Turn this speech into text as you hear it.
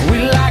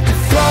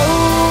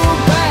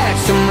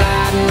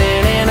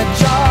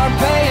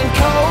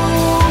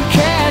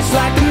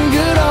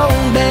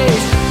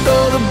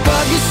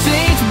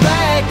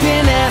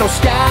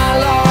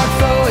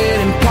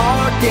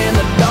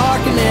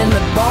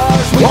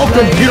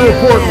Welcome, Pewter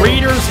Report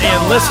readers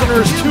and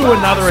listeners, to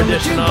another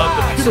edition of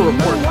the Pewter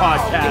Report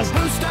podcast,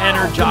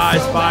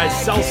 energized by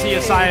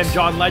Celsius. I am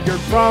John Ledyard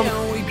from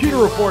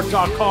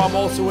PewterReport.com.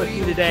 Also with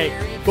me today,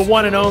 the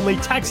one and only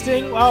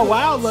texting. Oh,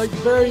 wow, like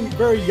very,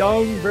 very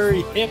young,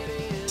 very hip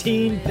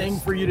teen thing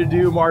for you to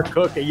do, Mark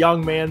Cook, a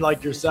young man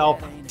like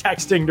yourself,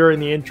 texting during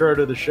the intro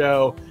to the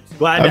show.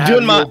 Glad to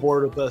have you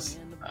aboard with us.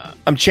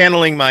 I'm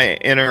channeling my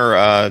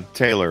inner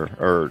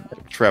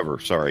Trevor.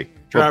 Sorry.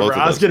 Trevor,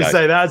 I was going to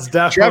say that's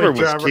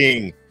definitely Trevor was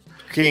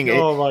king.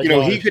 Oh my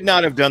gosh. He could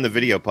not have done the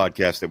video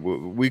podcast.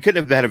 We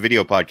couldn't have had a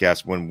video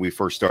podcast when we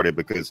first started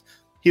because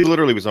he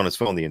literally was on his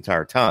phone the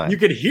entire time. You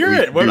could hear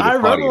it. I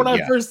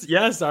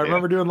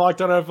remember doing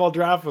Locked On NFL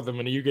Draft with him,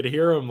 and you could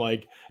hear him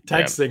like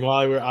texting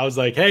while I was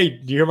like, "Hey,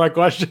 do you hear my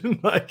question?"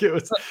 Like it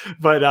was,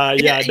 but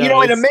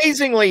and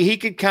amazingly, he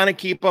could kind of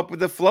keep up with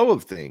the flow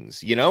of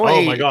things.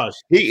 Oh my gosh,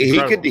 he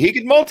could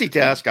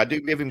multitask. I do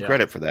give him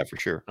credit for that for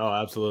sure. Oh,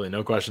 absolutely,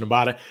 no question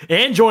about it.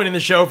 And joining the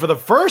show for the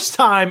first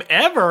time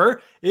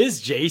ever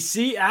is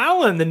JC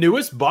Allen, the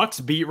newest Bucks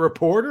beat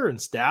reporter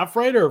and staff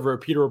writer over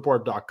at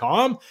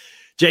PewterReport.com.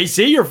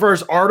 JC, your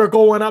first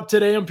article went up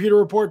today on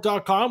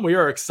PewterReport.com. We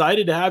are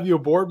excited to have you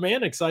aboard,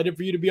 man. Excited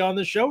for you to be on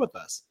the show with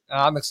us.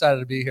 I'm excited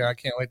to be here. I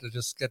can't wait to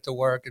just get to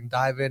work and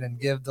dive in and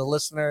give the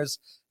listeners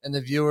and the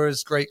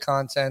viewers great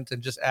content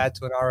and just add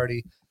to an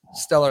already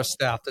stellar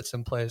staff that's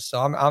in place. So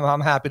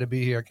I'm happy to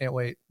be here. Can't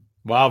wait.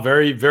 Wow,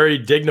 very, very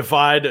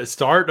dignified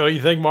start, don't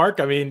you think, Mark?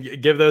 I mean,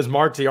 give those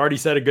marks. He already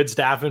said a good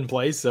staff in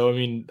place. So, I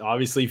mean,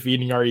 obviously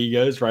feeding our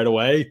egos right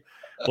away.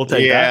 We'll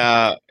take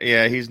that.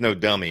 Yeah, he's no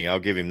dummy. I'll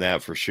give him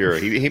that for sure.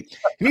 He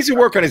needs to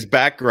work on his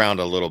background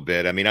a little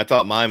bit. I mean, I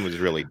thought mine was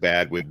really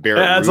bad with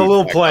Barrett. That's a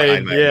little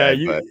plain.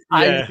 We'll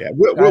I had a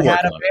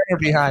banner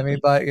behind me,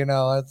 but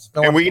it's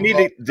and we need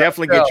to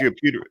definitely get you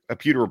a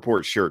Pewter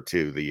Report shirt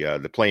too.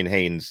 The Plain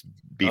Haynes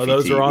BFT. Oh,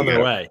 those are on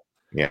their way.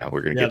 Yeah,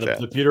 we're gonna get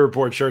that. The Pewter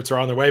Report shirts are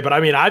on their way. But I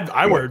mean,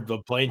 I wear the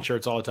plain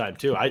shirts all the time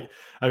too. I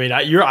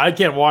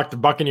can't walk the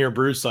Buccaneer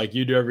Bruce like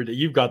you do every day.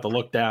 You've got the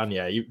look down.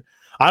 Yeah,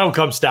 I don't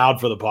come styled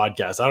for the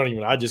podcast.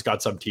 I just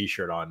got some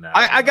t-shirt on now.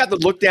 I got the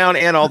look down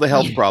and all the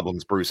health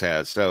problems Bruce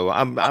has. So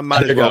I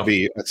might as well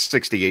be a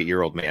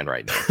 68-year-old man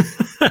right now.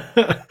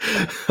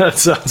 That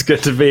sounds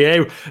good to me.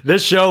 Hey,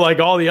 this show, like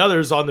all the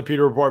others on the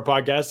Pewter Report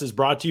podcast, is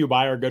brought to you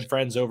by our good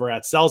friends over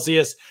at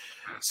Celsius.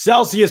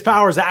 Celsius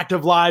powers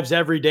active lives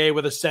every day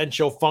with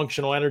essential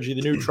functional energy.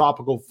 The new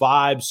Tropical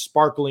Vibes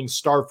Sparkling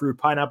Starfruit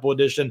Pineapple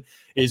Edition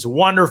is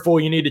wonderful.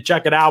 You need to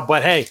check it out.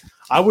 But hey,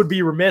 I would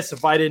be remiss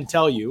if I didn't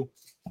tell you,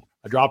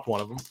 I dropped one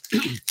of them,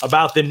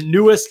 about the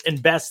newest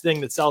and best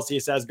thing that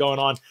Celsius has going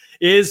on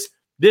is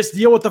this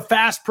deal with the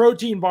fast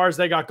protein bars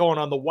they got going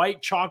on. The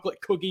white chocolate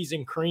cookies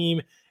and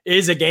cream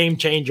is a game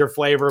changer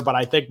flavor, but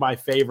I think my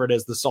favorite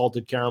is the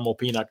salted caramel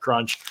peanut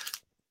crunch.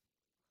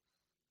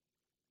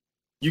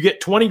 You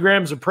get 20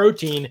 grams of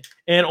protein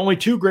and only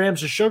 2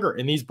 grams of sugar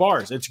in these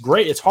bars. It's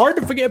great. It's hard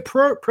to forget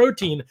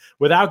protein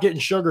without getting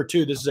sugar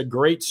too. This is a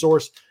great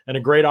source and a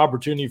great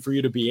opportunity for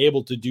you to be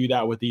able to do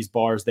that with these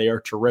bars. They are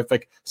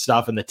terrific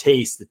stuff. And the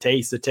taste.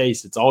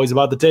 It's always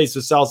about the taste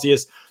with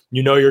Celsius.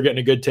 You know you're getting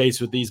a good taste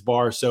with these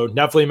bars. So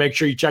definitely make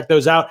sure you check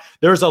those out.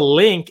 There's a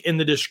link in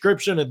the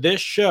description of this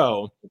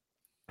show.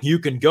 You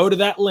can go to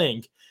that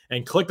link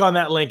and click on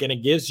that link, and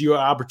it gives you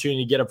an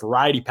opportunity to get a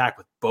variety pack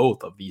with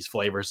both of these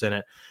flavors in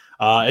it.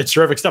 It's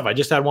terrific stuff. I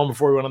just had one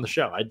before we went on the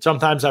show.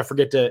 Sometimes I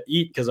forget to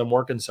eat because I'm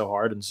working so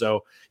hard. And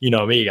so, you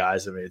know me,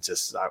 guys, I mean, it's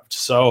just I'm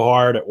so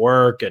hard at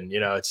work, and,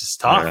 it's just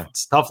tough. Yeah.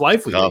 It's a tough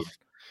life we lead.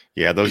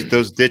 Yeah,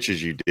 those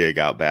ditches you dig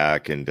out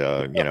back, and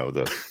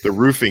the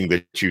roofing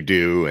that you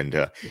do, and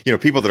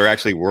people that are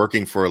actually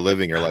working for a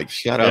living are like,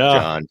 shut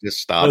up, John, just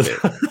stop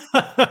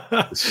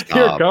it. Stop.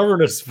 You're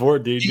covering a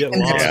sport, dude. Get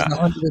lost.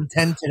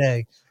 110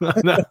 today.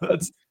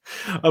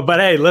 But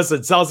hey,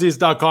 listen,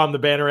 Celsius.com, the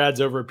banner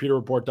ads over at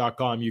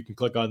PewterReport.com. You can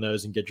click on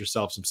those and get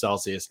yourself some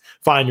Celsius.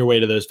 Find your way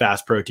to those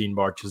fast protein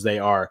bars because they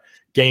are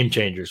game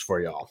changers for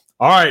y'all.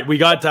 All right, we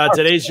got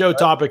today's show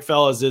topic,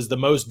 fellas, is the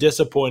most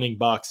disappointing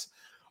Bucks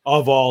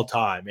of all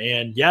time.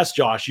 And yes,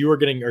 Josh,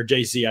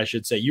 JC, I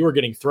should say, you were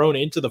getting thrown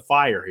into the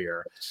fire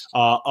here,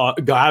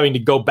 having to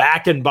go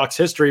back in Bucks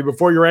history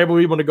before you're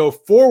able to go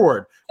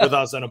forward with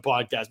us on a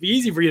podcast. It'd be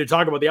easy for you to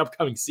talk about the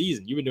upcoming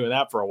season. You've been doing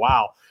that for a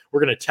while.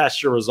 We're going to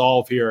test your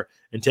resolve here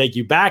and take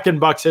you back in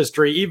Bucks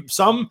history.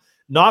 Some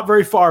not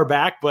very far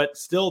back, but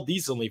still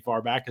decently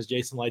far back because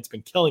Jason Light's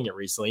been killing it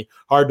recently.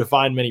 Hard to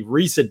find many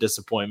recent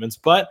disappointments,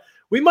 but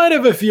we might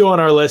have a few on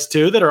our list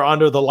too that are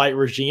under the Light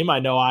regime. I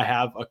know I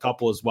have a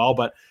couple as well,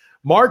 but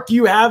Mark,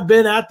 you have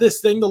been at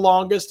this thing the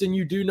longest, and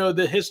you do know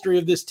the history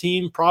of this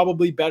team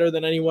probably better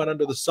than anyone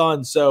under the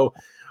sun. So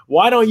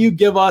why don't you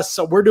give us,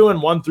 we're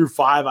doing 1 through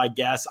 5, I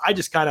guess. I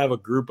just kind of have a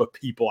group of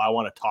people I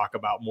want to talk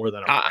about more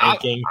than a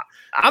ranking.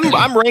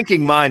 I'm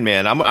ranking mine,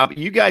 man.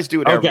 You guys do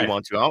whatever you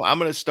want to. I'm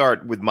going to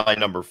start with my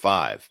number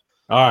 5.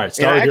 All right,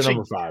 start with your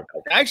number 5.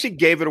 I actually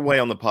gave it away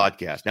on the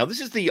podcast. Now, this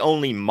is the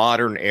only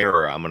modern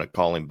era I'm going to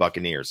call him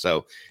Buccaneer.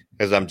 So,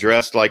 because I'm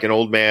dressed like an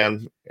old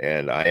man,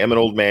 and I am an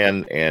old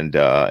man, and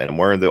I'm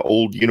wearing the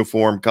old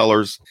uniform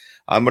colors,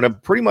 I'm going to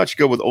pretty much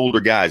go with older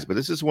guys. But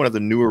this is one of the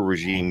newer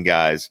regime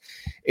guys.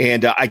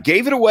 And I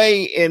gave it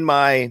away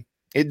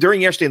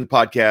during yesterday in the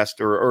podcast,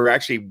 or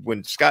actually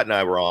when Scott and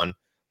I were on,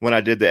 when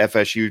I did the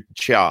FSU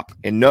chop.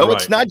 And no,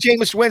 It's not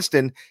Jameis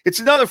Winston. It's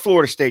another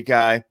Florida State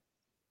guy,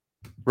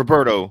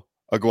 Roberto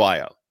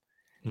Aguayo.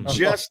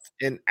 Just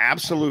an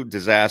absolute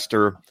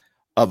disaster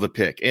of a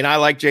pick. And I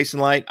like Jason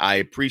Light. I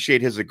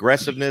appreciate his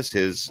aggressiveness,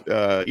 his,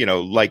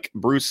 like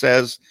Bruce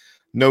says,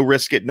 no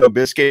risk it, no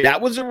biscuit.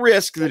 That was a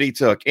risk that he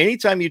took.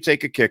 Anytime you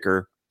take a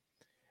kicker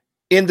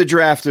in the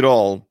draft at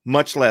all,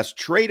 much less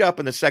trade up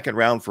in the second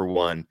round for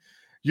one,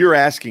 you're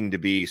asking to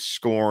be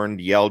scorned,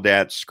 yelled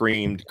at,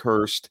 screamed,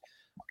 cursed.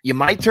 It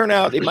might turn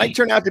out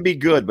to be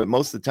good, but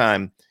most of the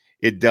time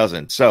it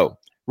doesn't. So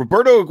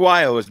Roberto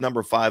Aguayo is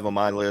number 5 on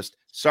my list.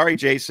 Sorry,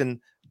 Jason.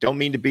 Don't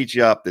mean to beat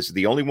you up. This is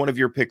the only one of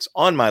your picks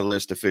on my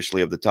list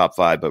officially of the top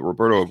 5, but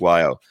Roberto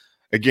Aguayo,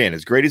 again,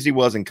 as great as he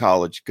was in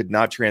college, could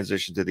not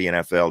transition to the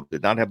NFL,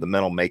 did not have the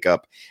mental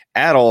makeup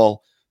at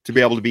all to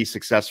be able to be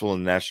successful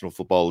in the National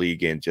Football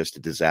League, and just a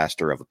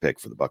disaster of a pick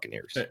for the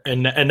Buccaneers.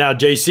 And now,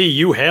 JC,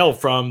 you hail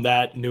from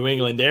that New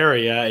England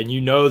area, and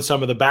you know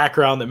some of the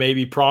background that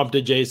maybe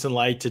prompted Jason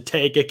Light to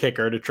take a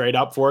kicker, to trade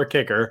up for a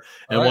kicker.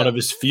 And one of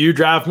his few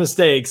draft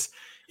mistakes,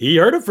 he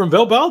heard it from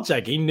Bill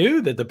Belichick. He knew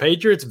that the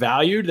Patriots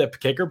valued the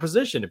kicker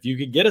position. If you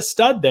could get a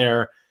stud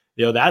there,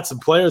 that's a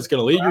player that's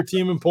going to lead your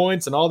team in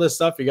points and all this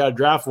stuff. You got to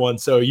draft one.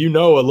 So a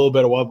little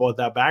bit of what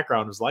that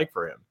background was like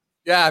for him.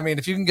 Yeah, I mean,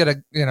 if you can get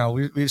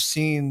we've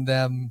seen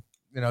them,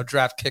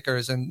 draft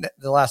kickers, and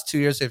the last 2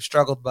 years they've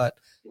struggled, but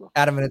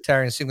Adam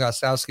Vinatieri and Steve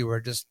Gostkowski were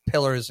just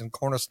pillars and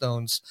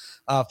cornerstones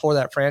for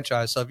that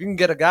franchise. So if you can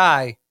get a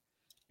guy,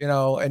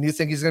 and you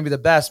think he's going to be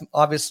the best,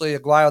 obviously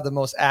Aguayo, the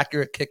most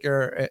accurate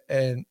kicker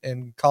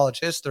in college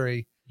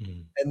history,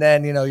 and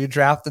then, you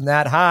draft him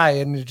that high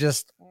and it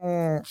just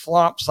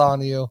flops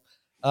on you.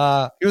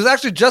 He was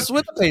actually just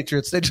with the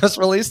Patriots. They just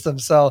released him,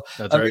 so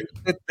that's right.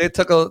 They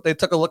took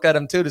a look at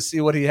him too to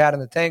see what he had in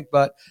the tank.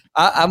 But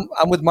I'm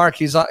with Mark.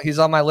 He's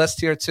on my list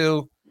here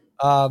too.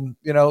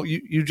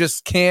 You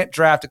just can't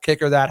draft a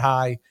kicker that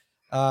high.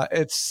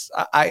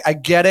 I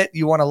get it.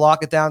 You want to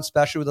lock it down,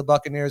 especially with the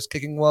Buccaneers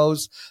kicking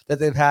woes that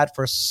they've had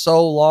for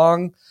so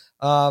long.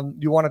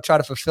 You want to try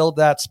to fulfill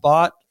that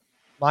spot.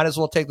 Might as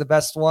well take the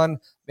best one.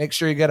 Make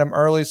sure you get him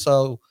early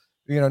so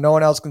no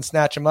one else can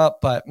snatch him up.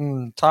 But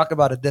talk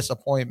about a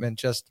disappointment.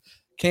 Just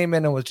came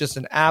in and was just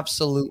an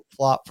absolute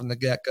flop from the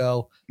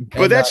get-go.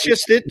 But that's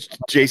just it,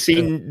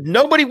 JC.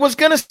 Nobody was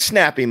going to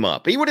snap him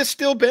up. He would have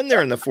still been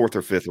there in the 4th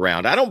or 5th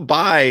round. I don't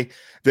buy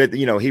that,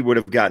 he would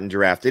have gotten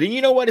drafted. And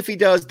you know what? If he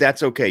does,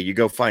 that's okay. You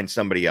go find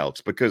somebody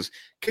else, because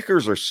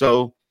kickers are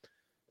so –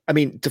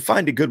 to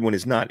find a good one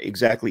is not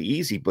exactly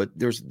easy, but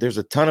there's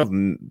a ton of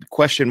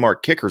question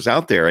mark kickers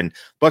out there. And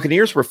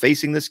Buccaneers were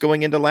facing this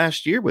going into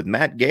last year with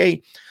Matt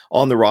Gay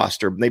on the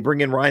roster. They bring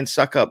in Ryan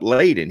Suckup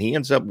late, and he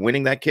ends up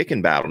winning that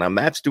kicking battle. Now,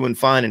 Matt's doing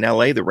fine in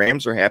L.A. The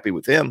Rams are happy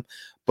with him,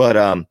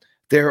 but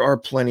there are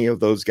plenty of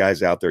those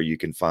guys out there you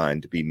can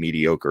find to be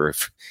mediocre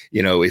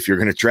if you're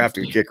going to draft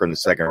a kicker in the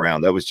second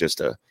round. That was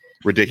just a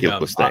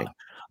ridiculous thing.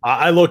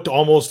 I looked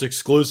almost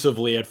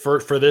exclusively at for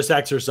this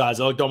exercise.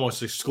 I looked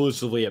almost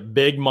exclusively at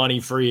big money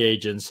free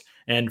agents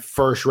and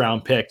first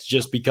round picks,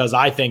 just because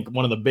I think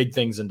one of the big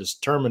things in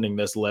determining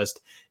this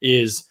list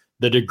is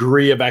the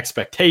degree of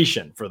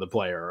expectation for the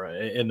player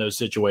in those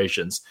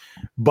situations.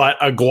 But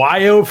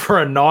Aguayo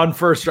for a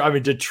non-first,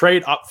 to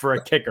trade up for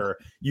a kicker,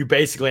 you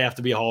basically have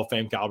to be a Hall of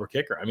Fame caliber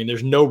kicker.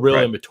 There's no real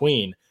in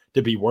between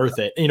to be worth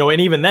it. And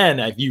even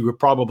then, you would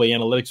probably,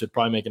 analytics would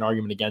probably make an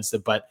argument against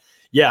it, but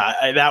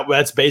yeah,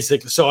 that's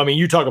basic. So,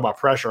 you talk about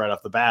pressure right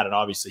off the bat, and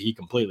obviously he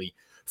completely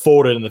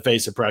folded in the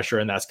face of pressure,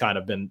 and that's kind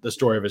of been the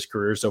story of his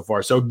career so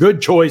far. So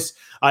good choice,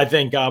 I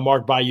think,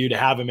 Mark, by you to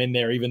have him in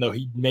there, even though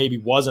he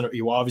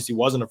obviously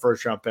wasn't a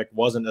first-round pick,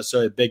 wasn't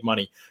necessarily a big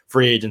money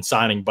free agent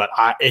signing, but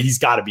he's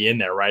got to be in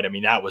there, right?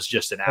 That was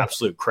just an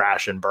absolute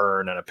crash and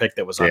burn, and a pick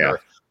that was under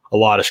a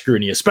lot of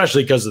scrutiny,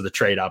 especially because of the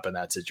trade up in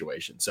that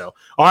situation. So,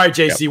 all right,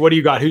 JC, what do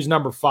you got? Who's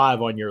number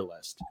 5 on your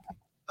list?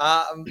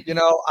 I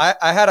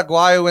had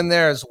Aguayo in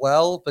there as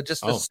well, but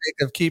just for the sake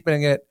of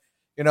keeping it,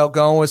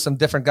 going with some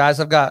different guys,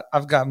 I've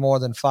got more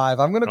than 5.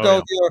 I'm going to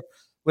go here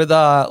with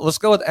let's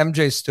go with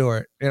MJ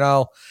Stewart.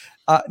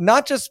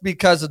 Not just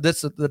because of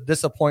the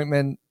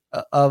disappointment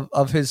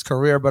of his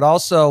career, but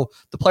also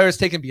the players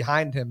taken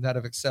behind him that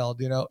have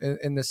excelled,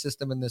 in this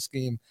system, in this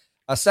scheme.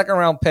 A second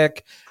round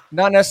pick,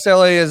 not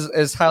necessarily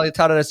as highly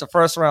touted as a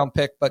first round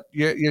pick, but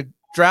you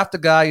draft a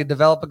guy, you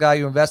develop a guy,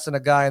 you invest in a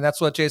guy, and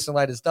that's what Jason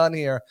Light has done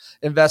here,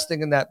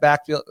 investing in that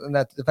backfield, in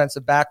that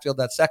defensive backfield,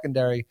 that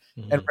secondary,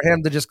 and for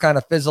him to just kind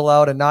of fizzle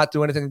out and not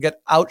do anything and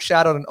get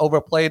outshadowed and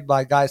overplayed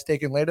by guys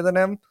taken later than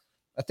him,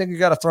 I think you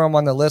got to throw him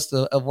on the list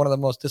of one of the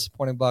most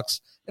disappointing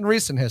Bucks in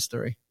recent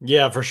history.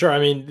 Yeah, for sure. I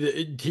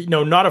mean,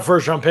 not a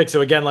first round pick.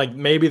 So again, like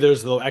maybe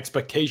there's the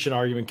expectation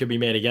argument could be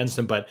made against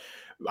him, but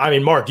I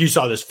mean, Mark, you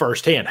saw this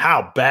firsthand.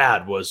 How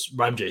bad was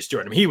MJ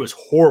Stewart? I mean, he was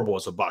horrible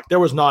as a Buck. There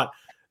was not,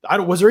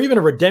 was there even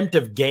a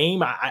redemptive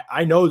game?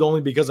 I know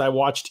only because I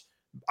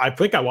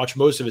think I watched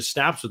most of his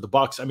snaps with the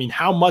Bucks. I mean,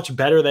 how much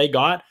better they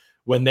got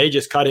when they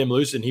just cut him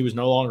loose and he was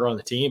no longer on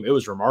the team. It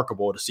was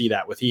remarkable to see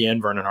that with he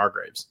and Vernon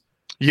Hargraves.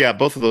 Yeah,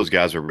 both of those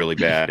guys are really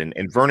bad,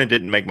 and Vernon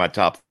didn't make my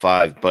top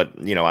 5, but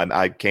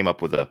I came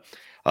up with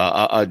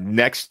a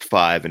next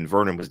 5, and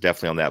Vernon was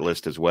definitely on that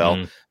list as well.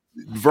 Mm.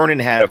 Vernon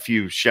had a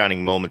few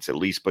shining moments at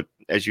least, but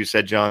as you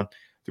said, John,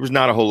 there was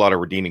not a whole lot of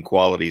redeeming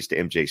qualities to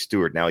MJ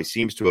Stewart. Now he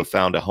seems to have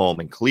found a home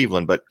in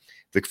Cleveland, but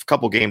the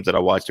couple games that I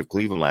watched of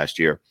Cleveland last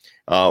year,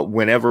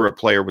 whenever a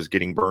player was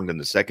getting burned in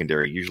the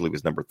secondary, usually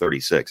was number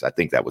 36. I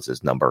think that was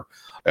his number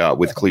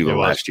with Cleveland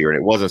last year, and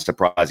it wasn't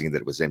surprising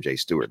that it was MJ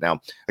Stewart. Now,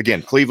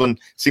 again,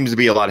 Cleveland seems to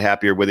be a lot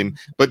happier with him,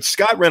 but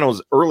Scott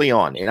Reynolds early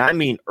on, and I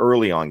mean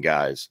early on,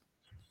 guys,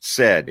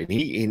 said,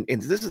 and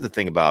this is the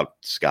thing about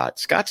Scott.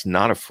 Scott's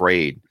not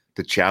afraid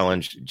to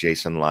challenge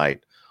Jason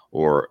Light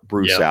or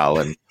Bruce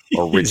Allen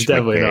or Rich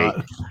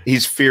McKay.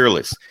 He's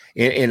fearless.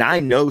 And I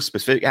know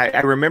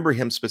I remember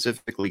him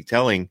specifically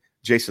telling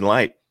Jason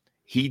Light,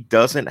 he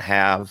doesn't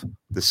have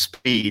the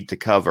speed to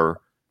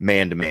cover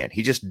man-to-man.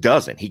 He just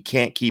doesn't. He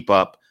can't keep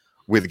up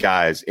with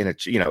guys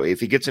if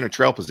he gets in a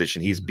trail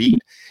position, he's beat.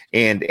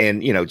 And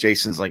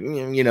Jason's like,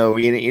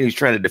 he's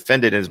trying to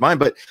defend it in his mind,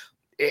 but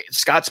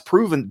Scott's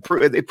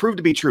it proved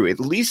to be true, at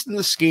least in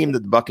the scheme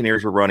that the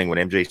Buccaneers were running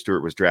when MJ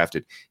Stewart was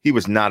drafted. He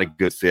was not a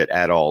good fit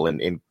at all,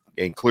 and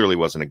clearly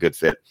wasn't a good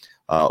fit.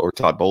 Or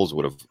Todd Bowles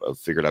would have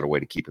figured out a way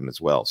to keep him as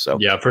well. So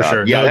yeah, for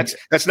sure.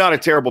 That's not a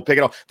terrible pick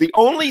at all. The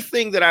only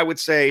thing that I would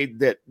say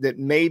that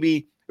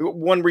maybe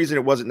one reason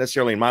it wasn't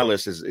necessarily in my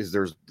list is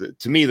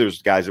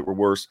there's guys that were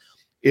worse.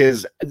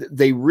 Is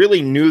they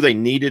really knew they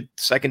needed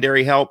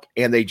secondary help,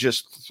 and they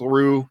just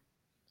threw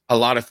a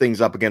lot of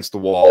things up against the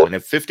wall. And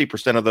if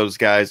 50% of those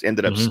guys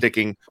ended up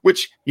sticking,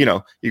 which, you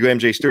go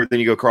MJ Stewart, then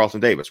you go Carlton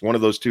Davis. One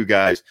of those two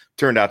guys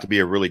turned out to be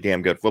a really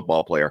damn good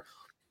football player.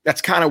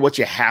 That's kind of what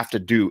you have to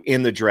do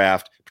in the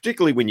draft,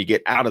 particularly when you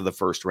get out of the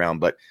first round.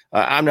 But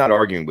I'm not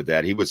arguing with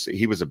that. He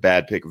was a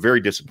bad pick,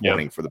 very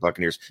disappointing for the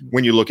Buccaneers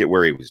when you look at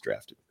where he was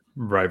drafted.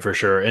 Right, for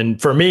sure.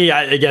 And for me,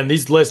 again,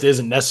 these list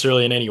isn't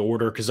necessarily in any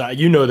order because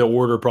the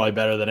order probably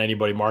better than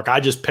anybody, Mark. I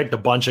just picked a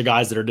bunch of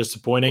guys that are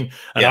disappointing,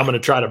 and I'm going to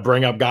try to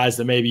bring up guys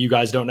that maybe you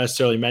guys don't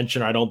necessarily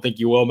mention or I don't think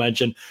you will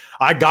mention.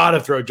 I got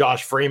to throw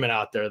Josh Freeman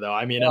out there, though.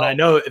 I mean, and I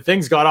know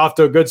things got off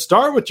to a good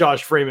start with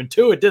Josh Freeman,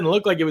 too. It didn't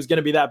look like it was going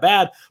to be that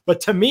bad.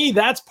 But to me,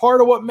 that's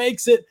part of what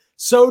makes it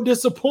so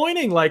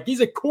disappointing. Like,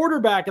 he's a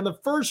quarterback in the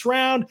first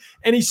round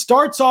and he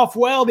starts off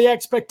well. The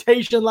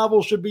expectation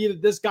level should be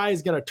that this guy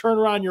is going to turn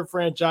around your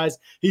franchise.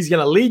 He's going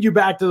to lead you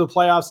back to the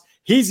playoffs.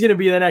 He's going to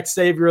be the next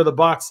savior of the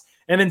Bucs.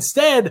 And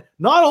instead,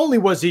 not only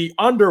was he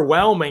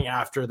underwhelming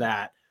after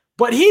that,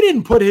 but he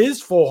didn't put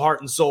his full heart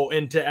and soul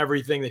into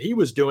everything that he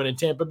was doing in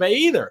Tampa Bay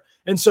either.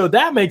 And so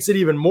that makes it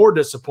even more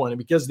disappointing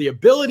because the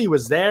ability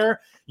was there.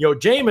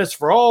 Jameis,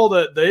 for all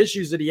the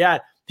issues that he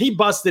had, he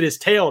busted his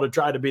tail to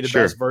try to be the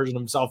best version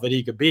of himself that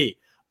he could be.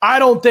 I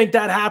don't think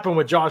that happened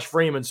with Josh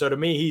Freeman. So to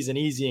me, he's an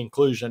easy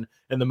inclusion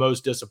in the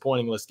most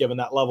disappointing list, given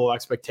that level of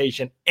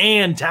expectation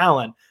and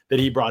talent that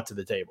he brought to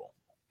the table.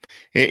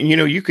 And,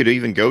 you could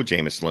even go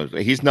Jameis.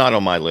 He's not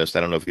on my list. I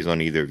don't know if he's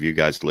on either of you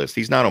guys' list.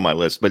 He's not on my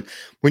list. But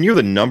when you're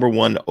the number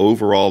 1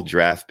 overall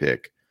draft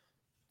pick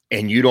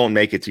and you don't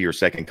make it to your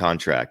second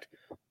contract,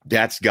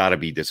 that's got to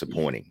be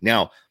disappointing.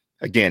 Now,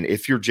 again,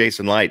 if you're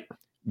Jason Light,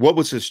 what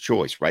was his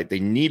choice, right? They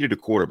needed a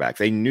quarterback.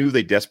 They knew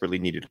they desperately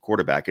needed a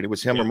quarterback, and it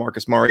was him or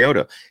Marcus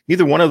Mariota.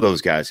 Neither one of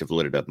those guys have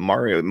lit it up.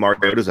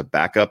 Mariota's a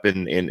backup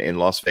in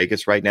Las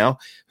Vegas right now.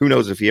 Who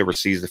knows if he ever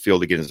sees the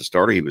field again as a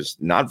starter? He was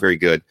not very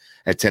good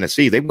at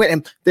Tennessee. They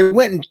went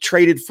and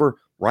traded for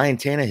Ryan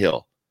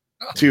Tannehill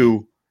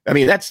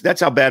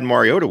that's how bad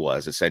Mariota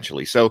was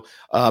essentially. So,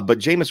 but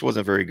Jameis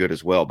wasn't very good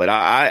as well. But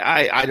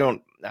I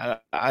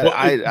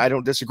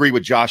don't disagree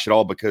with Josh at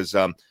all because,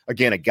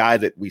 again, a guy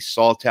that we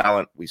saw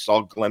talent, we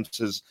saw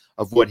glimpses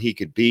of what he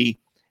could be,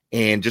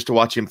 and just to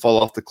watch him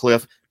fall off the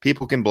cliff,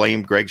 people can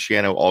blame Greg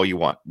Schiano all you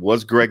want.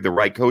 Was Greg the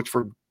right coach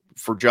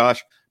for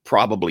Josh?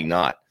 Probably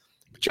not.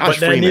 Josh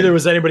Freeman, neither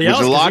was anybody else.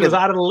 He was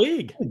out of the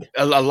league.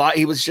 A lot.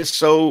 He was just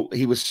so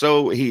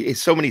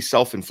many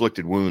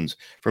self-inflicted wounds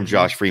from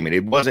Josh Freeman.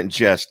 It wasn't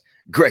just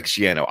Greg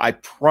Schiano. I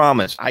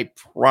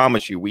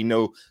promise you, we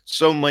know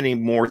so many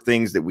more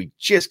things that we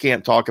just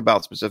can't talk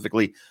about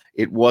specifically.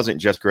 It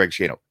wasn't just Greg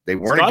Schiano. They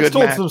weren't a good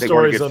match. Some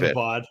stories on the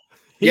pod.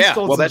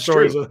 That's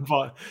true.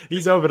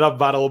 He's opened up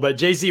about it a little bit.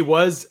 JC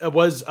was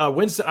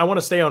Winston. I want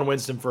to stay on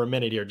Winston for a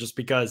minute here, just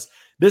because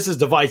this is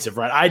divisive,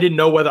 right? I didn't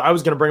know whether I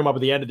was going to bring him up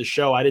at the end of the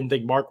show. I didn't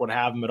think Mark would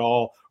have him at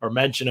all or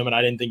mention him, and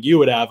I didn't think you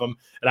would have him.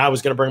 And I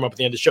was going to bring him up at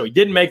the end of the show. He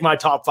didn't make my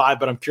top 5,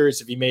 but I'm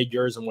curious if he made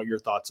yours and what your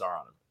thoughts are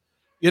on him.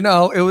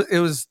 It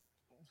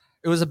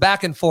was a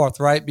back and forth,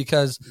 right?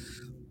 Because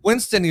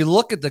Winston, you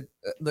look at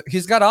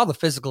he's got all the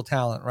physical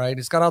talent, right?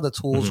 He's got all the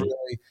tools. Mm-hmm.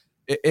 Really,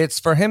 it's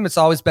for him. It's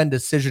always been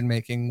decision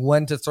making: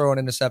 when to throw an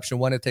interception,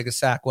 when to take a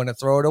sack, when to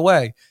throw it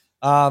away.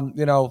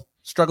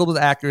 Struggled with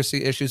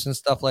accuracy issues and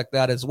stuff like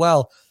that as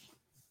well.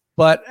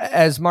 But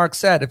as Mark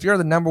said, if you're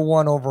the number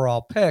 1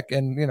 overall pick,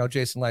 and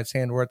Jason Licht's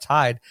hand, we're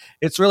tied,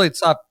 it's really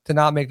tough to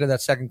not make it to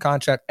that second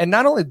contract. And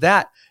not only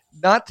that,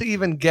 not to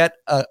even get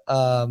a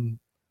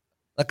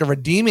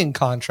redeeming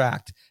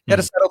contract. You had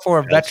to settle for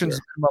a veterans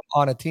minimum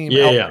on a team.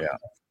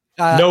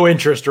 No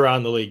interest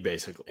around the league,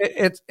 basically.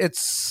 It's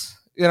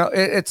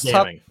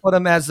tough to put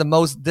him as one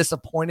of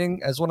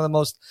the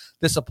most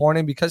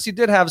disappointing, because he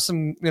did have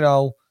some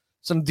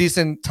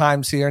decent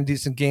times here and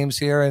decent games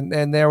here,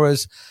 and there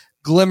was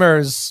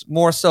glimmers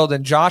more so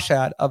than Josh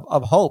had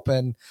of hope.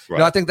 And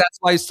I think that's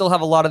why you still have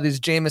a lot of these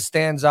Jameis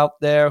stands out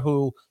there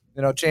who,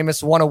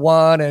 Jameis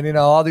 101 and,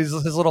 all his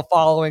little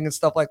following and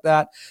stuff like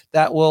that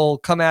will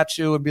come at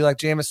you and be like,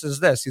 Jameis is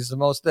this, he's the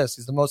most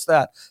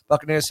that,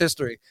 Buccaneers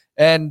history.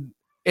 And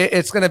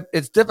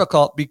it's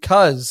difficult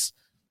because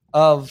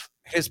of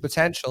his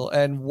potential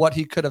and what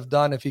he could have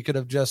done if he could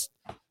have just,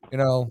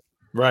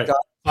 right. got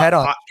head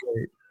on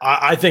straight.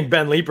 I think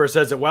Ben Leeper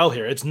says it well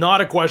here. It's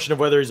not a question of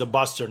whether he's a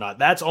bust or not.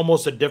 That's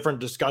almost a different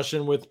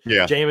discussion with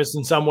Jameis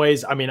in some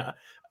ways. I mean,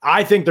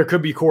 I think there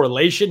could be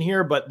correlation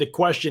here, but the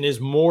question is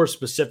more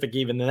specific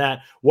even than that.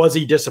 Was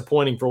he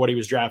disappointing for what he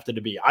was drafted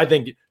to be? I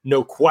think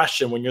no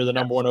question when you're the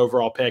number 1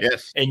 overall pick and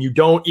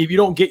if you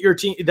don't get your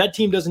team, that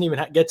team doesn't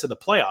even get to the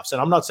playoffs. And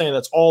I'm not saying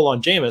that's all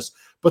on Jameis,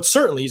 but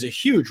certainly he's a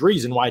huge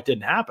reason why it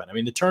didn't happen. I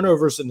mean, the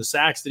turnovers and the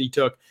sacks that he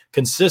took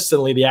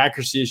consistently, the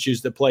accuracy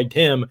issues that plagued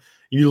him.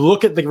 You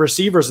look at the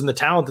receivers and the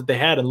talent that they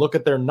had and look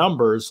at their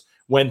numbers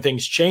when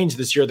things changed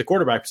this year at the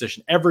quarterback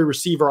position. Every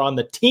receiver on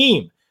the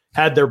team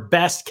had their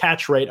best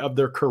catch rate of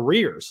their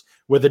careers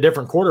with a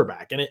different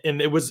quarterback. And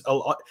it was a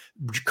lot.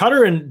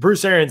 Cutter and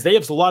Bruce Arians, they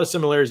have a lot of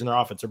similarities in their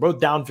offense. They're both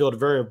downfield,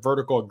 very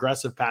vertical,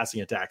 aggressive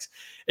passing attacks.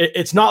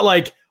 It's not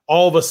like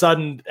all of a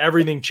sudden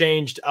everything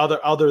changed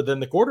other than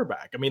the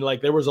quarterback. I mean,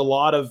 like there was a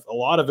lot of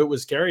it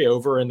was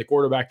carryover, and the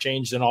quarterback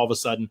changed, and all of a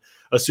sudden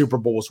a Super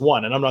Bowl was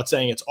won. And I'm not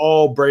saying it's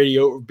all Brady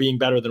being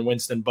better than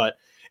Winston, but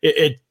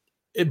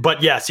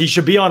but yes, he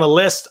should be on a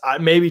list.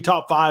 Maybe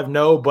top 5,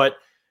 no, but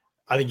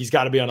I think he's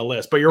got to be on a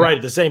list. But you're right.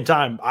 At the same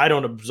time, I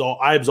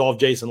absolve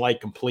Jason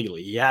Licht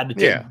completely. He had to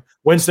take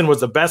Winston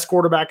was the best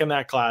quarterback in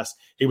that class.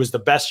 He was the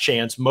best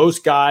chance.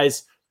 Most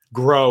guys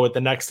grow at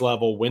the next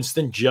level.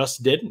 Winston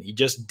just didn't. He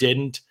just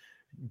didn't.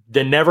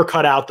 They never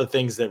cut out the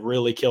things that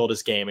really killed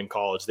his game in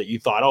college that you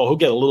thought,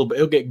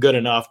 he'll get good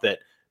enough that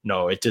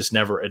no, it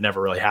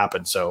never really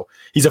happened. So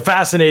he's a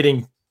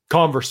fascinating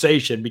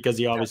conversation because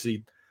he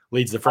obviously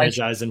leads the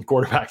franchise in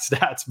quarterback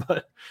stats.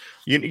 But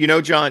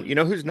John,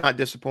 who's not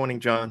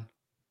disappointing, John?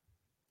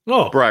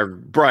 Oh,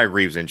 Briar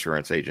Greaves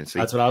Insurance Agency.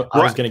 That's what I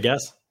was going to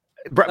guess.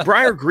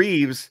 Briar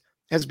Greaves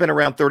has been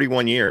around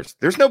 31 years.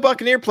 There's no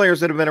Buccaneer players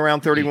that have been around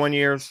 31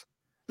 years.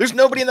 There's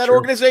nobody in that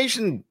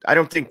organization, I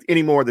don't think,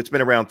 anymore that's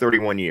been around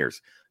 31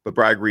 years. But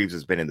Briar Greaves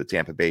has been in the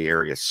Tampa Bay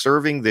area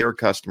serving their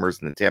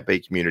customers in the Tampa Bay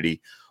community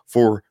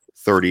for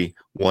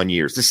 31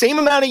 years. The same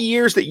amount of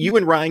years that you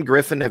and Ryan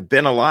Griffin have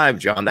been alive,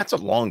 John. That's a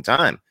long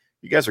time.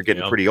 You guys are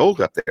getting pretty old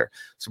up there.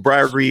 So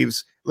Briar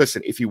Greaves,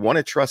 listen, if you want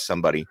to trust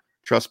somebody,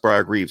 trust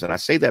Briar Greaves. And I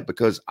say that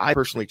because I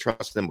personally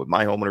trust them with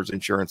my homeowner's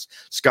insurance.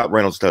 Scott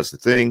Reynolds does the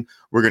thing.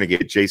 We're going to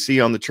get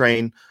JC on the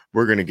train.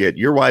 We're going to get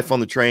your wife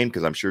on the train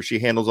because I'm sure she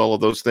handles all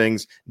of those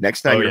things.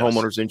 Next time your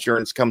homeowner's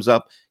insurance comes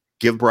up,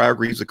 give Briar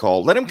Greaves a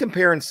call. Let them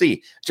compare and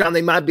see. John,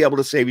 they might be able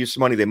to save you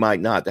some money. They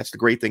might not. That's the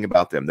great thing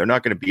about them. They're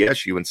not going to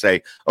BS you and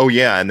say, oh,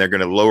 yeah, and they're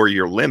going to lower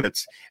your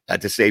limits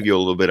to save you a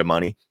little bit of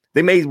money.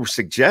 They may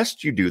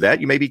suggest you do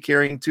that. You may be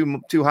carrying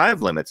too high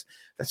of limits.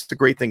 That's the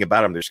great thing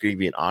about them. They're just going to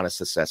give you an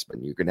honest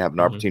assessment. You're going to have an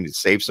opportunity to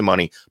save some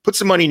money, put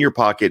some money in your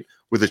pocket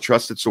with a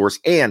trusted source,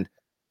 and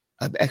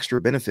an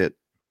extra benefit.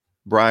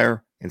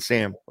 Briar and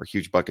Sam are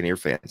huge Buccaneer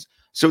fans.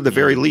 So at the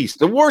very least,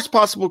 the worst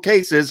possible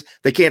case is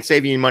they can't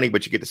save you any money,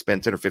 but you get to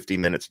spend 10 or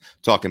 15 minutes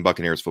talking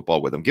Buccaneers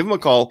football with them. Give them a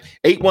call,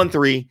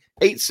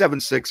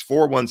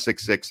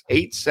 813-876-4166,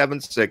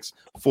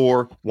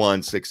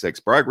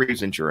 876-4166,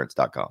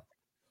 BriarGreavesInsurance.com.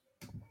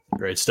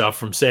 Great stuff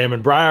from Sam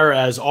and Briar,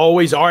 as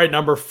always. All right,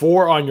 number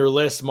 4 on your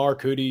list.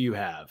 Mark, who do you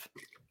have?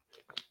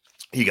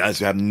 You guys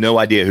have no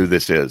idea who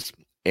this is,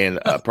 and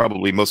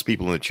probably most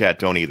people in the chat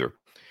don't either.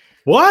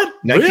 What?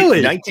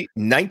 Really?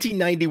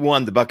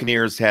 1991, the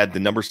Buccaneers had the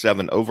number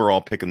 7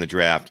 overall pick in the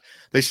draft.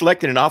 They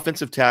selected an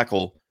offensive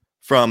tackle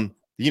from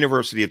the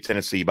University of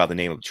Tennessee by the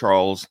name of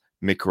Charles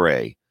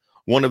McRae,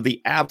 one of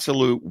the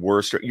absolute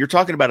worst. You're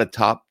talking about a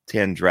top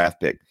 10 draft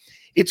pick.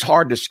 It's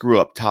hard to screw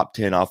up top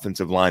 10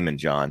 offensive linemen,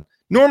 John.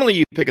 Normally,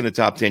 you pick in the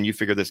top 10, you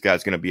figure this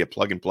guy's going to be a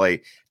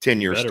plug-and-play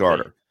 10-year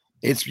starter.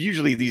 It's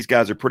usually these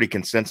guys are pretty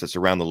consensus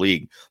around the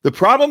league. The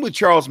problem with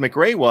Charles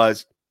McRae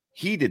was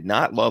he did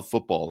not love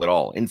football at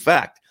all. In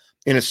fact,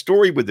 in a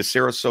story with the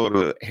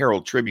Sarasota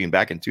Herald Tribune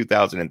back in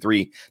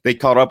 2003, they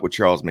caught up with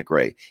Charles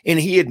McRae, and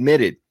he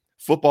admitted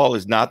football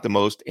is not the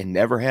most and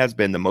never has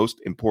been the most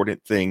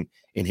important thing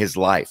in his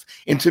life.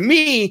 And to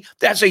me,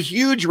 that's a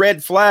huge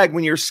red flag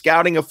when you're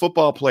scouting a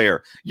football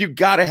player. You've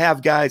got to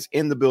have guys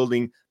in the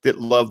building that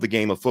love the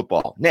game of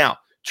football. Now,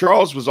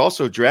 Charles was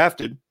also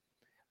drafted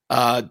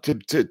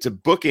to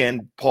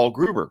bookend Paul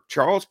Gruber.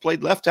 Charles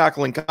played left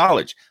tackle in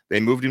college. They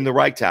moved him to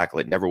right tackle.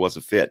 It never was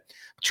a fit.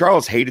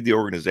 Charles hated the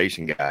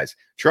organization, guys.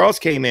 Charles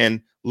came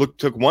in,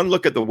 took one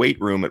look at the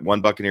weight room at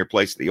One Buccaneer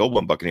Place, the old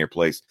One Buccaneer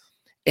Place,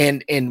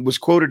 and was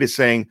quoted as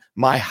saying,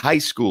 "My high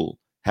school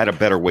had a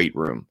better weight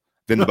room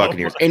than the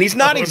Buccaneers." And he's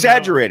not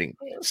exaggerating.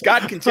 No.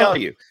 Scott can tell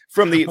you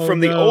from the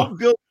old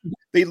building,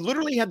 they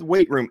literally had the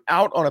weight room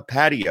out on a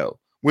patio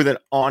with an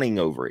awning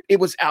over it. It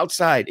was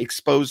outside,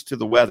 exposed to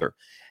the weather.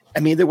 I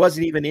mean, there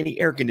wasn't even any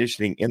air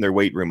conditioning in their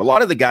weight room. A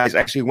lot of the guys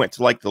actually went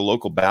to like the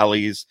local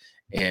Bally's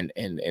and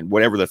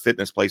whatever the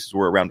fitness places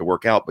were around to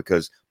work out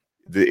because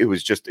it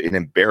was just an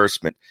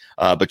embarrassment.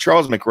 But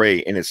Charles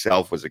McRae in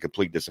itself was a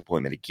complete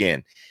disappointment.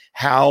 Again,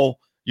 how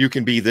you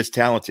can be this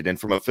talented. And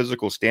from a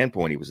physical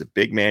standpoint, he was a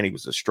big man. He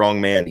was a strong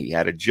man. He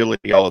had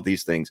agility, all of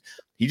these things.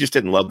 He just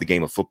didn't love the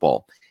game of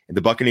football. And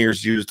the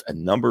Buccaneers used a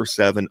number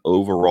 7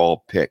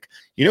 overall pick.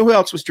 You know who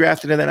else was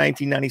drafted in the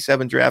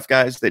 1997 draft,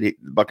 guys, that the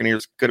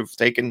Buccaneers could have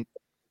taken?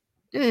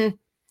 Maybe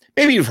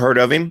you've heard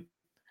of him.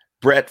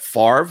 Brett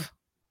Favre,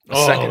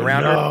 second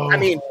rounder. No. I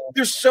mean,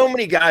 there's so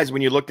many guys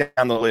when you look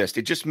down the list.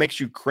 It just makes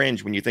you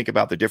cringe when you think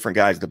about the different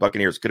guys the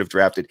Buccaneers could have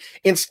drafted.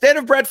 Instead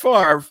of Brett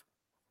Favre,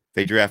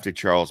 they drafted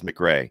Charles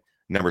McRae,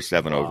 number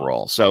 7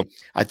 overall. So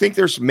I think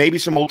there's maybe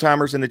some old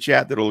timers in the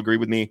chat that'll agree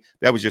with me.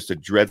 That was just a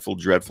dreadful,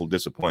 dreadful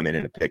disappointment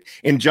in a pick.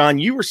 And John,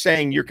 you were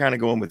saying you're kind of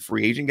going with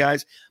free agent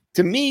guys.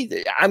 To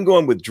me, I'm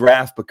going with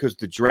draft because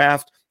the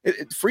draft,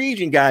 free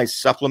agent guys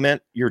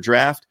supplement your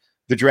draft.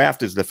 The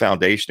draft is the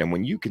foundation. And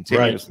when you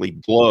continuously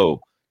blow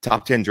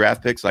top 10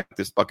 draft picks like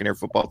this Buccaneer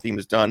football team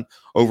has done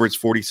over its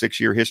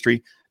 46-year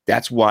history,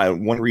 that's why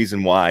one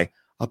reason why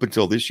up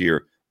until this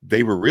year,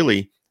 they were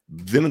really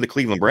them and the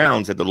Cleveland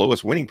Browns had the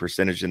lowest winning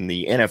percentage in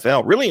the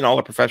NFL, really in all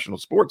the professional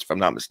sports, if I'm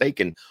not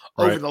mistaken,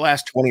 over the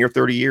last 20 or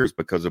 30 years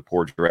because of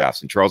poor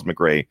drafts. And Charles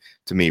McRae,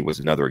 to me, was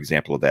another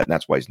example of that. And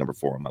that's why he's number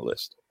 4 on my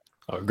list.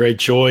 Oh, great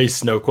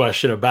choice. No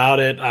question about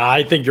it.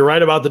 I think you're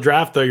right about the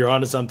draft, though. You're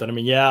onto something. I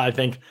mean, yeah, I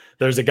think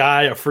there's a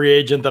guy, a free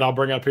agent that I'll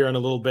bring up here in a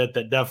little bit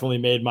that definitely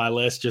made my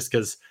list just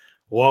because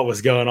what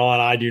was going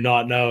on, I do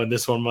not know. And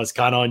this one was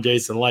kind of on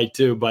Jason Light,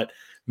 too. But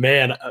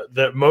man,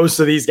 most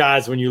of these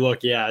guys, when you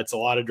look, it's a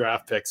lot of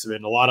draft picks. I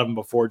mean, a lot of them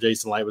before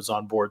Jason Light was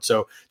on board.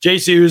 So,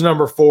 JC, who's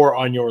number 4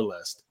 on your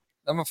list?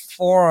 Number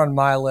 4 on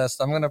my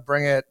list. I'm going to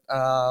bring it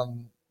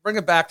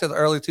back to the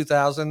early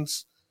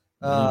 2000s.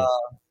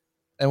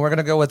 And we're going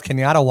to go with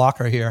Kenyatta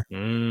Walker here.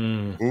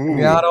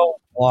 Kenyatta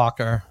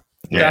Walker.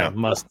 Yeah,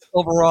 must.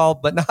 Overall,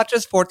 but not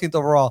just 14th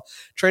overall.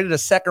 Traded a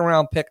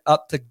second-round pick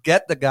up to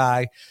get the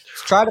guy.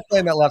 Tried to play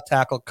him at left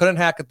tackle. Couldn't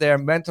hack it there.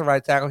 Meant to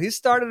right tackle. He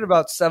started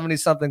about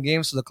 70-something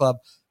games for the club,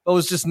 but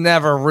was just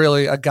never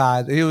really a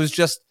guy. He was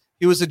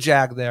a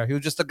jag there. He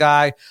was just a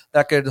guy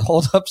that could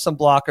hold up some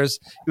blockers.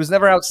 He was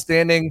never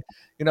outstanding.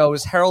 He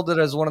was heralded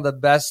as one of the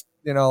best,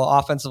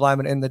 offensive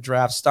linemen in the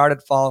draft.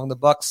 Started following the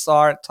Bucs,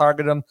 saw it,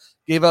 targeted him,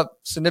 gave up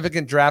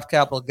significant draft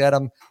capital to get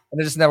him,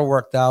 and it just never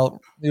worked out.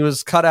 He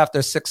was cut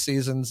after 6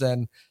 seasons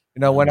and,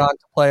 went on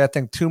to play, I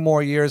think, 2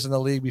 more years in the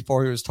league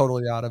before he was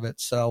totally out of it.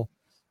 So,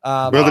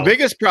 well, the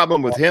biggest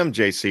problem with him,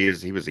 JC,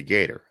 is he was a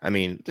Gator. I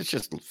mean, let's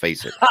just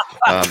face it.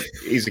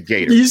 He's a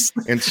Gator. He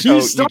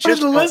started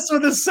the list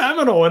with a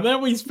Seminole, and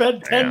then we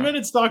spent 10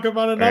 minutes talking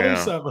about another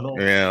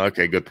Seminole. Yeah,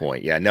 okay, good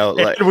point. Yeah, no.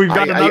 We've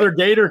got another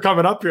Gator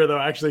coming up here, though,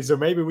 actually, so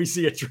maybe we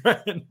see a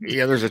trend.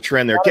 Yeah, there's a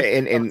trend there.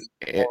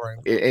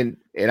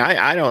 And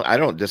I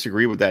don't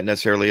disagree with that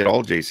necessarily at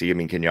all, JC. I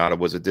mean, Kenyatta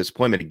was a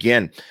disappointment.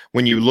 Again,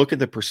 when you look at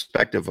the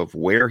perspective of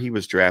where he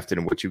was drafted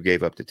and what you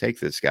gave up to take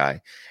this guy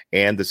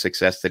and the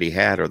success that he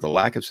had or the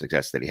lack of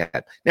success that he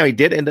had. Now, he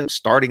did end up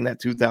starting that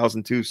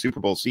 2002 Super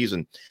Bowl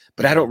season,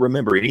 but I don't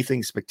remember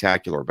anything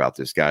spectacular about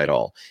this guy at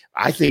all.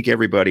 I think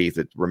everybody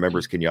that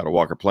remembers Kenyatta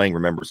Walker playing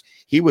remembers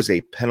he was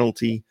a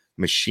penalty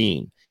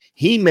machine.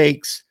 He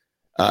makes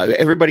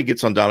everybody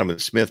gets on Donovan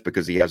Smith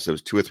because he has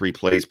those 2 or 3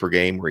 plays per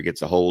game where he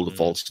gets a hold, a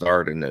false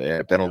start, and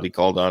a penalty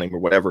called on him or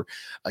whatever.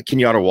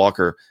 Kenyatta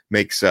Walker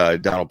makes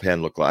Donald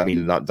Penn look like,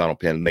 not Donald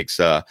Penn, makes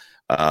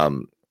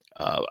Donovan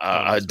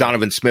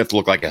Smith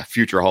look like a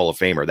future Hall of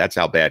Famer. That's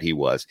how bad he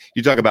was.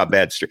 You talk about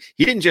bad.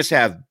 He didn't just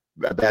have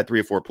a bad 3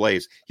 or 4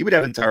 plays. He would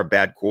have entire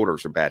bad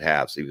quarters or bad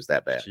halves. He was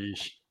that bad.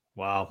 Sheesh.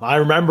 Wow. I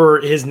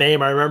remember his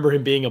name. I remember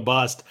him being a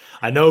bust.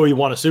 I know he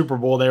won a Super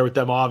Bowl there with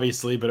them,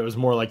 obviously, but it was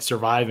more like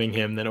surviving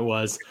him than it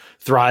was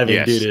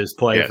thriving due to his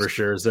play for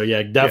sure. So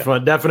yeah,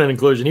 definite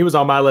inclusion. He was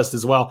on my list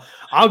as well.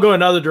 I'll go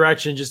another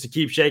direction just to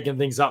keep shaking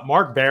things up.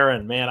 Mark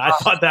Barron, man, I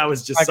thought that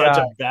was just such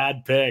a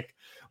bad pick.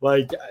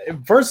 Like,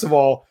 first of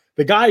all,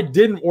 the guy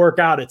didn't work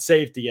out at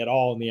safety at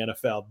all in the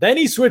NFL. Then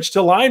he switched to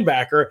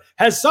linebacker,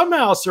 has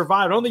somehow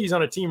survived. I don't think he's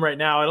on a team right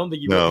now. I don't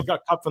think he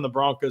got cut from the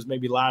Broncos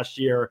maybe last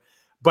year.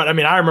 But I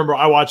mean, I remember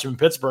I watched him in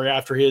Pittsburgh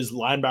after his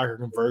linebacker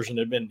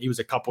conversion he was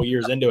a couple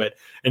years into it,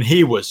 and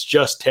he was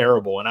just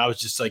terrible. And I was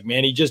just like,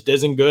 man, he just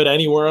isn't good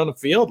anywhere on the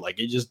field. Like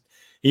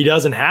he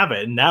doesn't have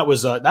it. And that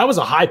was a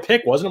high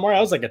pick, wasn't it, Mario?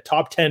 That was like a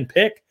top 10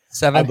 pick,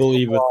 I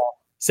believe,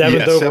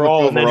 seventh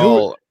overall. And then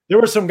there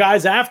were some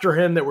guys after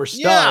him that were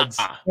studs.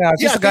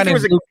 Just a guy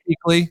named Luke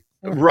Kuechly.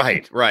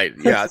 Right.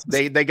 Yeah,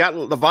 they got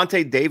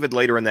Levante David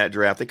later in that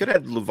draft. They could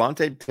have had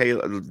Levante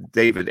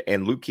David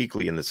and Luke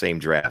Kuechly in the same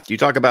draft. You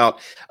talk about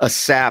a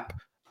Sapp,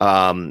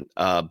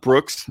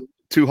 Brooks,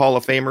 2 Hall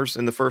of Famers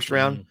in the first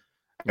round.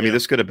 I mean,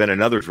 this could have been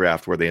another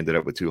draft where they ended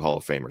up with 2 Hall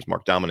of Famers.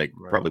 Mark Dominic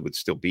probably would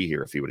still be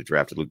here if he would have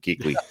drafted Luke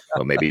Kuechly.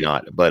 Well, maybe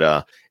not,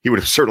 but he would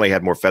have certainly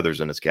had more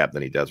feathers in his cap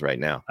than he does right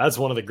now. That's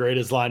one of the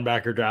greatest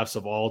linebacker drafts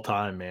of all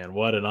time, man.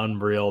 What an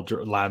unreal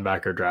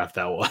linebacker draft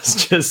that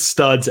was. Just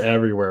studs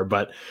everywhere.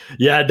 But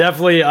yeah,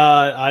 definitely.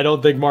 I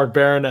don't think Mark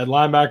Barron at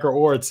linebacker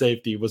or at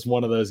safety was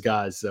one of those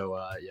guys. So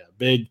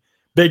big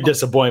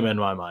disappointment in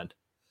my mind.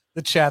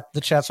 The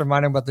chat's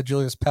reminding about the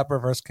Julius Pepper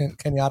versus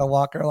Kenyatta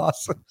Walker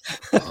loss.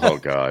 Oh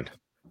God.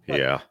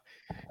 Yeah,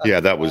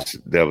 that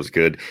was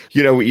good.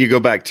 You know, you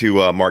go back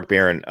to Mark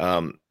Barron.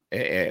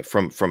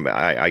 From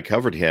I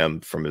covered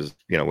him from his,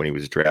 when he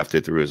was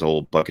drafted through his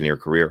whole Buccaneer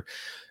career.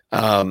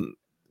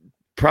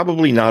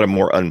 Probably not a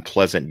more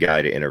unpleasant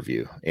guy to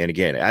interview. And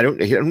again, I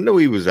don't know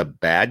he was a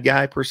bad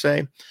guy per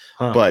se,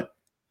 but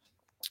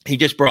he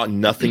just brought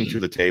nothing to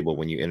the table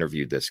when you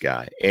interviewed this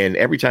guy. And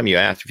every time you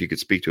asked if you could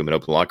speak to him in an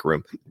open locker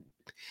room,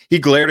 he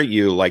glared at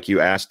you like you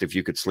asked if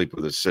you could sleep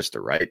with his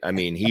sister. Right? I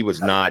mean, he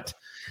was not.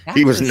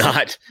 He was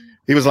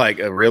like,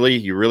 really?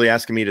 You really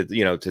asking me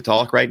to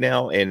talk right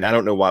now? And I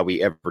don't know why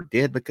we ever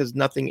did, because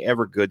nothing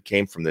ever good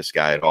came from this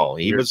guy at all.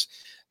 He was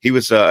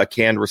a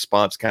canned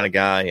response kind of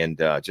guy,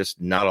 and just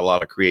not a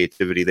lot of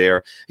creativity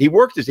there. He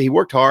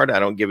worked hard. I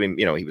don't give him,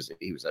 he was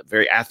a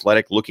very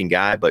athletic looking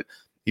guy, but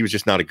he was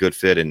just not a good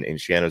fit in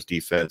Shiano's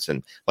defense.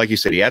 And like you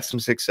said, he had some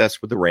success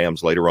with the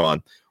Rams later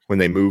on when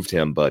they moved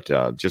him, but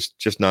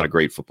just not a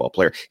great football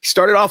player. He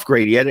started off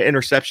great. He had an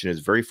interception his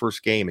very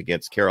first game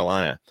against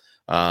Carolina.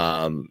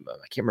 I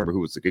can't remember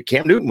who was the good.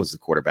 Cam Newton was the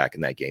quarterback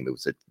in that game. It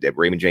was at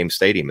Raymond James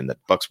Stadium, and the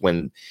Bucs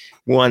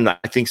won,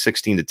 I think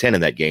 16-10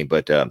 in that game.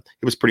 But it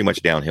was pretty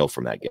much downhill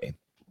from that game.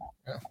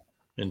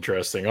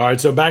 Interesting. All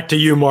right, so back to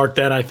you, Mark.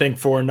 Then I think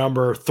for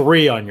number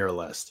 3 on your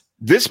list.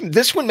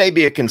 This one may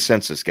be a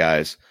consensus,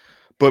 guys,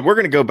 but we're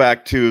going to go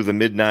back to the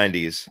mid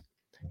 '90s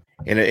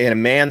and a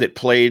man that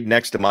played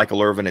next to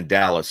Michael Irvin in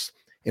Dallas.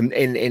 And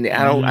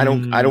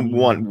I don't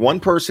want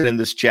one person in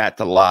this chat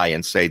to lie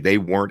and say they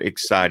weren't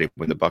excited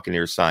when the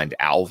Buccaneers signed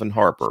Alvin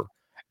Harper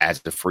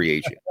as the free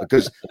agent,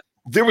 because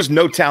there was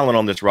no talent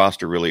on this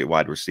roster really at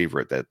wide receiver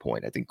at that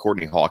point. I think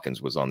Courtney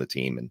Hawkins was on the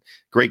team, and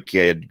great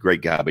kid,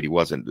 great guy, but he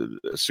wasn't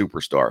a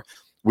superstar.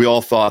 We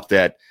all thought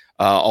that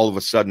all of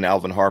a sudden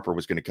Alvin Harper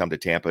was going to come to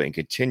Tampa and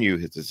continue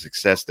the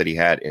success that he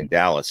had in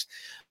Dallas.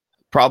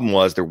 Problem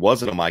was there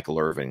wasn't a Michael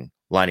Irvin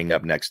lining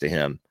up next to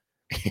him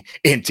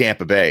in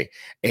Tampa Bay.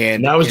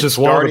 And that was just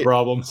one of the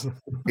problems.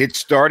 It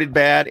started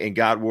bad and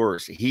got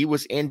worse. He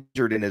was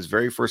injured in his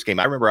very first game.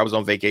 I remember I was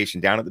on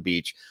vacation down at the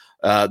beach.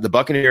 The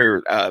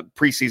Buccaneer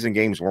preseason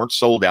games weren't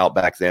sold out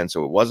back then,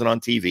 so it wasn't on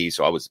TV.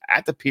 So I was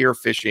at the pier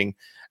fishing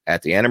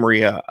at the Anna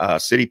Maria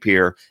City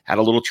Pier, had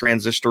a little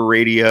transistor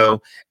radio.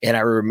 And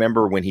I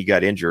remember when he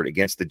got injured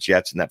against the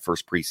Jets in that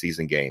first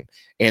preseason game.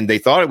 And they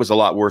thought it was a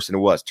lot worse than it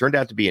was. Turned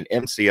out to be an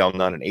MCL,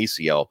 not an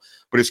ACL.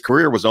 But his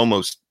career was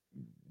almost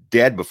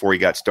dead before he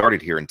got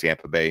started here in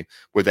Tampa Bay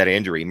with that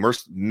injury.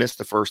 Missed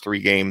the first 3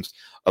 games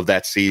of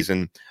that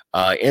season.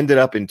 Ended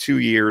up in 2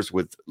 years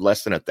with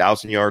less than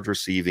 1,000 yards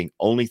receiving,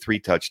 only 3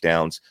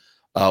 touchdowns.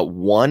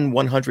 One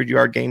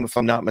 100-yard game, if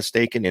I'm not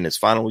mistaken. In his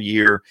final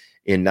year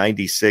in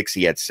 '96,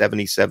 he had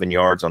 77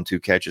 yards on 2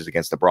 catches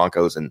against the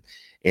Broncos, and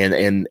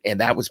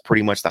that was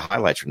pretty much the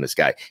highlights from this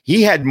guy.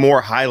 He had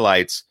more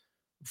highlights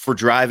for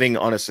driving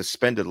on a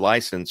suspended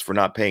license for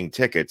not paying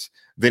tickets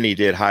than he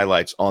did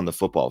highlights on the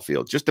football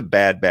field. Just a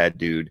bad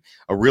dude,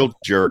 a real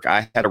jerk.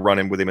 I had a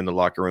run-in with him in the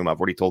locker room. I've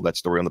already told that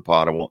story on the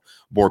pod. I won't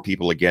bore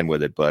people again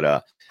with it,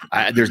 but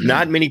there's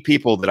not many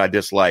people that I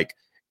dislike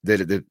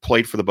that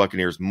played for the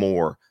Buccaneers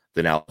more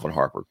than Alvin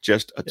Harper.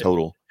 Just a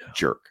total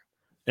jerk.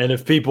 And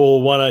if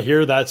people want to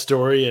hear that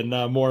story and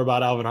more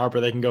about Alvin Harper,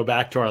 they can go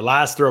back to our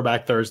last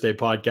Throwback Thursday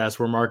podcast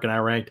where Mark and I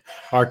ranked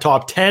our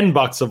top 10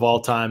 Bucs of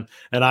all time.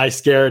 And I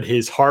scared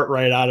his heart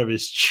right out of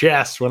his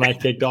chest when I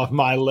kicked off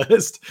my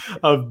list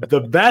of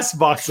the best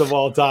Bucs of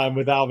all time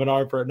with Alvin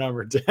Harper at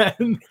number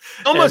 10.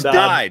 Almost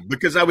died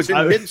because I was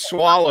in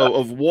mid-swallow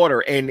of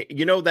water. And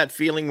you know that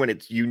feeling when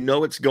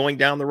it's going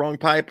down the wrong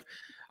pipe?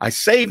 I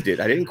saved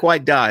it. I didn't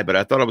quite die, but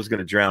I thought I was going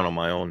to drown on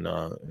my own.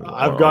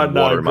 I've gotten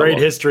a great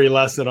history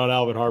lesson on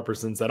Alvin Harper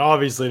since then.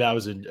 Obviously, that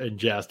was in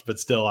jest, but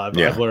still, I've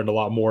learned a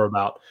lot more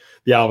about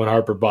the Alvin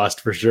Harper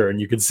bust for sure. And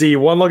you can see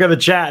one look at the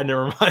chat, and it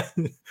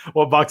reminds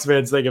what Bucs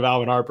fans think of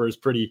Alvin Harper is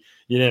pretty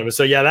unanimous.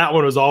 So, yeah, that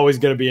one was always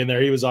going to be in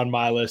there. He was on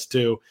my list,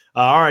 too.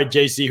 All right,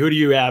 JC, who do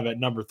you have at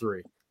number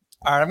 3?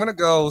 All right, I'm going to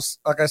go,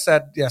 like I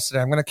said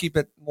yesterday, I'm going to keep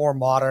it more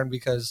modern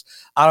because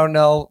I don't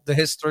know the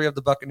history of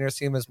the Buccaneers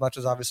team as much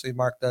as obviously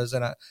Mark does,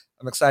 and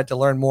I'm excited to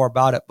learn more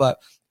about it. But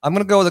I'm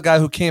going to go with a guy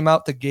who came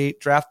out the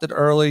gate, drafted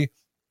early,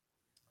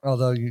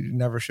 although you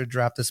never should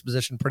draft this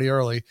position pretty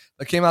early,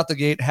 but came out the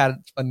gate, had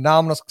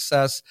phenomenal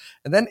success,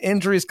 and then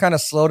injuries kind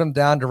of slowed him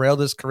down, derailed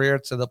his career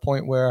to the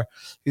point where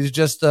he's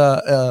just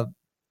a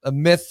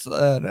myth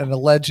and a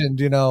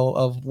legend,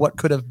 of what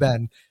could have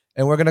been.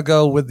 And we're going to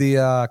go with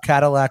the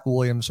Cadillac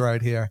Williams right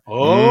here.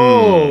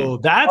 Oh,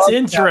 that's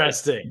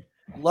interesting.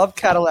 Love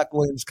Cadillac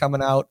Williams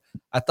coming out.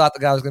 I thought the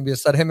guy was going to be a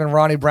stud. Him and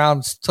Ronnie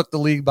Brown took the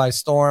league by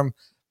storm.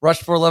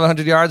 Rushed for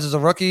 1,100 yards as a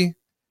rookie.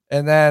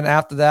 And then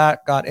after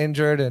that, got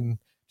injured and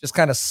just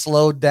kind of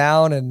slowed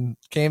down and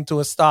came to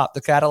a stop.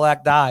 The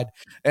Cadillac died.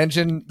 The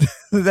engine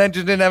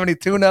didn't have any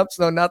tune-ups,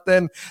 no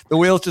nothing. The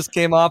wheels just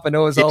came off and it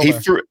was over.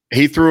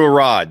 He threw a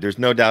rod. There's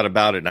no doubt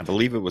about it. And I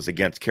believe it was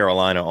against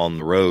Carolina on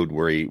the road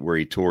where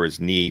he tore his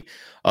knee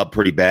up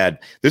pretty bad.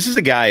 This is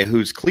a guy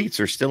whose cleats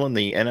are still in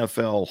the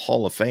NFL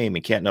Hall of Fame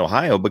in Canton,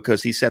 Ohio,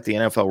 because he set the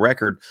NFL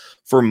record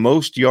for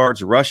most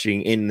yards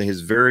rushing in his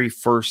very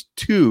first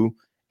 2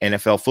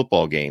 NFL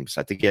football games.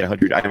 I think he had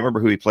 100. I remember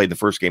who he played in the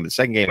first game. The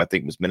second game, I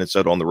think, was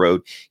Minnesota on the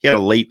road. He had a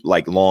late,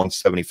 long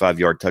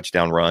 75-yard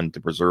touchdown run to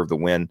preserve the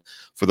win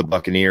for the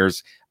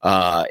Buccaneers.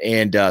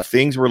 And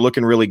things were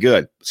looking really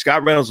good.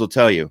 Scott Reynolds will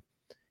tell you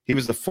he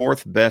was the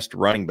 4th best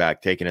running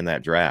back taken in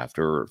that draft,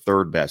 or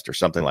 3rd best, or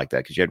something like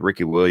that. Because you had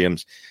Ricky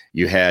Williams.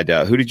 You had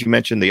who did you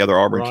mention? The other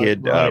Auburn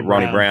kid,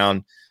 Ronnie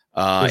Brown.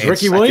 Was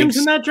Ricky Williams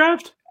in that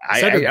draft?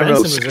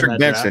 Cedric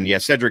Benson. Yeah,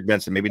 Cedric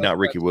Benson. Maybe not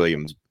Ricky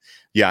Williams.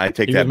 Yeah, I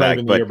take that back.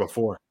 But the year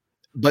before.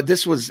 But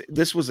this was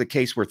a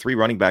case where 3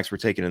 running backs were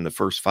taken in the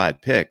first 5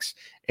 picks,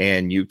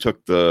 and you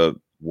took the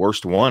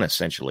worst one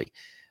essentially.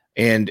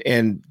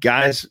 And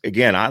guys,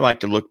 again, I like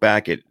to look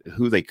back at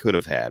who they could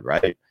have had.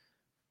 Right,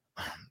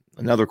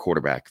 another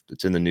quarterback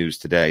that's in the news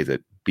today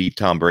that beat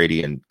Tom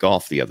Brady in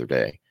golf the other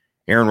day.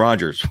 Aaron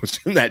Rodgers was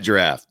in that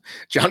draft.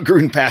 John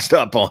Gruden passed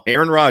up on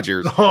Aaron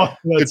Rodgers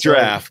the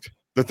draft. Right.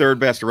 The 3rd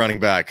best running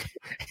back.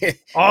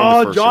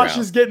 Oh, Josh round.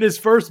 Is getting his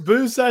first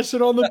boo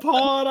session on the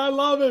pod. I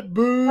love it.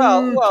 Boo.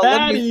 Well,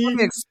 let me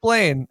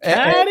explain.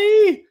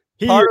 Patty,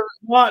 he's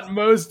not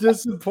most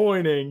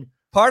disappointing.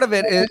 Part of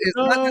it is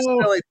not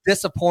necessarily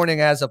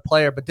disappointing as a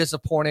player, but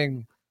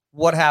disappointing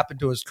what happened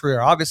to his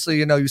career. Obviously,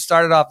 you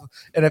started off,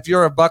 and if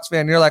you're a Bucs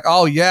fan, you're like,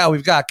 oh, yeah,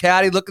 we've got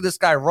Caddy. Look at this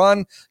guy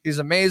run. He's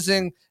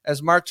amazing.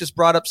 As Mark just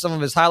brought up some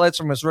of his highlights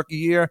from his rookie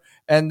year,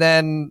 and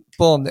then,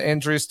 boom, the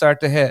injuries start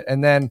to hit.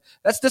 And then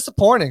that's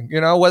disappointing,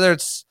 whether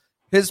it's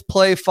his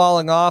play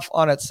falling off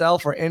on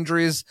itself or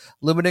injuries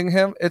limiting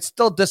him. It's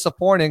still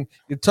disappointing.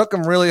 You took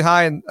him really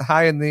high in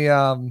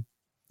the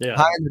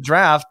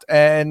draft,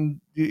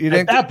 and you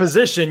didn't. At that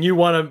position, you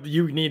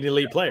need an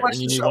elite player, and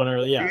you need one.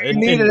 You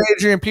need an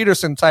Adrian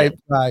Peterson type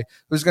guy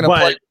who's going to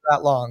play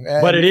that long.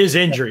 But it is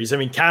injuries. I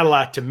mean,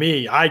 Cadillac to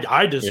me,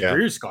 I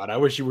disagree with Scott. I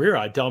wish you were here.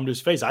 I'd tell him to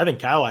his face. I think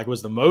Cadillac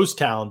was the most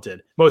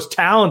talented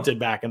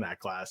back in that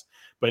class,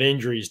 but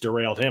injuries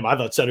derailed him. I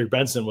thought Cedric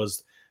Benson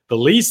was the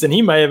least, and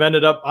he may have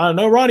ended up. I don't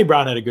know. Ronnie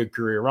Brown had a good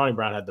career. Ronnie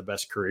Brown had the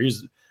best career.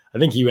 I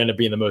think he ended up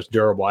being the most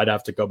durable. I'd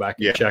have to go back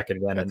and check it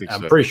again. And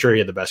I'm pretty sure he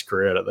had the best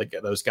career out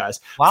of those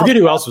guys. Forget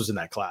who else was in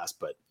that class,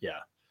 but yeah.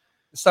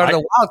 Started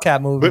a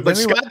Wildcat movie. But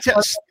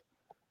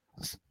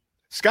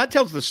Scott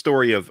tells the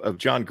story of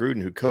John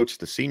Gruden, who coached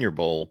the Senior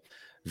Bowl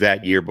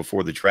that year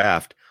before the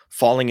draft,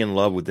 falling in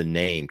love with the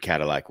name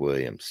Cadillac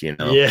Williams,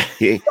 Yeah.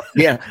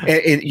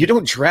 And you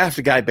don't draft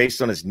a guy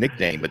based on his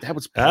nickname, but that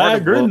was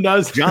part of Gruden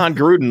does. John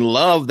Gruden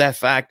loved that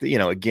fact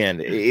that, again,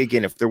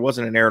 if there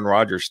wasn't an Aaron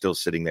Rodgers still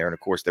sitting there, and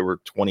of course there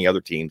were 20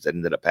 other teams that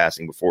ended up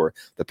passing before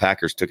the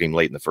Packers took him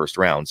late in the first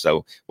round. So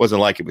it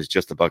wasn't like it was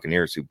just the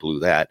Buccaneers who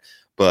blew that.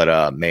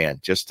 But man,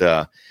 just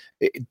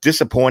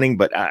disappointing.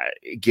 But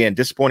again,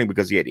 disappointing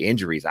because he had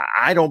injuries.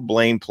 I don't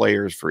blame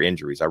players for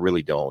injuries. I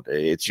really don't.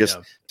 It's just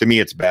to me,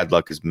 it's bad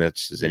luck as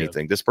much as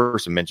anything. This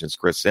person mentions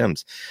Chris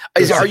Sims.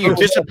 Are you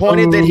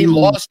disappointed that he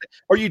lost?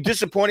 Are you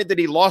disappointed that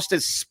he lost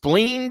his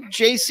spleen,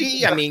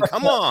 JC? I mean,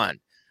 come on.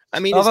 I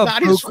mean, it's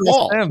not his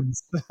fault.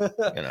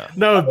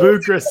 No,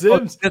 boo Chris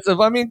Sims.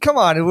 I mean, come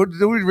on.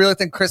 Do we really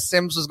think Chris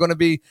Sims was going to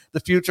be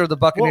the future of the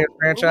Buccaneers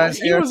franchise?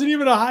 He wasn't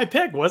even a high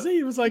pick, was he?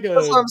 He was like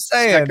that's what I'm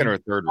saying. 2nd or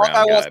 3rd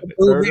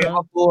round guy.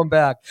 I'll pull him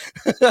back.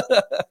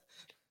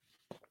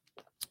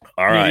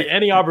 All right.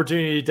 Any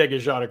opportunity to take a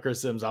shot at Chris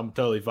Sims, I'm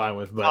totally fine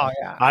with. But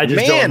I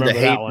just don't remember the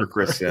hate that one. for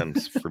Chris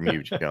Sims from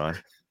you, John.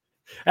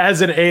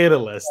 As an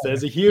analyst,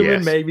 as a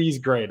human, maybe he's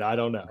great. I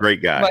don't know.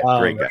 Great guy.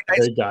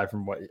 Great guy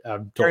from what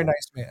I'm told. Very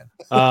nice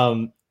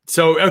man.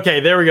 So,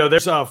 okay, there we go.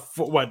 There's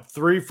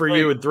 3 for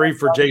you and 3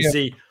 for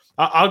JC.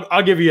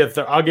 I'll give you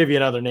I'll give you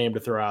another name to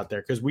throw out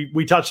there because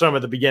we touched on him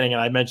at the beginning,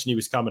 and I mentioned he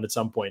was coming at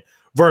some point.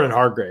 Vernon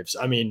Hargreaves.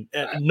 I mean,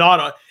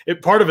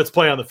 part of it's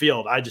play on the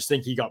field. I just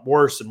think he got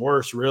worse and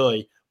worse,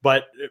 really.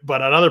 But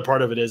another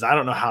part of it is I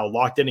don't know how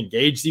locked in,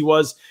 engaged he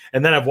was.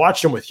 And then I've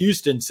watched him with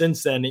Houston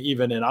since then,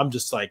 even, and I'm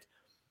just like,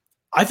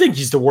 I think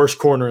he's the worst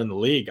corner in the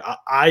league.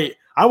 I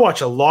watch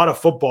a lot of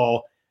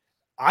football,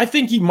 I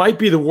think he might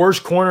be the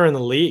worst corner in the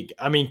league.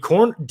 I mean,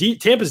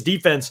 Tampa's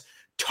defense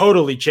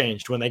totally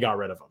changed when they got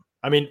rid of him.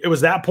 I mean, it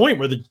was that point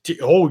where the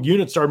whole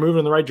unit started moving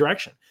in the right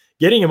direction.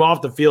 Getting him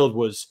off the field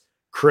was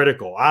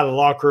critical. Out of the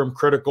locker room,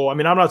 critical. I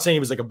mean, I'm not saying he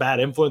was like a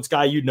bad influence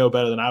guy. You'd know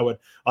better than I would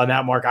on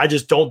that, Mark. I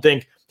just don't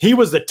think he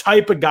was the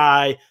type of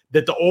guy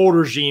that the old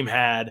regime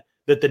had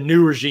that the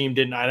new regime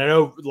didn't. I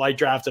know Light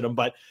drafted him,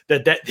 but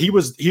that he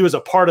was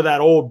a part of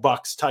that old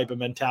Bucks type of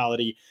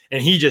mentality,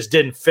 and he just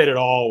didn't fit at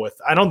all with.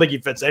 I don't think he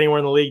fits anywhere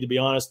in the league, to be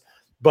honest.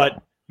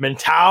 But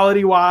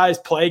mentality-wise,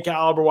 play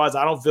caliber-wise,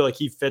 I don't feel like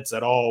he fits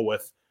at all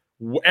with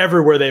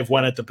everywhere they've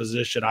went at the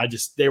position.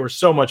 They were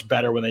so much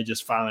better when they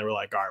just finally were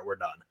like, all right, we're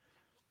done.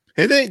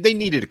 And they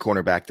needed a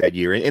cornerback that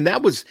year, and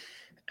that was.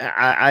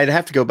 I'd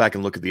have to go back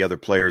and look at the other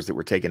players that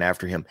were taken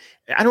after him.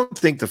 I don't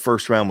think the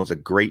first round was a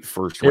great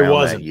first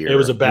round that year. It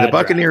was a bad.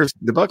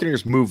 The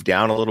Buccaneers moved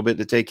down a little bit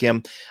to take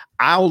him.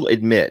 I'll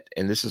admit,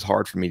 and this is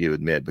hard for me to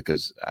admit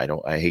because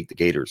I hate the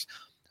Gators.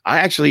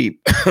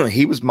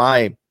 He was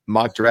my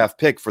mock draft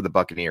pick for the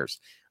Buccaneers.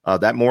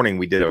 That morning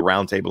we did a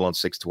roundtable on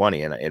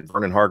 620, and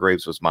Vernon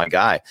Hargreaves was my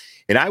guy.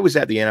 And I was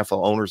at the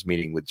NFL owners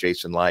meeting with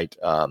Jason Light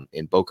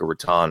in Boca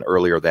Raton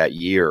earlier that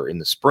year in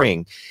the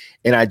spring,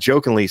 and I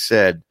jokingly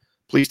said,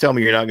 "Please tell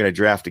me you're not going to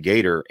draft a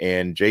Gator."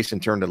 And Jason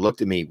turned and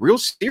looked at me real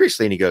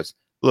seriously, and he goes,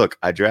 "Look,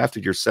 I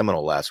drafted your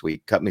Seminole last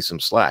week. Cut me some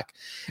slack."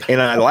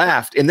 And I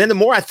laughed. And then the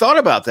more I thought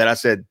about that, I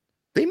said,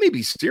 they may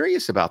be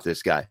serious about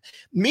this guy.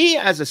 Me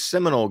as a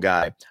Seminole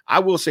guy, I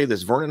will say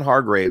this: Vernon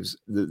Hargreaves,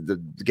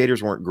 the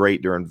Gators weren't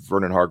great during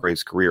Vernon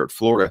Hargreaves' career at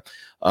Florida,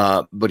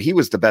 but he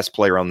was the best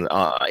player in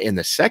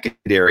the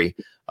secondary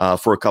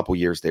for a couple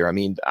years there. I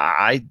mean,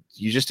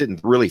 you just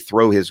didn't really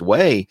throw his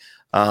way.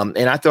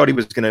 And I thought he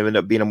was going to end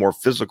up being a more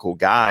physical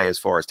guy as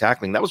far as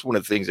tackling. That was one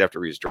of the things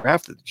after he was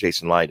drafted,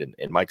 Jason Light and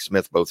Mike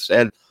Smith both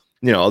said,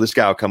 this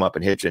guy will come up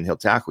and hit you and he'll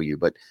tackle you.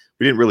 But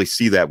we didn't really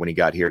see that when he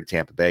got here to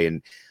Tampa Bay.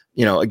 And,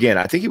 again,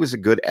 I think he was a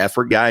good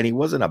effort guy, and he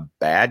wasn't a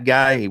bad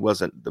guy. He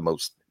wasn't the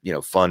most,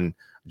 fun,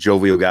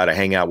 jovial guy to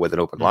hang out with an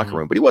open locker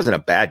room, but he wasn't a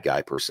bad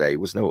guy per se. He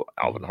was no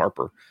Alvin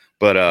Harper.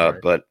 But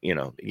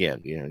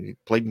again, you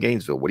played in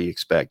Gainesville. What do you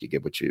expect? You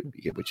get what you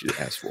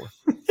ask for.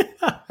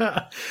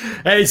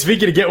 Hey,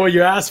 speaking of get what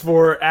you ask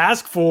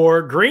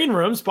for Green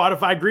Room,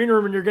 Spotify Green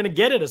Room, and you're going to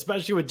get it,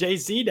 especially with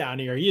JC down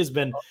here. He has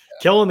been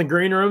killing the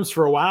Green Rooms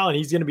for a while, and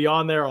he's going to be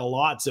on there a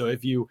lot. So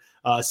if you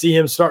see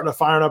him starting to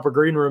fire up a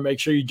Green Room, make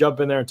sure you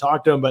jump in there and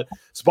talk to him. But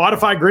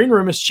Spotify Green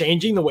Room is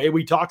changing the way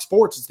we talk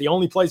sports. It's the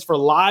only place for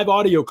live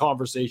audio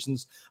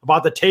conversations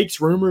about the takes,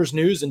 rumors,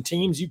 news, and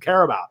teams you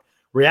care about.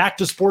 React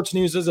to sports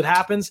news as it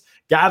happens,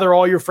 gather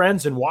all your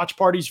friends and watch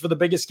parties for the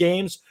biggest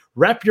games,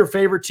 rep your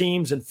favorite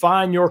teams, and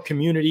find your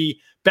community.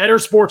 Better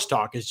Sports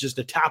Talk is just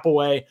a tap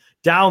away.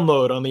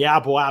 Download on the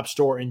Apple App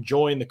Store and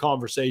join the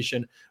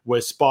conversation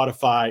with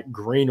Spotify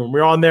Green Room. We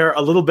were on there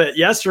a little bit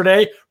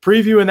yesterday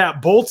previewing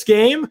that Bolts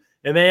game,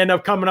 and they end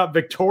up coming up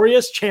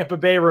victorious. Tampa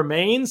Bay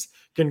remains.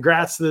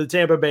 Congrats to the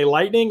Tampa Bay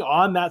Lightning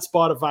on that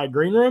Spotify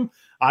Green Room.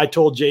 I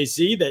told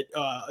JC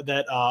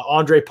that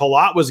Andre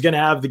Palat was going to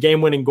have the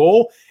game-winning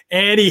goal,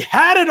 and he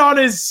had it on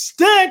his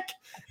stick,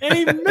 and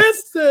he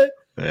missed it.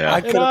 Yeah,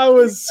 I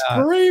was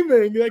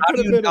screaming. That could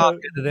have been not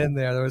get it in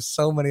there. There was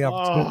so many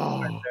opportunities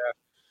right there.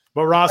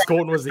 But Ross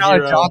Colton was the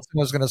hero. Johnson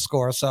was going to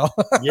score, so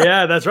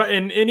yeah, that's right.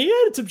 And he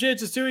had some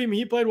chances too. I mean,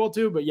 he played well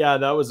too. But yeah,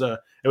 it was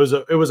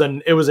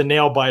a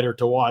nail biter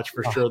to watch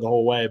for sure the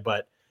whole way.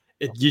 But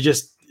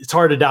it's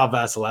hard to doubt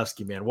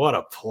Vasilevsky, man. What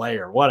a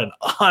player! What an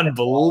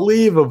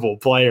unbelievable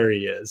player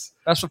he is.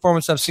 Best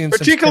performance I've seen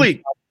particularly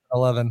since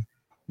 2011.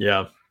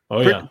 Yeah. Oh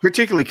yeah.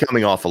 Particularly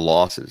coming off of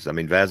losses. I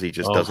mean, Vazzy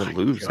just doesn't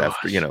lose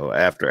after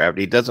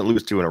he doesn't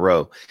lose two in a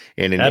row,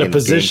 and in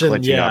position,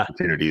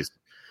 opportunities.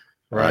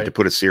 Right. To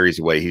put a series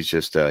away, he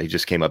just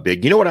came up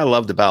big. You know what I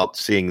loved about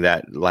seeing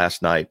that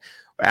last night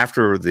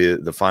after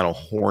the final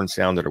horn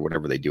sounded or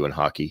whatever they do in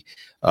hockey.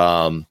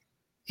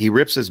 He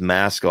rips his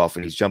mask off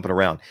and he's jumping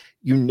around.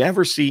 You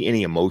never see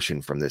any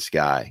emotion from this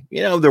guy.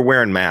 They're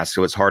wearing masks,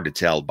 so it's hard to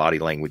tell body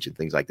language and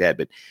things like that.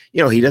 But,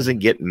 he doesn't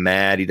get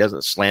mad. He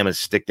doesn't slam his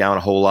stick down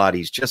a whole lot.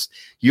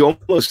 You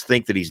almost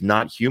think that he's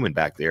not human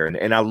back there.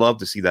 And I love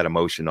to see that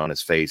emotion on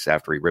his face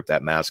after he ripped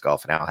that mask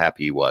off and how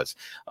happy he was.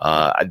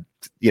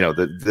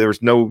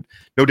 There's no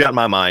doubt in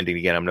my mind. And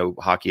again, I'm no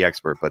hockey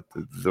expert, but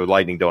the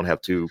Lightning don't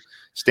have two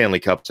Stanley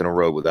Cups in a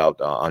row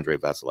without Andre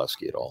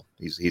Vasilevsky at all.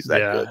 He's that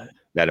good.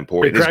 That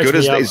important. As good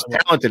as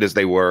talented as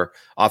they were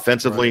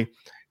offensively,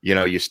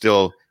 you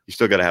still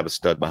got to have a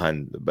stud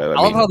behind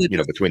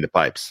between the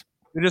pipes.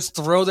 They just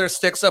throw their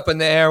sticks up in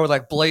the air with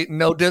like blatant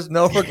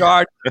no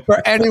regard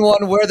for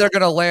anyone where they're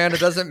going to land.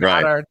 It doesn't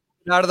matter. Right.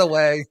 Out of the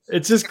way.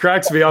 It just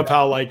cracks me up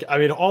how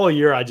all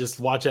year I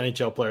just watch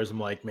NHL players. I'm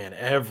like, man,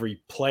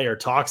 every player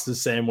talks the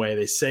same way.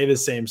 They say the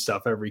same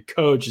stuff. Every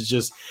coach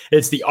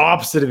it's the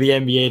opposite of the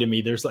NBA to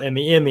me. There's in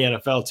the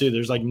NFL too.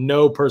 There's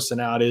no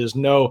personality. There's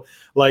no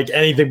like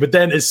anything. But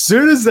then as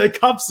soon as the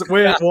Cubs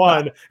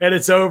won and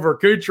it's over,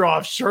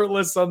 Kucherov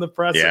shirtless on the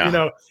press,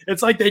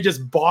 it's like they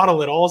just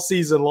bottle it all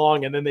season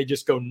long, and then they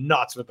just go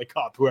nuts with the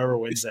cup, whoever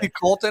wins it.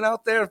 Colton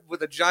out there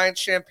with a giant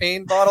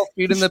champagne bottle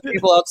feeding the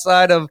people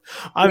outside of.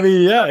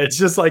 It's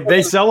just like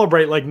they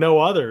celebrate like no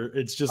other.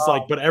 It's just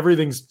but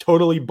everything's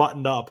totally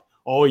buttoned up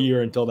all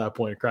year until that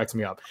point. It cracks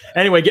me up.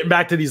 Anyway, getting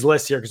back to these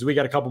lists here, because we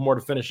got a couple more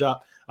to finish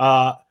up.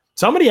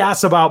 Somebody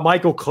asked about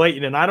Michael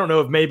Clayton, and I don't know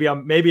if maybe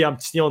I'm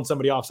stealing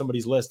somebody off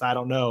somebody's list. I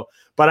don't know.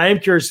 But I am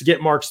curious to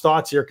get Mark's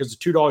thoughts here, because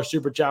the $2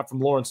 super chat from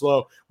Lawrence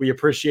Lowe, we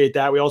appreciate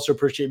that. We also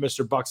appreciate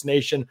Mr. Bucks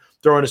Nation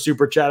throwing a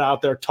super chat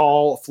out there.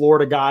 Tall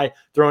Florida guy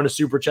throwing a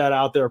super chat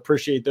out there.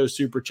 Appreciate those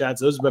super chats.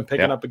 Those have been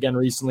picking up again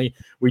recently.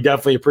 We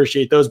definitely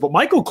appreciate those. But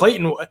Michael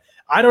Clayton,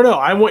 I don't know.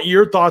 I want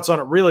your thoughts on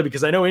it, really,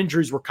 because I know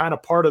injuries were kind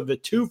of part of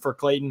it too for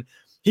Clayton.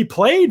 He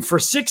played for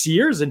 6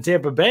 years in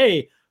Tampa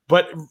Bay,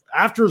 but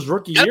after his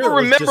rookie year, I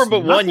remember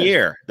but 1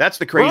 year. That's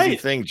the crazy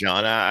thing,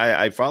 John.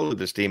 I followed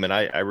this team, and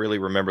I really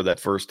remember that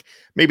first,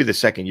 maybe the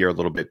second year a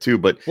little bit too.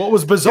 But what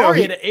was bizarre,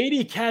 he had an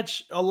 80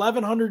 catch,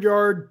 1,100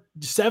 yard,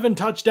 7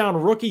 touchdown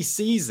rookie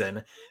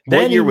season.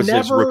 Then what year was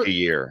his rookie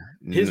year?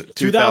 His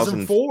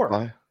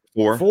 2004.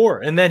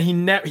 Four. And then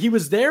he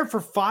was there for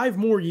 5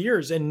 more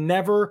years and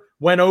never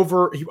went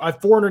over.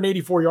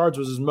 484 yards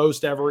was his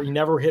most ever. He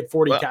never hit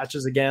 40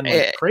 catches again.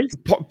 Like, crazy.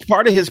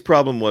 Part of his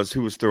problem was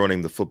who was throwing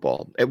him the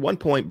football. At one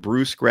point,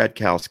 Bruce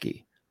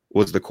Gradkowski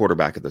was the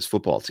quarterback of this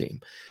football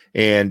team.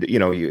 And,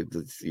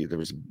 there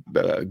was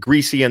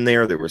Greasy in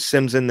there. There was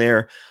Sims in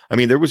there. I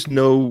mean, there was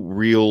no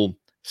real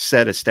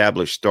set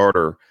established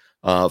starter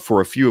for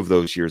a few of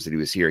those years that he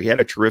was here. He had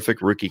a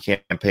terrific rookie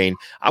campaign.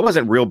 I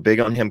wasn't real big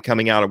on him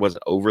coming out. I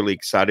wasn't overly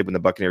excited when the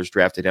Buccaneers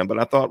drafted him, but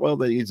I thought, well,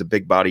 he's a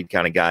big-bodied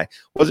kind of guy.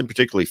 Wasn't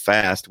particularly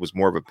fast. Was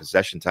more of a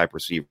possession-type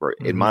receiver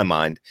in my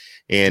mind.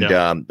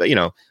 And,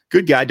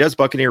 good guy. Does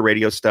Buccaneer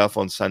radio stuff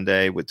on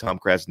Sunday with Tom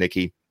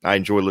Krasnicki. I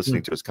enjoy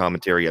listening to his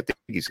commentary. I think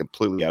he's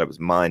completely out of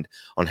his mind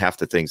on half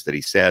the things that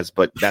he says,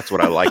 but that's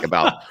what I like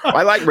about.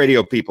 I like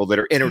radio people that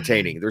are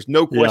entertaining. There's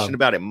no question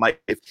about it.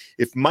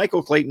 If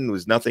Michael Clayton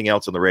was nothing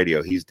else on the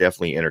radio, he's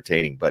definitely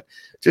entertaining. But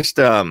just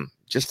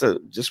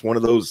one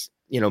of those.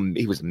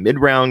 He was a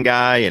mid-round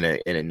guy in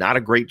a not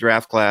a great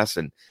draft class,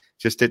 and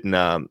just didn't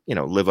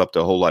live up to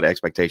a whole lot of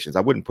expectations.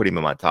 I wouldn't put him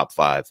in my top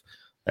 5.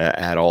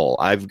 At all.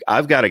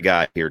 I've got a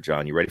guy here,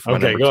 John. You ready for my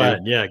number 2? Go ahead.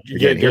 Yeah.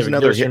 Here's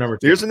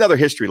another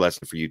history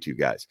lesson for you two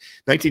guys.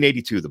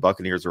 1982, the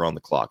Buccaneers are on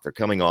the clock. They're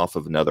coming off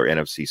of another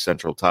NFC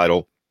Central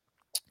title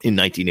in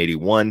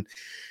 1981.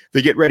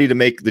 They get ready to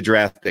make the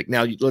draft pick.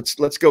 Now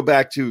let's go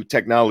back to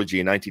technology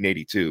in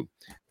 1982.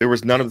 There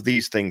was none of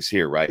these things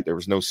here, right? There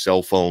was no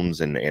cell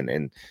phones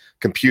and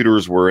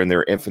computers were in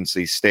their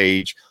infancy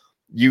stage.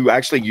 You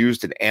actually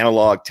used an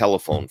analog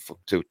telephone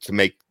to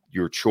make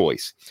your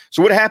choice.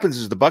 So what happens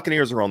is the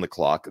Buccaneers are on the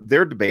clock.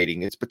 They're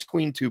debating. It's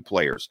between 2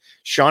 players,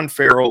 Sean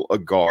Farrell, a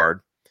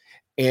guard,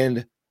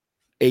 and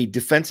a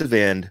defensive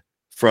end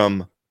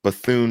from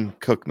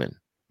Bethune-Cookman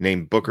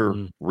named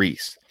Booker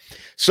Reese.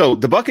 So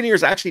the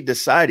Buccaneers actually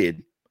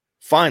decided,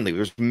 finally,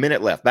 there's a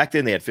minute left. Back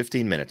then they had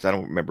 15 minutes. I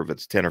don't remember if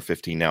it's 10 or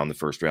 15 now in the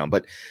first round,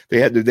 but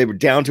they were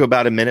down to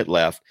about a minute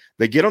left.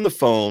 They get on the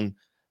phone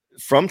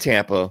from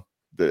Tampa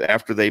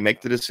after they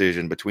make the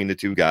decision between the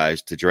 2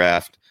 guys to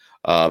draft.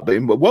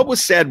 But what was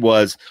said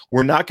was,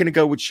 we're not going to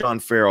go with Sean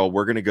Farrell.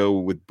 We're going to go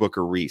with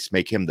Booker Reese,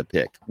 make him the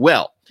pick.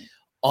 Well,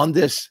 on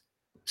this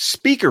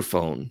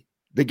speakerphone,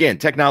 again,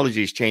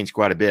 technology has changed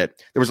quite a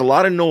bit. There was a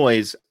lot of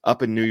noise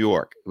up in New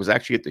York. It was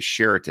actually at the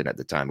Sheraton at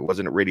the time. It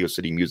wasn't at Radio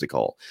City Music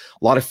Hall.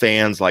 A lot of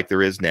fans like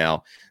there is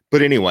now.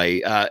 But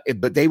anyway,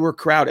 but they were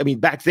crowded. I mean,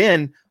 back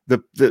then, the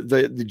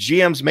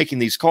GMs making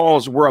these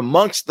calls were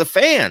amongst the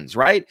fans,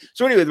 right?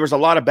 So anyway, there was a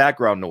lot of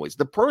background noise.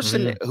 The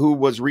person who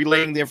was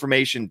relaying the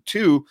information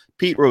to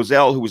Pete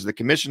Rozelle, who was the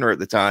commissioner at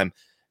the time,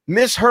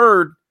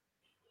 misheard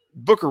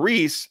Booker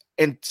Reese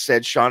and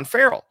said Sean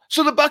Farrell.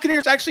 So the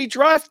Buccaneers actually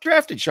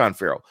drafted Sean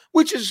Farrell,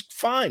 which is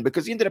fine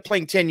because he ended up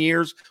playing 10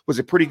 years, was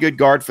a pretty good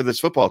guard for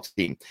this football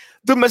team.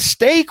 The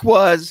mistake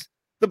was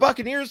the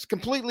Buccaneers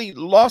completely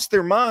lost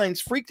their minds,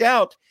 freaked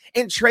out,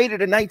 and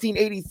traded a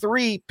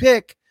 1983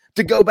 pick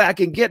to go back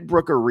and get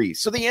Booker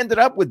Reese. So they ended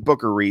up with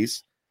Booker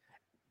Reese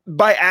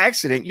by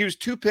accident,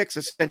 used 2 picks,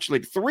 essentially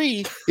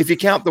 3, if you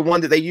count the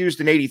one that they used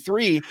in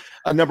 83,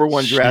 a number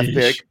 1 draft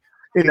pick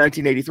in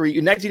 1983.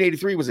 In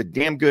 1983 was a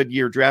damn good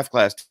year draft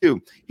class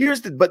too.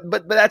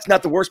 But that's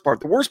not the worst part.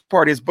 The worst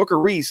part is Booker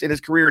Reese in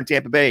his career in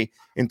Tampa Bay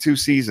in 2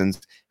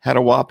 seasons had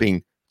a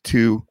whopping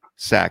 2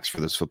 sacks for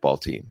this football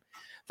team.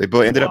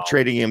 They ended up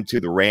trading him to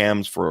the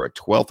Rams for a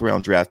 12th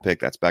round draft pick.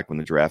 That's back when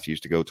the draft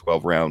used to go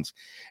 12 rounds.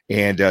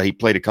 And he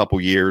played a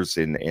couple years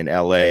in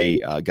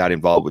LA, got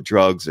involved with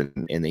drugs,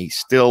 and he's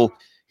still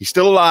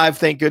alive,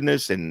 thank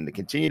goodness, and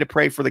continue to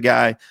pray for the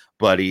guy.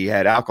 But he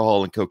had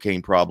alcohol and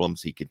cocaine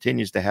problems. He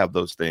continues to have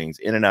those things,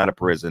 in and out of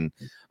prison.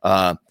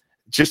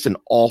 Just an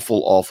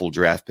awful, awful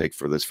draft pick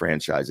for this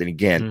franchise. And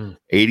again,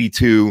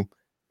 82,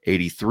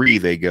 83,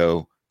 they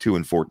go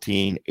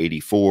 2-14,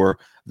 84.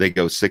 They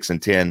go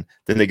 6-10.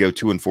 Then they go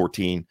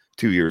 2-14,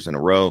 2 years in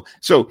a row.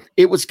 So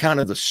it was kind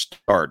of the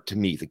start, to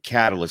me, the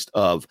catalyst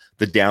of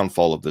the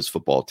downfall of this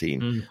football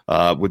team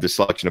with the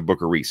selection of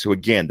Booker Reese. So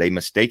again, they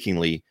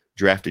mistakenly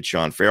drafted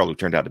Sean Farrell, who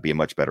turned out to be a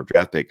much better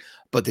draft pick,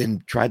 but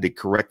then tried to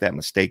correct that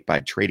mistake by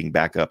trading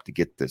back up to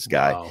get this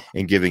guy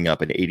and giving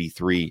up an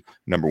 83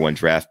 number 1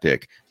 draft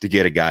pick to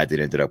get a guy that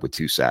ended up with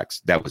 2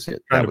 sacks. That was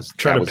it. Trying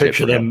to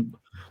picture them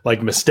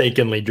like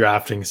mistakenly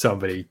drafting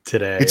somebody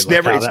today.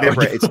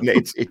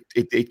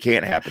 It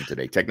can't happen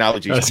today.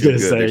 Technology is too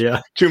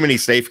good. Too many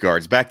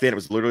safeguards. Back then, it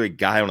was literally a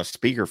guy on a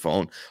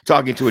speakerphone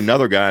talking to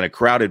another guy in a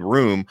crowded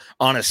room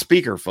on a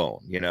speakerphone,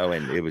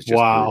 and it was just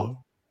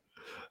brutal.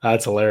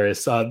 That's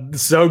hilarious.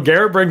 So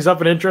Garrett brings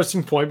up an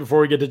interesting point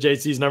before we get to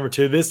JC's number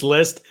 2. This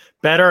list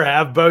better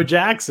have Bo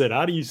Jackson.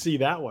 How do you see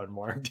that one,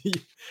 Mark? Do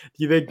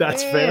you think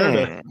that's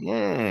fair?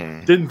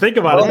 Didn't think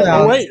about it.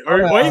 Oh, wait,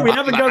 we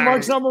haven't done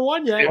Mark's number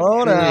 1 yet.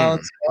 Hold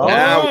on. All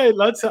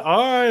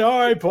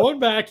right. Pulling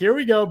back. Here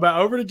we go. But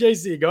over to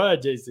JC. Go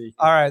ahead, JC.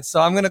 All right. So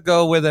I'm going to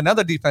go with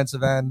another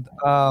defensive end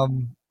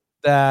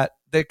that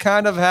they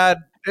kind of had.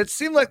 It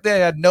seemed like they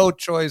had no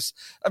choice.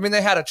 I mean,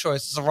 they had a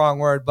choice. It's the wrong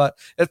word, but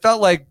it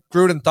felt like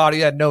Gruden thought he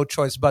had no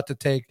choice but to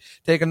take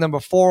him number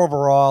 4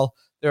 overall.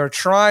 They were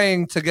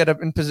trying to get him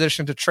in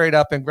position to trade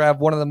up and grab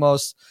one of the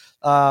most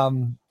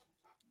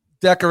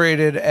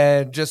decorated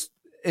and just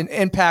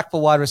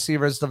impactful wide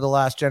receivers of the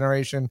last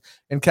generation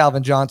in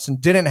Calvin Johnson.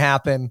 Didn't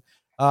happen.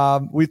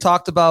 We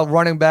talked about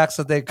running backs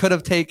that they could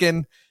have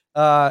taken.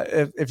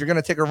 If you're going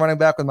to take a running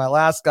back with my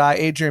last guy,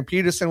 Adrian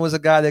Peterson was a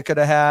guy they could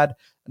have had.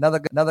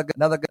 Another.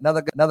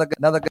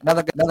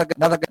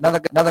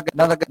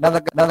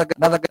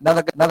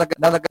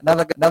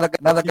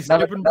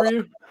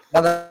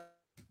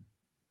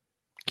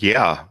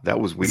 Yeah, that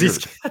was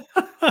weird.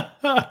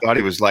 I thought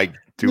he was like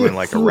doing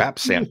like a rap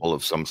sample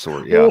of some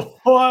sort. Yeah,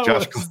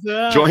 Josh,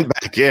 join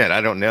back in. I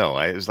don't know.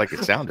 It was like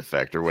a sound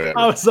effect or whatever.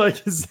 I was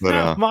like, is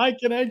that my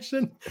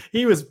connection?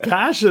 He was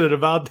passionate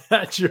about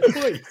that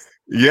choice.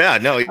 Yeah,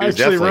 no, he actually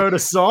definitely wrote a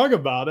song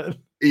about it.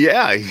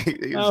 Yeah,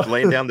 he was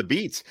laying down the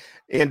beats.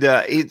 And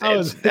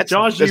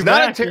Josh, you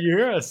back? Can you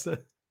hear us? Are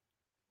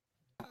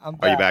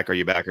you back? Are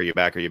you back? Are you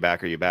back? Are you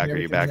back? Are you back? Are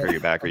you back? Are you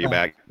back? Are you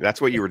back?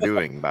 That's what you were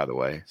doing, by the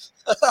way.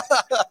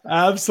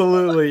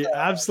 Absolutely.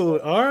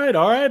 All right.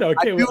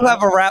 Okay. I do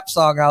have a rap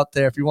song out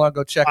there if you want to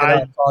go check it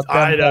out.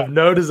 I have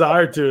no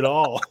desire to at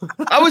all.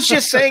 I was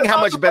just saying how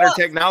much better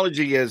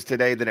technology is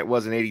today than it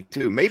was in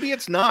 '82. Maybe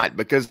it's not,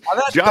 because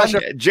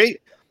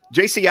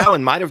J.C.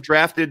 Allen might have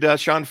drafted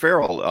Sean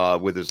Farrell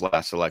with his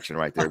last selection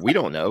right there. We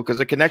don't know because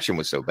the connection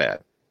was so bad.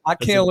 I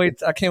can't wait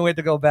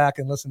to go back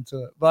and listen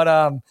to it.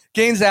 But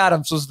Gaines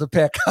Adams was the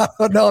pick. I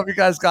don't know if you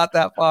guys got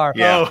that far.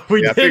 Yeah,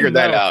 I figured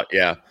that out.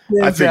 Yeah,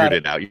 I figured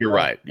it out. You're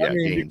right. Yeah, I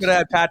mean, you could have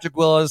had Patrick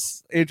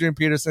Willis, Adrian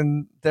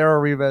Peterson,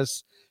 Darrelle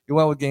Revis. You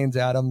went with Gaines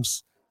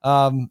Adams.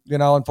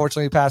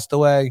 Unfortunately, he passed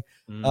away.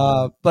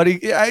 But he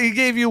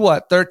gave you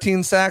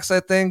 13 sacks, I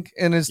think,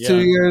 in his 2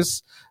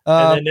 years.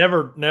 And then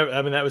never.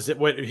 I mean, that was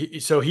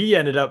it. So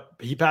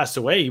he passed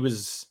away. He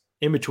was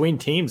in between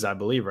teams, I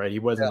believe, right? He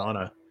wasn't on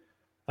a.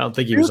 I don't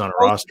think he was on a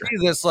roster.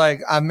 This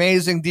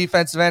amazing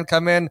defensive end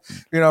come in,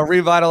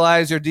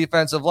 revitalize your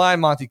defensive line.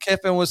 Monty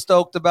Kiffin was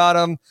stoked about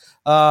him.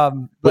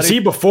 Was he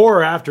before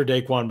or after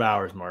Daquan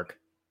Bowers, Mark?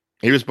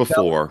 He was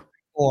before.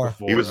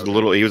 He was a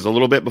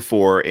little bit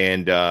before,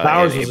 and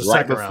Bowers was a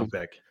second round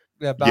pick.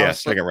 Yeah,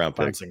 second round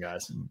pick.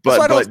 Guys.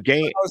 But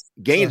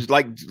Gaines,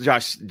 like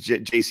Josh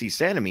JC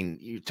said, I mean,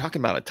 you're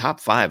talking about a top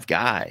 5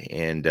 guy,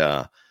 and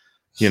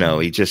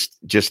he just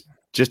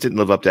didn't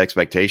live up to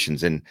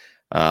expectations. And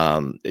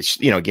again,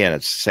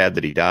 it's sad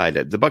that he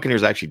died. The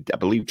Buccaneers actually, I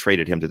believe,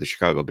 traded him to the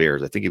Chicago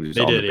Bears. I think he was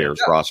on the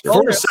Bears roster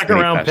for a second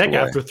round pick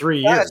after 3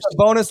 years. It's a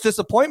bonus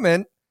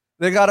disappointment.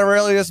 They got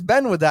Aurelius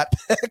Ben with that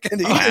pick.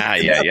 And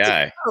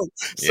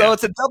So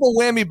it's a double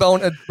whammy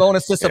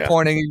bonus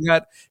disappointing. You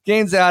got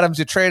Gaines Adams,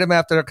 you trade him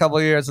after a couple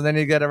of years, and then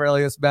you get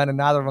Aurelius Ben, and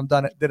neither of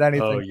them did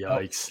anything. Oh,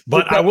 yikes.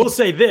 But I will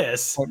say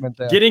this,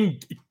 getting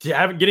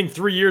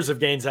 3 years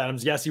of Gaines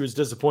Adams, yes, he was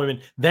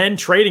disappointment. Then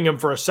trading him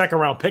for a second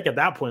round pick at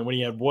that point when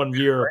he had 1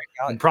 year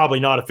and probably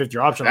not a 5th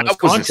year option on his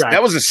contract.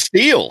 That was a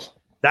steal.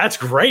 That's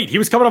great. He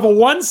was coming off a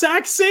 1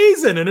 sack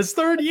season in his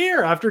 3rd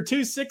year after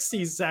 2 6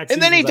 sacks.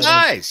 And then he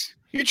dies.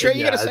 You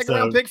get a second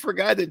round pick for a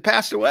guy that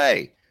passed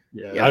away.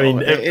 Yeah, I mean,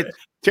 it's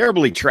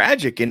terribly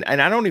tragic, and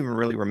I don't even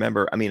really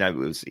remember. I mean,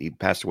 he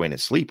passed away in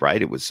his sleep,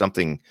 right? It was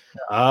something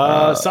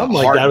something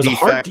like that. It was a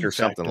heart defect or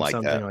something like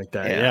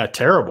that. Yeah,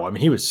 terrible. I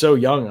mean, he was so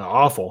young and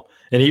awful.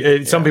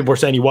 And some people were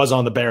saying he was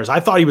on the Bears. I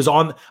thought he was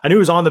on. I knew he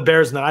was on the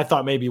Bears, and then I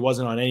thought maybe he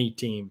wasn't on any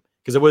team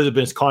because it would have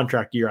been his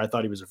contract year. I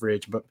thought he was a free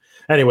agent, but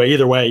anyway,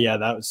 either way, yeah,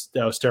 that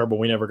was terrible.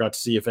 We never got to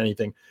see if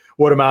anything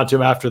would amount to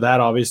him after that,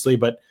 obviously,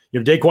 but.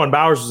 Daquan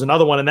Bowers was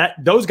another one, and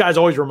those guys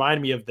always remind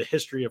me of the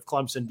history of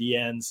Clemson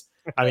DNs.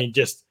 I mean,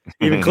 just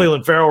even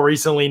Cleveland Farrell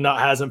recently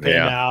hasn't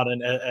panned out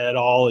and at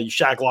all.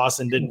 Shaq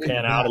Lawson didn't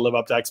pan out to live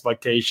up to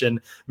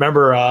expectation.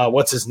 Remember,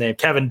 what's his name?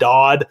 Kevin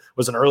Dodd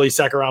was an early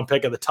second round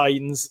pick of the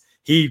Titans.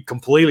 he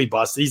completely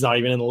busted. He's not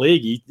even in the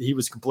league. He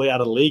was completely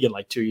out of the league in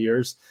like 2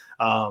 years.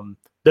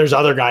 There's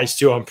other guys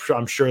too.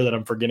 I'm sure that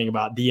I'm forgetting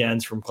about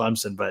DNs from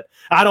Clemson, but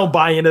I don't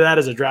buy into that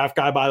as a draft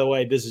guy. By the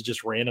way, this is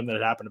just random that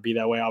it happened to be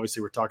that way.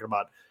 Obviously, we're talking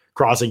about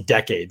crossing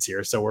decades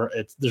here, so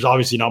there's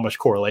obviously not much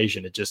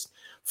correlation. It's just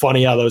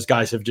funny how those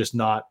guys have just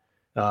not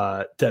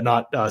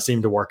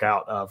seem to work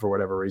out for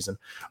whatever reason.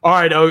 All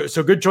right,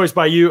 so good choice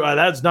by you.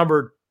 That's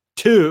number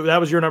 2. That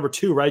was your number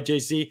 2, right,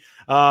 JC?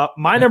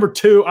 My number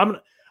 2.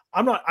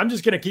 I'm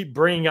just gonna keep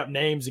bringing up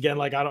names again.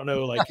 Like I don't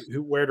know like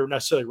where to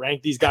necessarily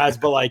rank these guys,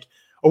 but like.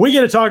 Are we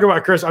going to talk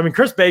about Chris? I mean,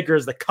 Chris Baker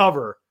is the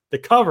cover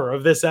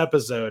of this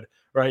episode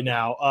right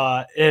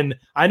now. And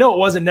I know it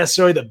wasn't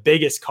necessarily the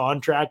biggest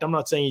contract. I'm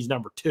not saying he's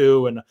number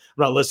 2 and I'm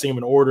not listing him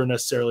in order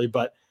necessarily,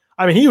 but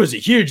I mean, he was a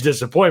huge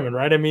disappointment,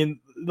 right? I mean,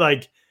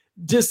 like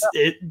just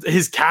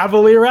his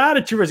cavalier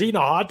attitude, was eating a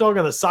hot dog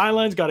on the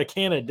sidelines, got a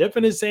can of dip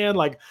in his hand.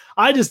 Like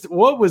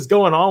what was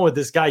going on with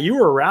this guy? You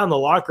were around the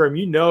locker room,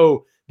 you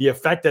know, the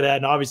effect of that.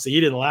 And obviously he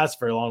didn't last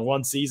very long.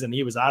 One season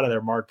he was out of there,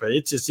 Mark, but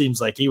it just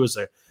seems like he was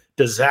a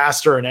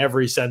disaster in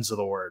every sense of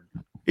the word.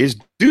 Is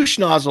douche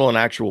nozzle an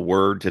actual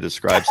word to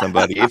describe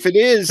somebody? If it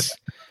is,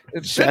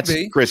 that's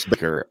be Chris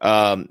Baker.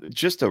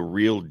 Just a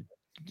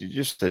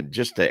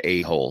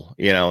a-hole,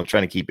 you know,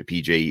 trying to keep it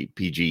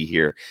PG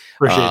here.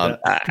 Appreciate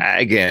that.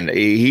 Again,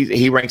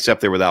 he ranks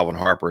up there with Alvin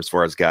Harper as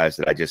far as guys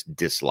that I just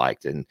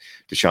disliked, and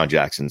Deshaun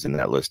Jackson's in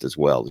that list as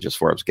well, just as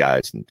far as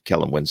guys, and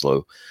Kellen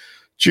Winslow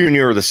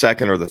Jr. or the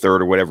second or the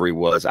third or whatever he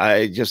was.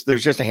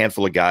 There's just a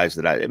handful of guys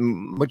that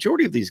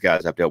majority of these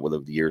guys I've dealt with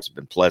over the years have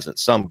been pleasant,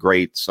 some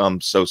great, some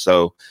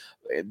so-so.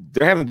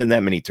 There haven't been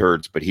that many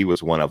turds, but he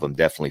was one of them,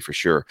 definitely for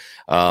sure.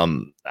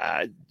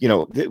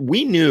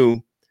 We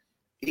knew,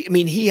 I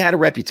mean, he had a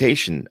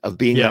reputation of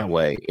being that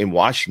way in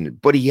Washington,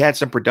 but he had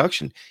some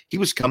production. He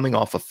was coming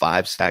off a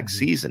 5-sack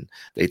season.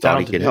 They thought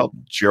he could help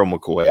Gerald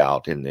McCoy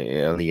out on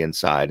the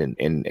inside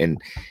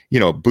and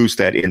boost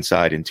that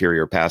inside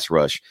interior pass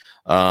rush.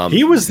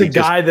 He was the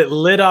guy that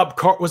lit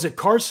up. Was it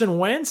Carson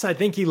Wentz? I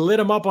think he lit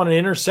him up on an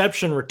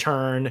interception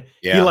return.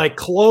 Yeah. He like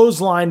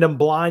clotheslined him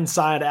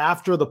blindside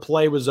after the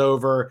play was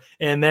over,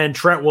 and then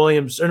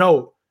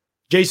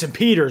Jason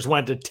Peters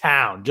went to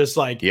town, just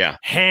like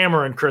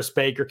hammering Chris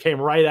Baker.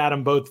 Came right at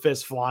him, both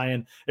fists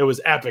flying. It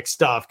was epic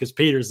stuff because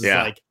Peters is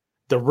like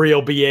the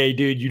real BA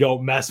dude you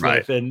don't mess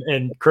with,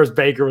 and Chris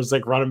Baker was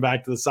like running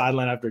back to the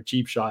sideline after a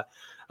cheap shot.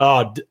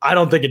 Oh, I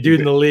don't think a dude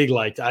in the league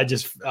liked.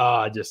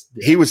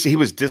 He was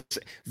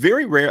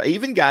very rare.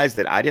 Even guys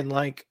that I didn't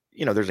like,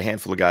 there's a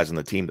handful of guys on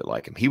the team that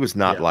like him. He was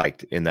not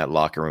liked in that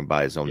locker room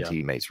by his own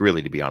teammates,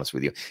 really, to be honest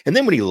with you. And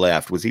then when he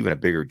left, was even a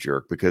bigger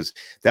jerk because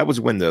that was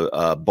when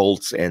the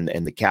Bolts and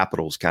the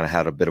Capitals kind of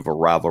had a bit of a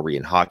rivalry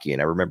in hockey.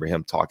 And I remember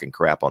him talking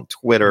crap on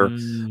Twitter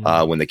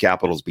when the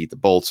Capitals beat the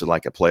Bolts in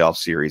like a playoff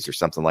series or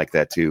something like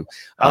that too.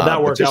 How'd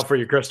that work out for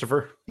you,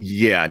 Christopher?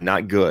 Yeah,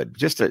 not good.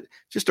 Just a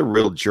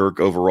real jerk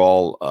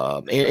overall.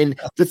 And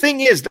the thing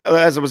is,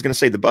 as I was going to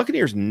say, the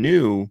Buccaneers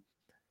knew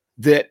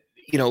that,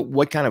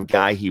 what kind of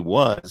guy he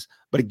was.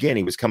 But again,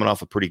 he was coming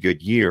off a pretty good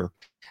year.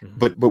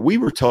 Mm-hmm. But we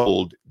were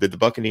told that the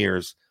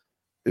Buccaneers,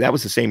 that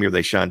was the same year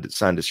they signed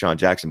Deshaun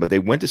Jackson, but they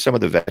went to some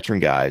of the veteran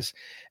guys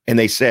and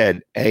they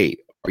said, hey,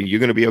 are you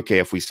going to be okay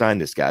if we sign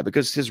this guy?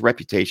 Because his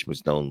reputation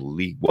was known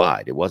league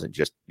wide. It wasn't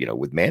just,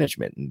 with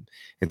management and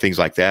things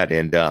like that.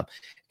 And a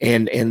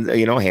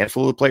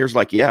handful of players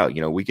like,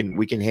 we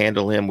can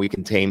handle him. We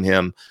can tame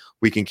him.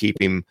 We can keep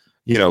him,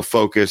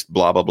 focused,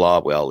 blah, blah, blah.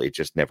 Well, it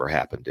just never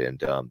happened.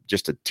 And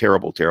just a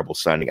terrible, terrible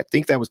signing. I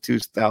think that was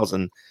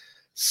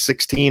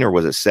 2016 or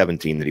was it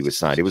 17 that he was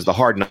signed? It was the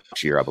Hard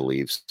Knocks year, I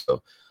believe.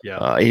 So,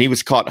 and he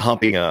was caught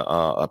humping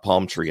a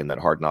palm tree in that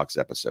Hard Knocks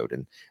episode.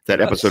 And that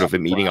episode of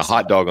him eating a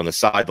hot dog on the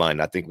sideline,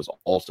 I think was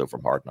also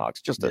from Hard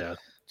Knocks. Just a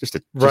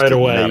right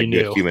away, not a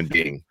good human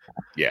being.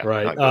 Yeah.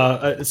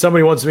 Right.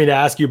 Somebody wants me to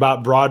ask you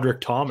about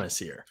Broderick Thomas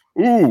here.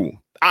 Ooh.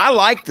 I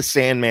like the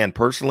Sandman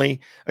personally.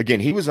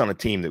 Again, he was on a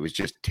team that was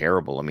just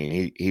terrible. I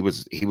mean, he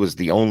was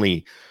the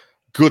only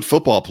good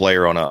football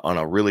player on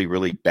a really,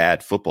 really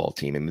bad football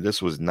team. I mean, this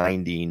was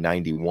 90,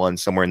 91,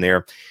 somewhere in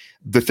there.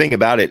 The thing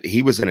about it,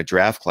 he was in a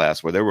draft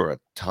class where there were a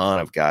ton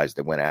of guys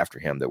that went after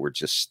him that were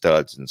just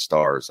studs and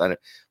stars. I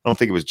don't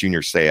think it was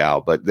Junior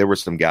Seau, but there were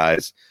some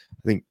guys. I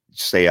think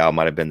Seau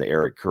might have been the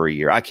Eric Curry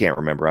year. I can't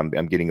remember.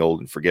 I'm getting old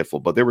and forgetful,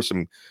 but there were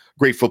some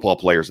great football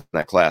players in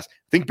that class.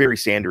 I think Barry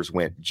Sanders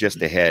went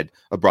just ahead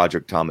of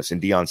Broderick Thomas,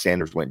 and Deion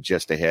Sanders went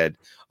just ahead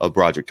of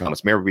Broderick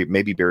Thomas.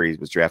 Maybe Barry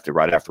was drafted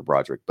right after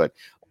Broderick, but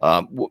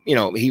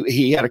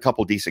he had a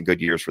couple decent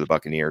good years for the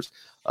Buccaneers.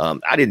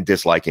 I didn't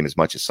dislike him as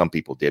much as some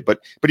people did,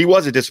 but he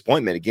was a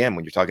disappointment again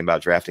when you're talking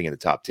about drafting in the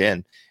top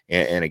 10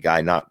 and a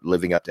guy not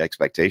living up to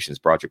expectations.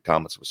 Broderick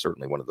Thomas was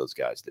certainly one of those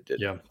guys that did.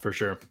 Yeah, for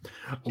sure.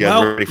 You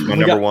guys ready for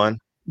number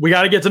one? We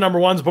got to get to number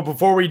ones, but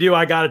before we do,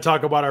 I got to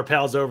talk about our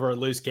pals over at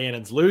Loose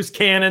Cannons.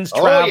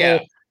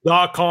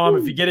 LooseCannonsTravel.com.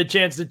 If you get a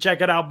chance to check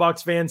it out,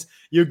 Bucs fans,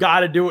 you got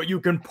to do it. You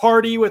can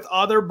party with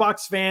other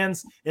Bucs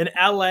fans in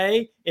LA,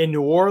 in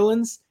New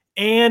Orleans,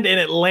 and in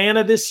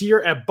Atlanta this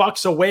year at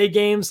Bucks away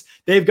games.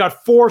 They've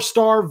got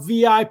 4-star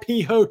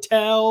VIP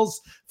hotels,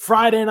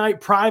 Friday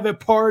night private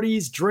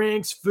parties,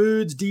 drinks,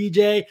 foods,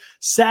 DJ,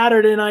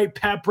 Saturday night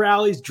pep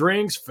rallies,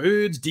 drinks,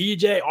 foods,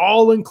 DJ,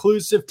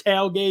 all-inclusive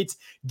tailgates,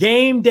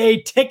 game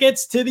day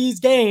tickets to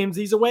these games,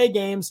 these away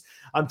games.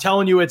 I'm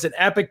telling you, it's an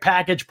epic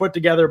package put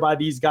together by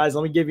these guys.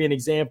 Let me give you an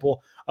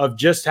example of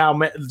just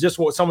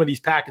what some of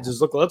these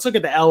packages look like. Let's look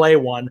at the LA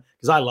one,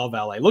 because I love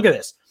LA. Look at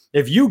this.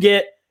 If you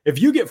get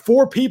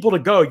 4 people to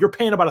go, you're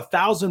paying about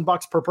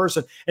 $1,000 per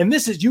person. And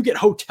this is, you get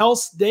hotel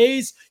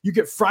stays, you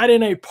get Friday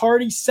night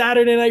parties,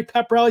 Saturday night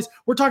pep rallies.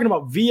 We're talking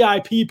about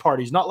VIP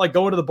parties, not like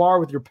going to the bar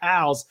with your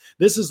pals.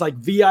 This is like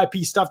VIP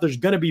stuff. There's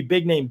going to be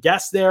big name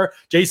guests there.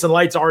 Jason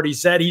Light's already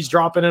said he's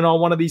dropping in on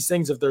one of these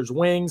things if there's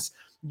wings.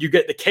 You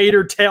get the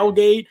catered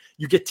tailgate.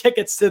 You get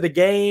tickets to the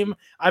game.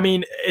 I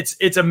mean,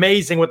 it's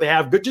amazing what they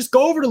have. Just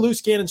go over to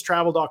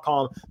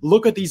loosecannonstravel.com.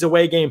 Look at these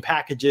away game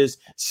packages.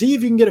 See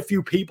if you can get a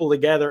few people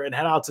together and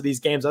head out to these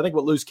games. I think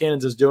what Loose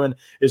Cannons is doing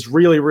is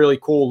really, really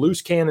cool.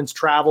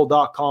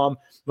 loosecannonstravel.com. You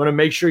want to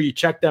make sure you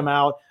check them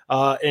out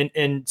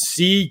and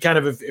see kind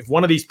of if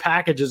one of these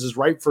packages is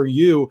right for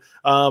you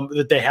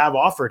that they have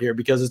offered here,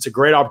 because it's a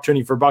great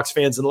opportunity for Bucks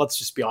fans. And let's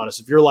just be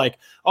honest. If you're like,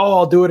 oh,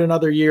 I'll do it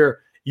another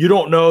year, you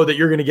don't know that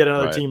you're going to get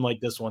another team like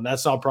this one.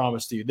 That's not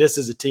promised to you. This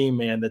is a team,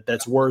 man,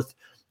 that's worth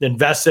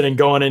investing and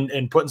going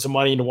and putting some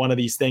money into one of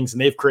these things. And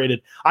they've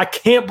created, I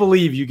can't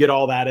believe you get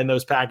all that in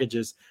those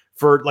packages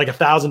for like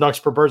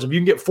 $1,000 per person. If you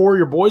can get 4 of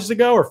your boys to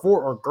go, or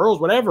 4 or girls,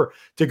 whatever,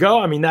 to go,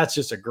 I mean, that's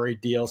just a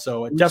great deal.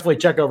 So definitely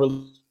check over,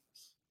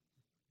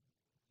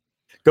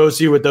 go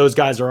see what those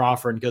guys are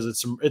offering, because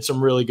it's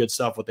some really good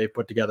stuff what they've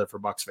put together for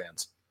Bucks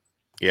fans.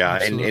 Yeah,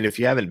 and if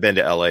you haven't been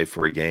to LA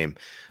for a game,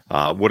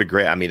 what a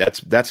great, I mean,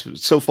 that's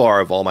so far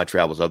of all my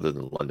travels other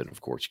than London,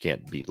 of course. You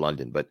can't beat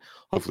London, but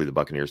hopefully the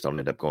Buccaneers don't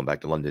end up going back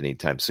to London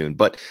anytime soon.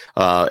 But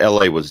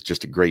LA was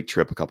just a great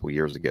trip a couple of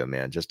years ago,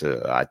 man.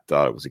 I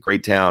thought it was a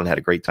great town, had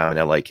a great time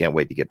in LA. Can't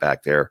wait to get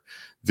back there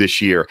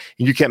this year.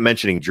 And you kept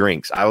mentioning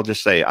drinks. I will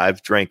just say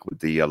I've drank with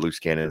the Loose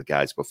Cannon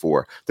guys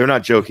before. They're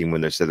not joking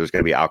when they said there's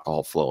going to be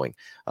alcohol flowing.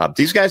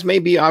 These guys may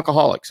be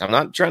alcoholics. I'm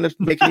not trying to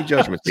make any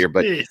judgments here,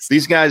 but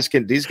these guys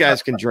can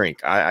drink.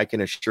 I can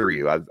assure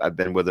you. I've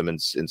been with them in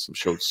some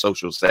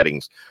social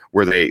settings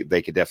where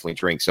they could definitely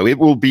drink. So it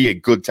will be a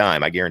good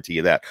time. I guarantee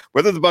you that.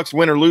 Whether the Bucks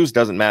win or lose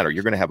doesn't matter.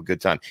 You're going to have a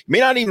good time. You may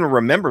not even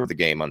remember the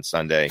game on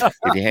Sunday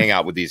if you hang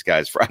out with these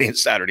guys Friday and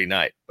Saturday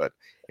night, but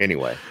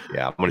anyway,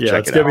 yeah, I'm going to check it out.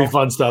 It's going to be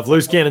fun stuff.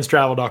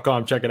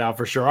 loosecannonstravel.com. Check it out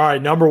for sure. All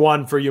right, number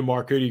 1 for you,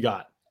 Mark. Who do you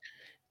got?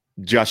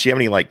 Josh, you have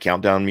any like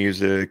countdown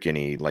music,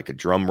 any like a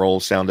drum roll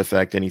sound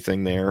effect,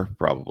 anything there?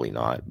 Probably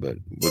not, but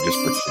we'll just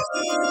pretend.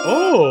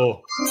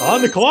 Oh,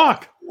 on the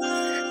clock.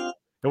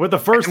 And with the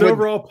first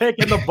overall pick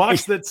in the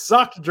Bucks that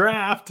sucked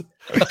draft,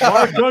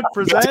 Mark Cook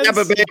presents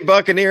Tampa Bay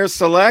Buccaneers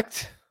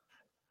select.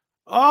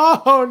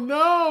 Oh,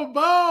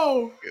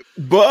 no,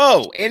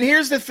 Bo. And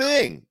here's the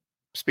thing.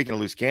 Speaking of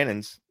loose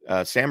cannons,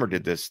 Sammer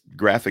did this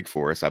graphic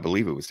for us. I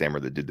believe it was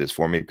Sammer that did this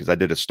for me, because I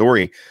did a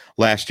story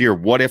last year.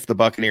 What if the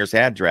Buccaneers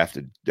had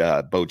drafted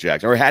Bo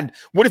Jackson, or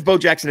what if Bo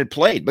Jackson had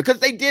played? Because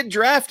they did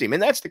draft him.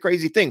 And that's the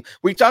crazy thing.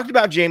 We talked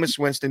about Jameis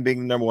Winston being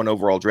the number 1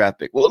 overall draft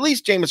pick. Well, at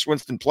least Jameis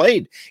Winston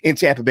played in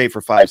Tampa Bay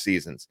for 5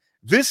 seasons.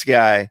 This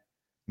guy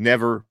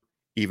never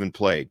even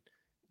played.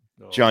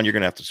 John, you're going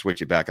to have to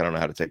switch it back. I don't know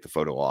how to take the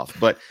photo off,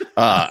 but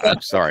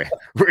I'm sorry.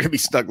 We're going to be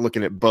stuck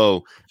looking at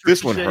Bo.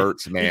 This one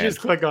hurts, man. You just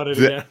click on it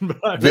again.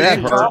 That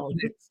hurt.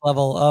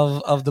 Level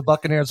of the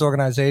Buccaneers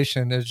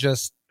organization is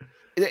just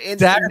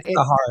that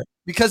the heart,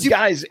 because you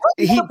guys,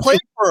 he played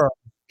for him.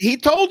 He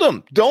told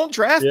them, don't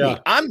draft me.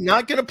 I'm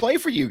not going to play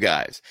for you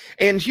guys.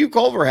 And Hugh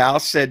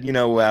Culverhouse said,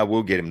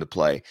 we'll get him to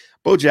play.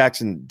 Bo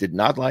Jackson did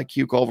not like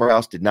Hugh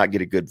Culverhouse, did not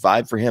get a good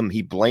vibe for him.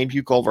 He blamed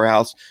Hugh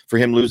Culverhouse for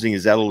him losing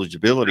his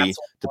eligibility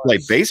to play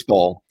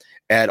baseball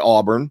at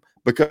Auburn,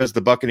 because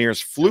the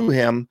Buccaneers flew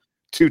him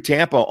to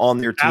Tampa on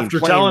their team after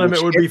telling him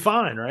it would be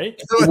fine, right?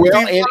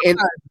 Well,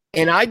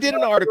 and I did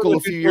an article a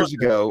few years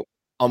ago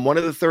on one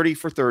of the 30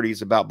 for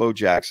 30s about Bo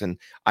Jackson.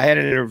 I had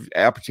an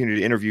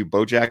opportunity to interview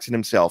Bo Jackson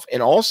himself,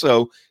 and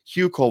also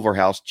Hugh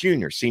Culverhouse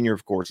Jr. Senior,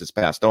 of course, has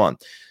passed on.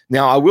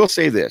 Now, I will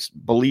say this,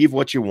 believe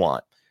what you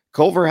want.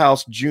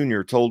 Culverhouse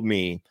Jr. told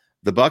me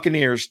the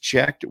Buccaneers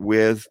checked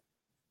with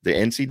the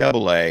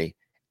NCAA,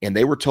 and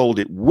they were told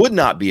it would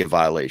not be a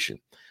violation.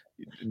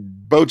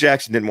 Bo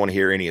Jackson didn't want to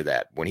hear any of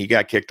that. When he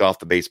got kicked off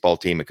the baseball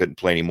team and couldn't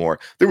play anymore,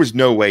 there was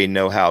no way,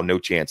 no how, no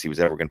chance he was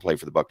ever going to play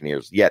for the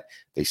Buccaneers. Yet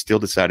they still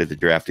decided to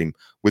draft him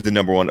with the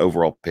number 1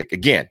 overall pick.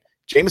 Again,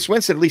 Jameis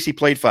Winston, at least he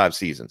played 5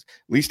 seasons.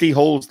 At least he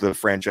holds the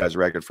franchise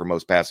record for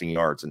most passing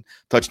yards and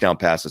touchdown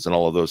passes and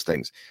all of those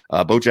things.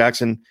 Bo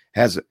Jackson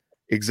has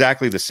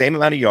exactly the same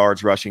amount of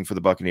yards rushing for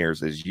the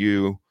Buccaneers as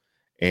you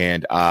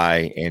and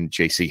I and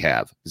JC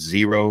have.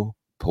 0.0.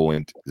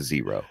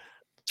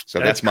 So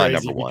that's my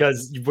number 1.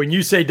 Because when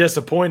you say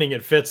disappointing,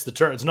 it fits the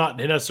term. It's not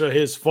necessarily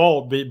his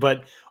fault,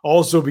 but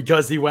also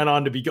because he went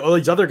on to be all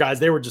these other guys.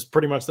 They were just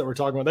pretty much that we're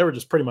talking about. They were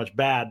just pretty much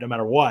bad no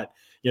matter what.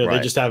 You know, Right.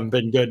 they just haven't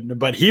been good.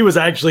 But he was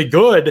actually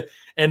good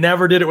and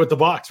never did it with the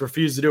Bucs.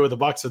 Refused to do it with the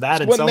Bucs. So that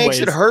That's in what some makes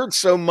ways it hurt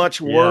so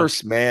much Yeah.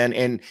 worse, man.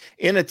 And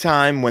in a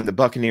time when the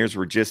Buccaneers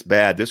were just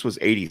bad, this was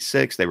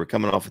 '86. They were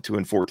coming off a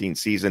 2-14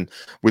 season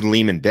with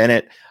Lehman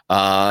Bennett,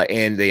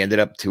 and they ended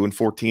up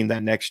 2-14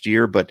 that next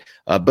year. But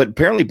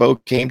apparently, Bo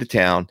came to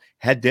town,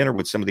 had dinner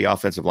with some of the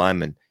offensive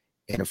linemen,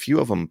 and a few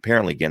of them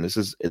apparently, again, this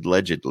is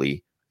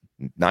allegedly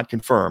not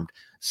confirmed,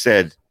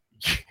 said,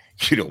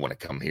 "You don't want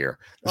to come here.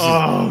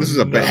 This is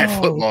a bad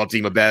football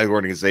team, a bad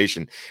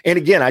organization." And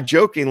again, I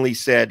jokingly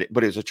said,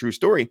 but it's a true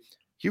story.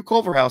 Hugh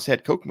Culverhouse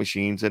had Coke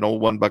machines in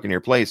Old One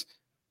Buccaneer Place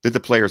that the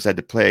players had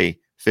to pay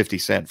 50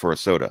 cents for a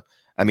soda.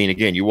 I mean,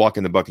 again, you walk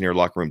in the Buccaneer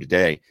locker room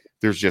today,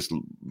 there's just,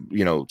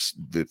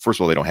 first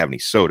of all, they don't have any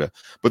soda,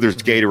 but there's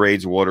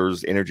Gatorades,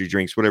 waters, energy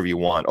drinks, whatever you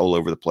want all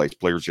over the place.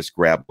 Players just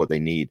grab what they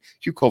need.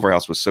 Hugh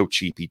Culverhouse was so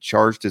cheap, he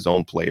charged his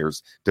own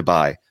players to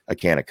buy a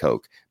can of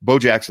Coke. Bo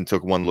Jackson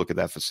took one look at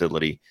that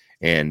facility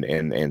and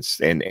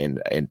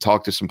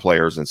talked to some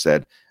players and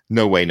said,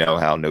 no way, no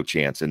how, no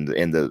chance. And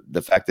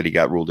the fact that he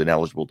got ruled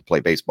ineligible to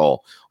play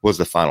baseball was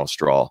the final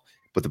straw.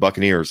 But the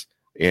Buccaneers,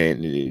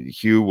 and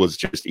Hugh was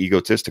just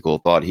egotistical,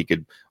 thought he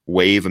could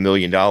waive $1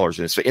 million.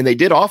 And they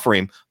did offer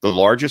him the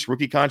largest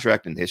rookie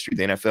contract in the history of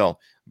the NFL.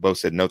 Bo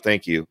said, no,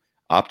 thank you.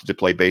 Opted to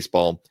play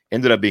baseball,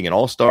 ended up being an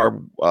all-star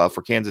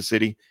for Kansas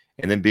City,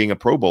 and then being a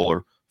Pro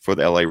Bowler for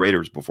the LA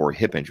Raiders before a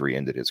hip injury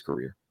ended his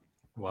career.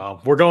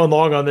 Wow, we're going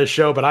long on this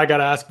show, but I got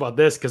to ask about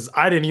this because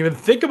I didn't even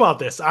think about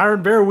this.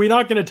 Iron Bear, we're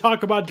not going to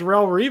talk about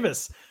Darrelle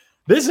Revis.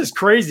 This is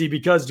crazy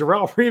because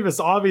Darrelle Revis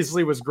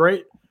obviously was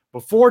great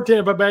before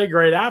Tampa Bay,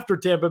 great after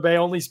Tampa Bay,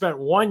 only spent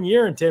 1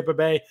 year in Tampa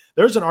Bay.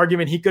 There's an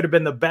argument he could have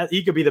been the best.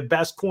 He could be the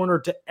best corner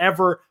to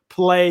ever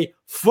play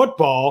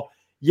football.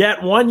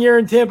 Yet 1 year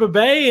in Tampa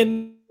Bay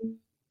and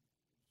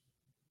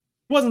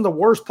wasn't the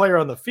worst player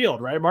on the field,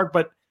 right, Mark?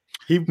 But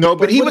he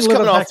was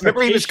coming off.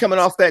 Remember, he was coming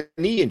off that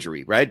knee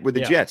injury, right, with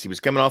the Jets. He was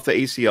coming off the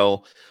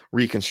ACL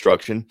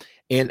reconstruction,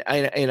 and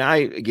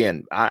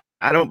I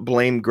don't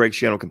blame Greg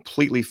Schiano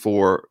completely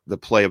for the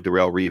play of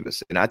Darrelle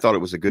Revis, and I thought it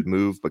was a good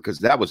move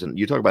because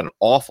you talk about an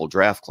awful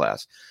draft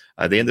class.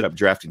 They ended up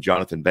drafting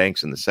Jonathan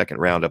Banks in the second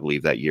round, I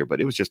believe, that year, but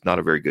it was just not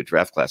a very good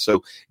draft class.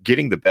 So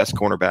getting the best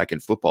cornerback in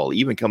football,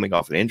 even coming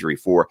off an injury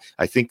for,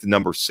 I think, the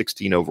number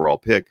 16 overall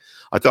pick,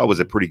 I thought was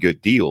a pretty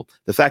good deal.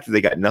 The fact that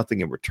they got nothing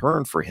in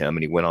return for him,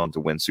 and he went on to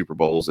win Super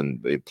Bowls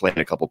and played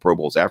a couple Pro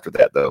Bowls after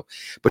that, though,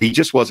 but he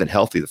just wasn't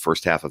healthy the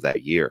first half of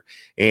that year.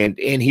 And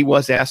he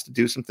was asked to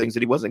do some things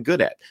that he wasn't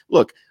good at.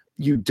 Look,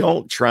 you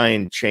don't try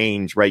and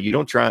change, right? You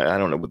don't try. I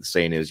don't know what the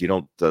saying is. You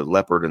don't the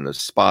leopard and the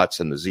spots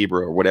and the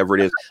zebra or whatever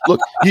it is. Look,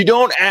 you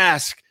don't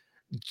ask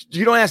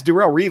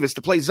Darrelle Revis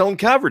to play zone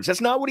coverage. That's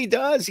not what he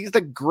does. He's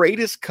the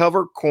greatest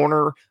cover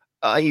corner.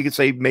 You could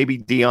say maybe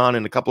Dion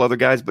and a couple other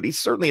guys, but he's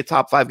certainly a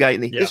top 5 guy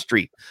in the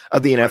history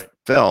of the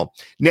NFL.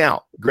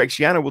 Now, Greg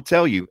Schiano will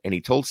tell you, and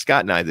he told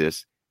Scott and I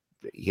this.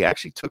 He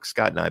actually took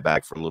Scott and I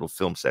back for a little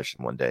film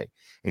session one day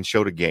and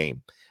showed a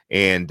game,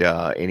 and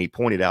he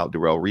pointed out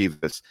Darrelle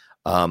Revis.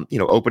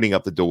 Opening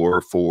up the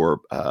door for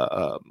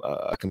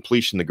a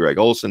completion to Greg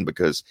Olsen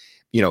because,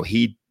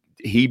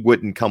 he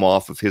wouldn't come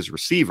off of his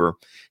receiver.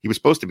 He was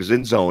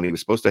in zone. He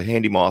was supposed to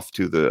hand him off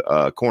to the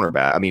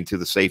cornerback, to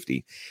the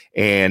safety,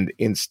 and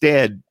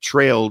instead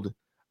trailed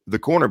the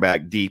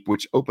cornerback deep,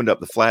 which opened up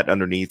the flat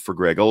underneath for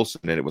Greg Olsen,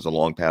 and it was a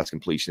long pass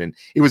completion. And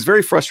it was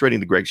very frustrating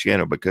to Greg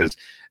Schiano because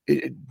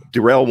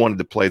Darrelle wanted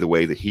to play the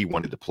way that he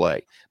wanted to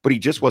play, but he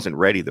just wasn't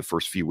ready the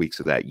first few weeks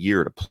of that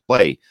year to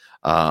play,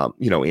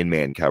 in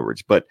man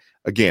coverage. But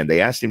again, they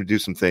asked him to do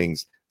some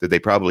things that they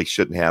probably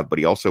shouldn't have, but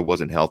he also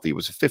wasn't healthy. It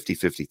was a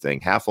 50-50 thing,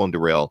 half on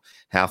Darrelle,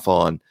 half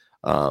on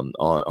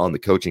the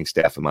coaching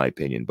staff, in my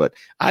opinion. But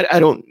I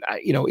don't,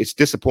 it's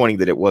disappointing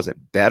that it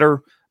wasn't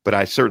better, but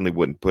I certainly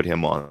wouldn't put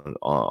him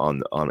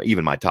on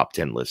even my top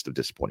 10 list of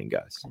disappointing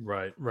guys.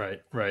 Right.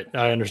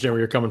 I understand where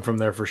you're coming from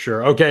there for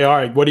sure. Okay. All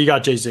right. What do you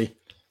got, JC?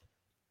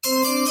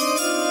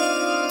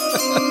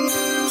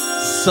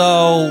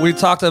 So we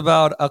talked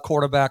about a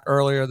quarterback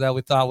earlier that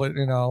we thought would,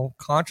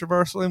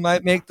 controversially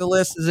might make the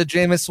list. Is it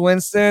Jameis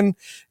Winston,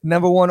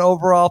 number 1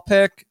 overall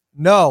pick?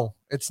 No,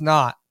 it's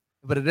not.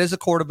 But it is a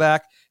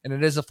quarterback, and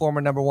it is a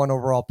former number 1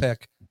 overall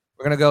pick.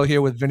 We're going to go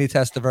here with Vinny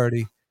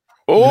Testaverde.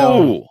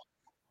 Oh,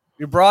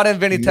 you brought in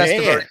Vinny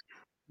Testaverde.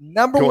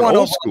 Number 1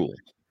 old school.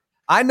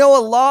 I know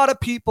a lot of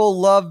people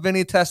love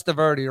Vinny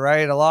Testaverde,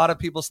 right? A lot of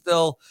people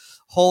still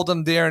hold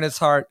him dear in his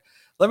heart.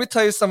 Let me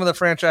tell you some of the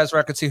franchise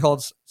records he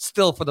holds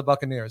still for the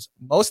Buccaneers.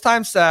 Most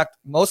times sacked,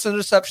 most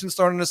interceptions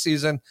thrown in a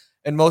season,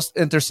 and most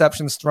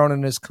interceptions thrown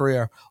in his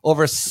career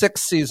over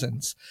 6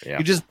 seasons. Yeah.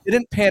 He just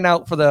didn't pan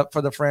out for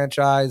the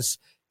franchise.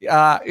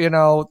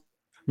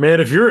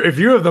 Man, if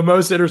you have the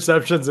most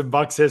interceptions in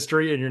Bucs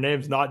history and your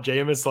name's not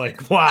Jameis,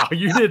 like, wow,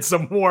 you did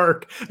some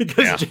work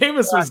because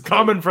Jameis was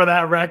coming for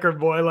that record,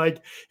 boy.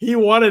 Like, he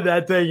wanted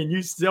that thing and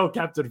you still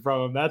kept it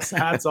from him. That's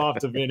hats off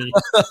to Vinny.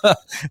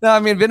 No,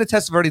 Vinny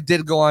Testaverde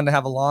did go on to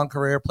have a long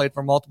career, played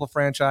for multiple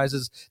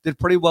franchises, did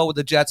pretty well with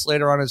the Jets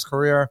later on in his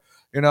career.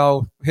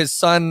 His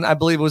son, I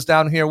believe, was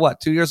down here,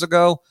 2 years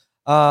ago?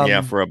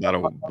 For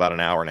about an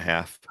hour and a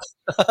half.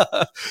 No,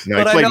 But he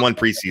I played know- one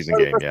preseason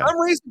game. For Yeah, some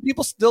reason,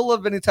 people still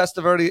love Vinny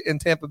Testaverde in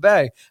Tampa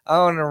Bay. I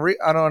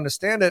don't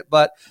understand it,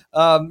 but you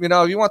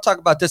want to talk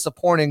about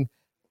disappointing.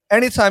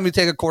 Anytime you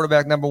take a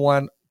quarterback, number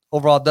one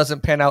overall,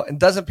 doesn't pan out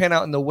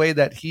in the way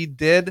that he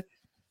did.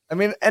 I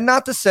mean, and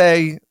not to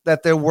say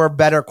that there were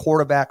better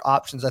quarterback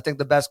options. I think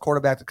the best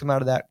quarterback to come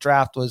out of that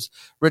draft was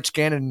Rich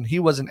Gannon, and he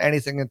wasn't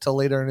anything until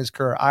later in his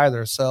career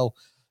either. So,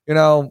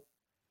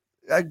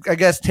 I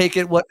guess take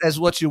it as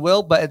what you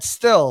will, but it's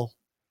still.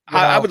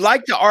 I would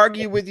like to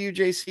argue with you,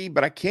 JC,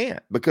 but I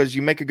can't because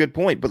you make a good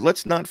point. But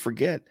let's not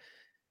forget,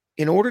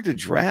 in order to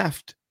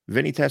draft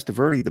Vinny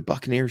Testaverde, the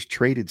Buccaneers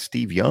traded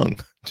Steve Young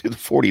to the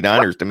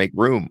 49ers to make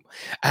room.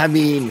 I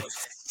mean,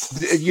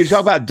 you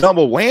talk about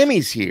double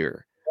whammies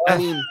here. I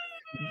mean,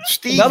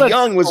 Steve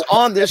Young was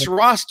on this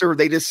roster.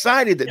 They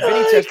decided that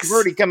Vinny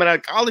Testaverde coming out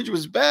of college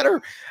was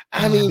better.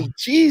 I mean,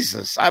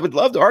 Jesus, I would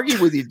love to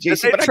argue with you,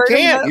 JC, but I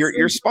can't.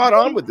 You're spot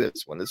on with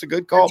this one. It's a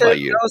good call by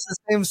you. That was the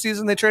same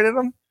season they traded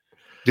him?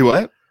 Do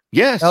what?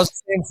 Yes. That was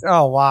the same.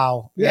 Oh,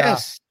 wow.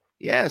 Yes.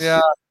 Yes.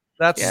 Yeah.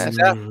 That's a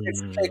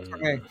take for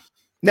me.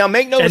 Now,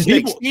 make no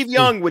mistake, Steve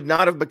Young would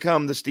not have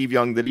become the Steve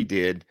Young that he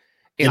did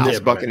in this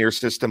Buccaneer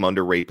system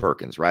under Ray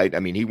Perkins, right? I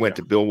mean, he went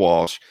to Bill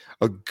Walsh,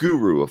 a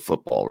guru of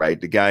football, right?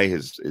 The guy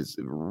has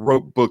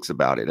wrote books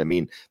about it. I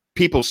mean,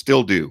 people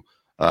still do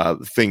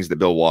things that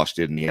Bill Walsh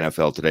did in the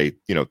NFL today,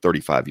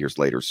 35 years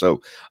later. So,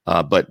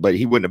 but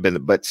he wouldn't have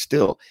been, but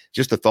still,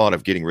 just the thought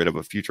of getting rid of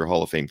a future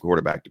Hall of Fame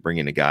quarterback to bring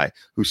in a guy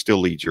who still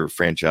leads your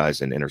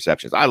franchise in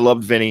interceptions. I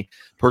loved Vinny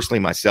personally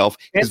myself.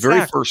 His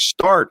very first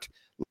start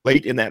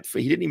late in that,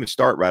 he didn't even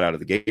start right out of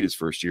the gate his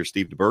first year.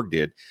 Steve DeBerg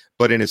did,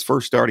 but in his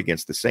first start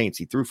against the Saints,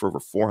 he threw for over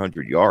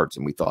 400 yards,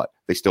 and we thought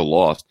they still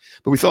lost,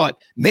 but we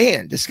thought,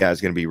 man, this guy's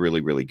going to be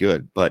really, really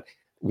good. But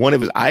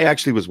I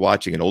actually was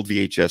watching an old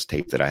VHS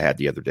tape that I had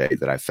the other day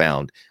that I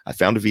found a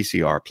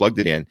VCR, plugged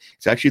it in.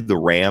 It's actually the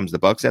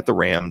Bucs at the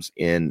Rams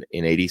in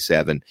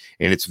 87.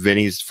 And it's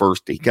Vinny's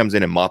first, he comes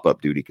in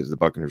mop-up duty because the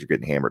Buccaneers are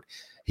getting hammered.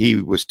 He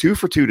was 2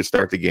 for 2 to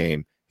start the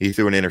game. He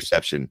threw an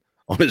interception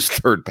on his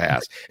third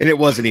pass, and it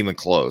wasn't even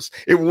close.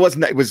 It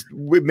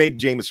made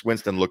Jameis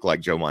Winston look like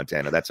Joe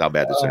Montana. That's how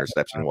bad this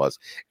interception was.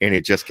 And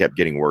it just kept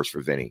getting worse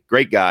for Vinny.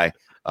 Great guy.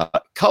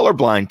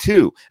 Colorblind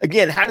too.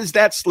 Again, how does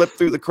that slip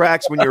through the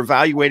cracks when you're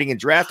evaluating and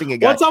drafting a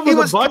guy? What's up with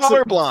the Bucs?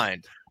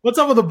 Colorblind. What's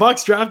up with the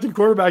Bucs drafting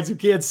quarterbacks who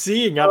can't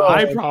see and got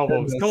eye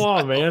problems? Come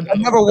on, man.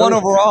 Number 1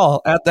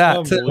 overall at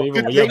that. They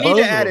need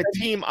to add a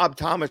team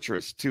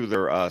optometrist to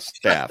their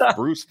staff.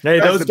 Bruce, hey,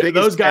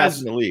 those guys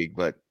in the league,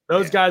 but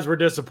those guys were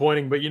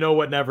disappointing. But you know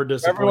what never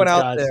disappoints everyone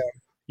out guys? there.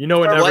 You know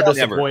what never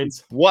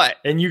disappoints? What?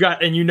 And you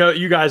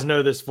guys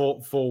know this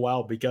full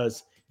well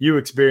because you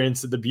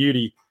experienced the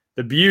beauty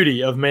of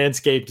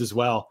Manscaped as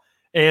well.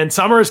 And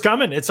summer is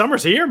coming.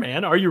 Summer's here,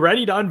 man. Are you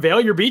ready to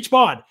unveil your beach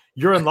bod?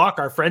 You're in luck.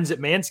 Our friends at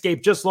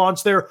Manscaped just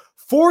launched their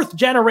 4th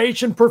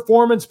generation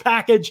performance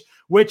package,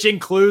 which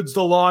includes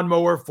the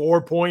Lawnmower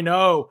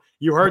 4.0.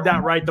 You heard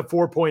that right, the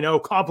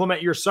 4.0.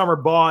 Complement your summer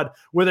bod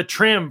with a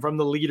trim from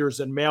the leaders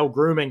in male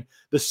grooming.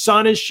 The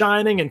sun is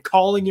shining and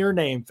calling your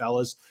name,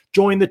 fellas.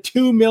 Join the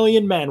 2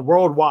 million men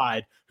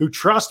worldwide who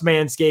trust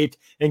Manscaped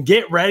and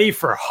get ready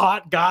for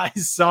hot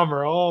guys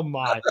summer. Oh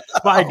my.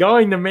 By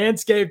going to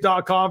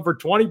manscaped.com for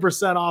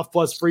 20% off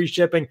plus free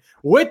shipping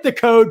with the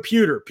code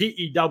PEWTER,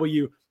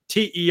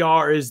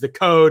 PEWTER is the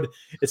code.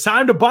 It's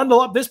time to bundle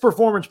up this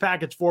performance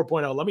package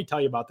 4.0. Let me tell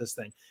you about this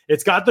thing.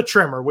 It's got the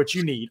trimmer, which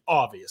you need,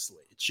 obviously.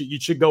 You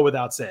should go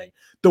without saying.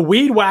 The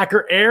Weed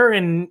Whacker ear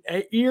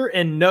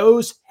and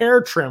nose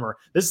hair trimmer.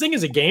 This thing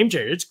is a game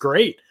changer. It's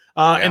great.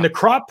 And the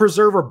Crop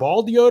Preserver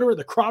ball deodorant,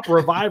 the Crop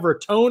Reviver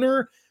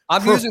toner.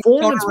 I'm using the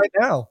toner right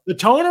now. The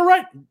toner,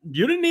 right?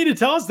 You didn't need to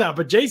tell us that,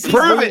 but JC,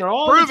 prove it,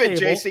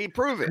 JC,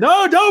 prove it.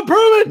 No, don't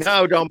prove it.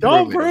 No, don't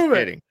prove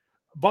it.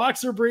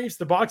 Boxer briefs.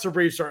 The boxer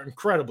briefs are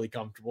incredibly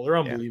comfortable. They're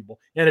unbelievable.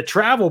 And a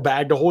travel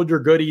bag to hold your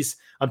goodies.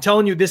 I'm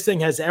telling you, this thing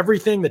has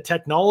everything. The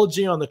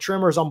technology on the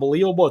trimmer is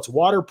unbelievable. It's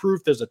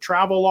waterproof. There's a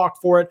travel lock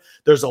for it.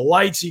 There's a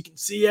light so you can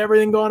see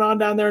everything going on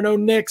down there. No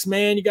nicks,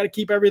 man. You got to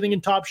keep everything in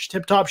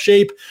tip-top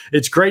shape.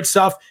 It's great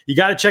stuff. You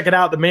got to check it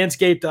out. The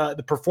Manscaped,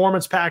 the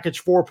Performance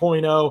Package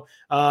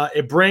 4.0.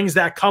 It brings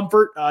that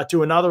comfort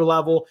to another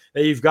level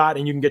that you've got,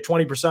 and you can get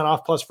 20%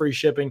 off plus free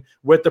shipping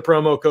with the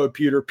promo code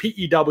PEWTER,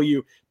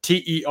 PEWTER.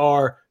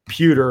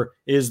 Pewter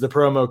is the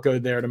promo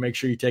code there to make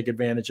sure you take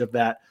advantage of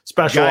that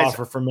special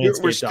offer from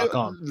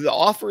manscaped.com. The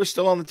offer is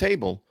still on the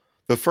table.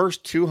 The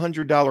first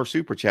 $200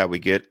 super chat we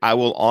get, I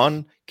will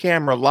on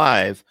camera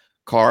live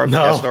carve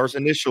SR's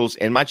initials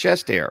in my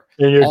chest hair.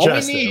 In your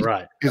chest hair,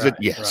 right.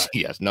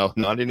 Yes. No,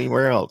 not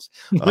anywhere else.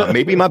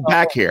 Maybe my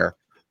back hair,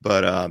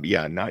 but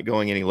not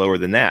going any lower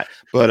than that.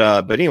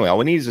 But anyway, all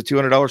we need is a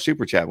 $200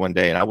 super chat one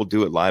day, and I will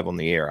do it live on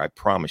the air. I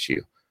promise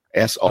you.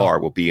 SR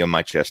will be on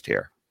my chest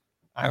hair.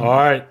 All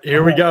right,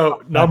 here we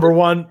go. Number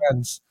 1.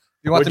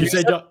 You want the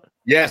music? John?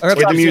 Yes, with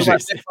the music.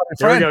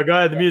 There we go. Go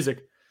ahead, the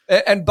music.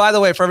 And by the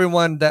way, for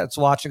everyone that's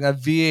watching, a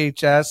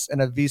VHS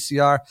and a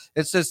VCR,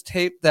 it's this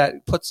tape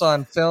that puts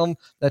on film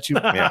that you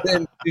put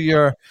into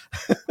your.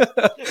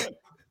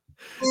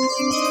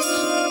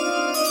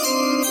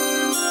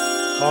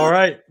 All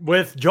right.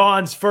 With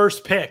John's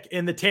first pick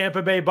in the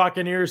Tampa Bay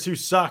Buccaneers who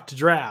sucked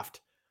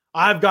draft,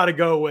 I've got to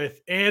go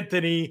with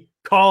Anthony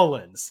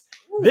Collins.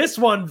 This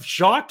one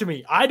shocked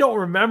me. I don't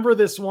remember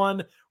this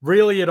one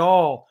really at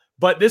all,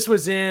 but this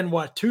was in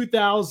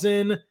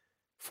 2013?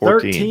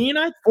 14.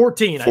 I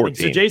think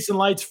so. Jason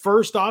Light's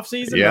first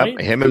offseason, right?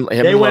 Him and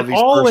Lovey's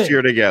first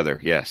year together.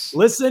 Yes.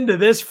 Listen to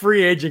this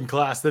free agent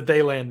class that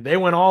they landed. They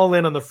went all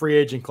in on the free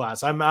agent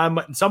class.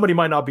 Somebody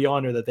might not be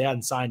on here that they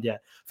hadn't signed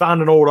yet.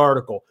 Found an old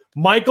article.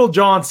 Michael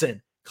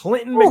Johnson,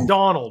 Clinton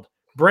McDonald,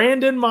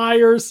 Brandon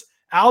Myers,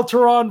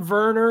 Alteron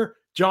Werner,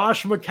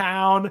 Josh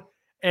McCown,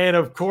 and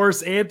of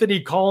course, Anthony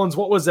Collins.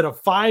 What was it? A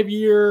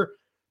 5-year,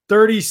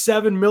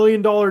 $37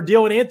 million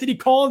deal. And Anthony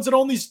Collins had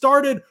only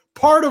started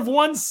part of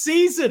one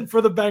season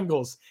for the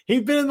Bengals.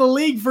 He'd been in the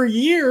league for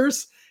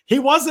years. He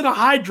wasn't a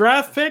high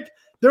draft pick.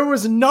 There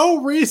was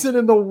no reason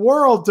in the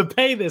world to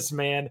pay this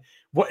man.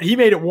 He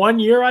made it 1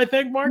 year, I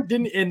think, Mark,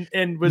 didn't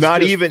and was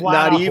not even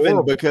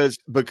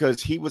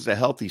because he was a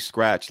healthy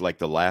scratch like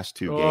the last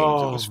two games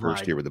of his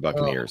first year with the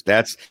Buccaneers.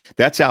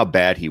 That's how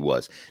bad he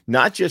was.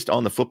 Not just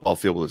on the football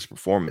field with his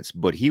performance,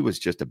 but he was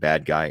just a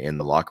bad guy in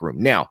the locker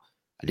room. Now,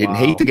 I didn't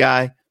hate the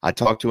guy. I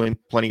talked to him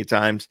plenty of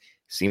times.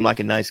 Seemed like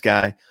a nice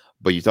guy.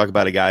 But you talk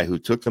about a guy who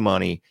took the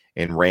money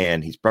and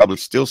ran. He's probably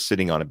still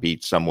sitting on a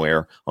beach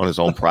somewhere on his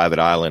own private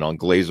island on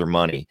Glazer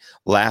money,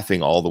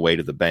 laughing all the way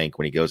to the bank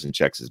when he goes and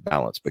checks his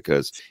balance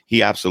because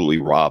he absolutely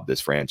robbed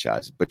this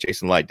franchise. But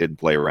Jason Light didn't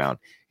play around.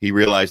 He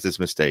realized his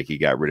mistake. He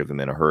got rid of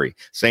him in a hurry.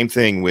 Same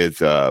thing with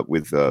who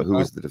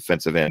was the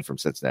defensive end from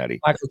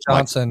Cincinnati? Michael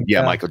Johnson.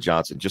 Michael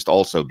Johnson. Just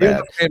also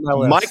bad.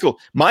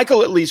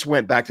 Michael at least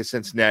went back to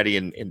Cincinnati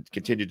and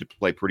continued to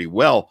play pretty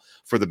well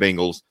for the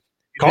Bengals.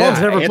 Collins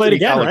never played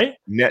again, right?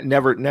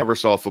 Never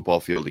saw a football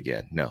field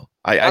again. No,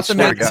 I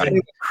swear to God,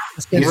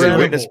 he's in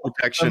witness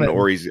protection,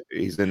 or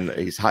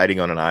he's hiding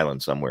on an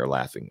island somewhere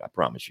laughing. I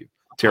promise you,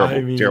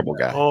 terrible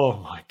guy. Oh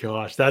my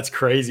gosh, that's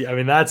crazy. I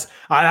mean, that's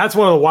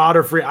one of the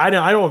wilder free. I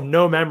don't have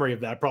no memory of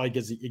that. Probably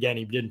because again,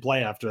 he didn't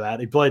play after that.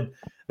 He played.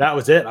 That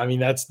was it. I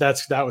mean,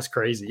 that was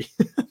crazy.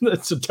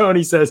 So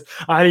Tony says,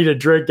 "I need a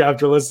drink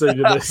after listening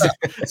to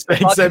this."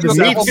 Spain said this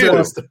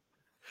episode.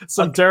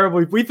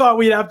 We thought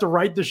we'd have to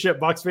right the ship,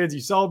 Bucs fans.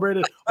 You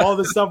celebrated all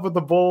this stuff with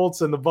the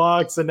Bolts and the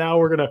Bucs, and now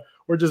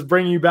we're just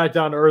bringing you back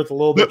down to earth a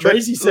little bit.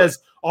 Tracy says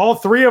all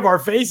three of our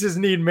faces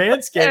need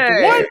manscaped.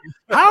 Hey, what?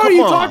 How are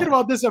you talking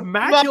about this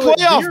immaculate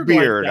playoff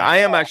beard? Like I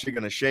am actually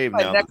going to shave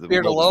now. Neck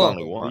beard alone.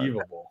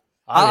 Unbelievable.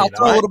 I'll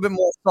throw a little bit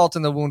more salt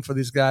in the wound for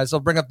these guys. I'll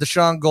bring up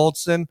Deshaun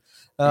Goldson,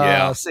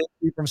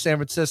 safety from San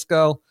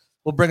Francisco.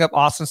 We'll bring up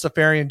Austin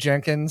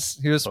Safarian-Jenkins.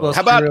 He was supposed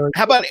to.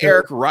 How about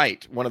Eric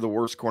Wright, one of the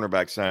worst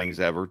cornerback signings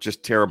ever?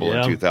 Just terrible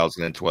in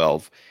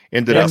 2012.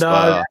 Ended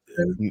up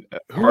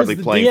hardly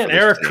playing.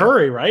 Eric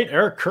Curry, right?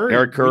 Eric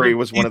Curry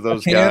was one of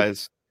those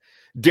guys.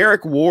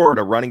 Derek Ward,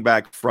 a running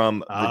back from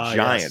the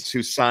Giants,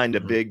 who signed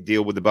a big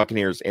deal with the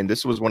Buccaneers, and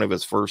this was one of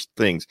his first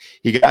things.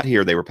 He got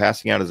here. They were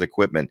passing out his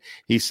equipment.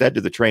 He said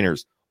to the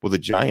trainers, well, the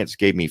Giants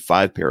gave me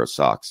 5 pair of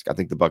socks. I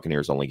think the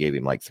Buccaneers only gave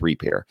him like 3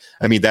 pair.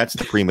 I mean, that's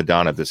the prima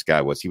donna this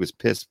guy was. He was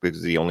pissed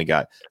because he only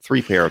got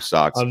 3 pair of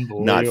socks,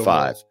 not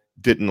 5.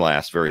 Didn't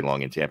last very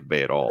long in Tampa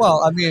Bay at all.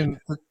 Well, I mean,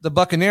 the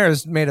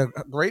Buccaneers made a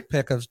great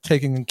pick of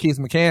taking Keith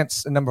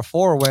McCants at number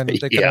 4 when they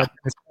could have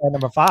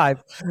number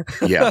 5.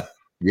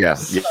 Yeah,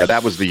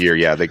 that was the year.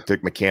 Yeah, they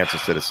took McCants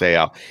instead of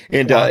Sayal.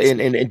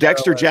 And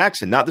Dexter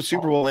Jackson, not the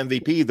Super Bowl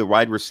MVP, the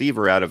wide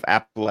receiver out of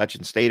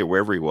Appalachian State or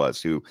wherever he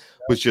was, who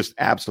was just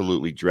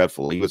absolutely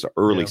dreadful. He was an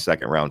early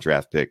second-round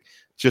draft pick.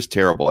 Just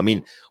terrible. I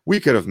mean, we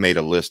could have made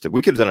a list.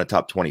 We could have done a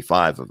top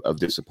 25 of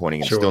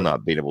disappointing and still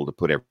not been able to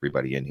put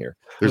everybody in here.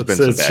 There's been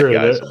some bad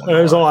guys.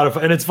 There's a lot of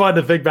fun. And it's fun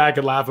to think back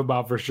and laugh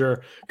about for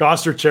sure.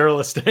 Goster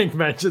Chairless Stank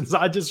mentions.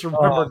 I just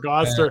remember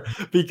Goster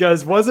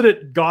because wasn't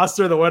it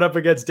Goster that went up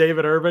against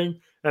David Irving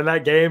in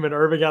that game? And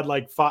Irving had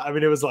like 5. I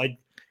mean, it was like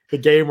the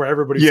game where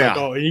everybody's like,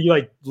 oh, and he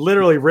like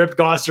literally ripped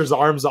Goster's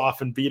arms off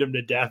and beat him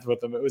to death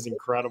with them. It was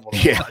incredible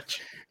to watch.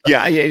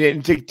 Yeah,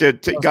 and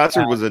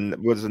Gossard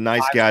was a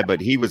nice guy,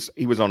 but he was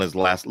on his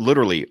last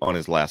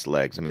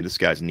legs. I mean, this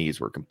guy's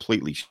knees were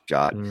completely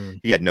shot.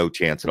 He had no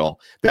chance at all.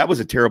 That was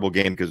a terrible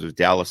game because it was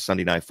Dallas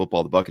Sunday Night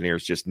Football. The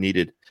Buccaneers just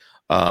needed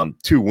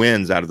 2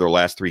 wins out of their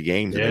last 3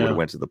 games, and they would have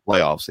went to the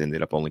playoffs. They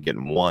ended up only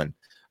getting 1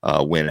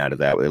 win out of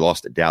that. They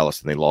lost at Dallas,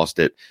 and they lost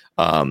it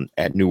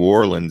at New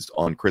Orleans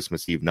on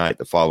Christmas Eve night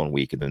the following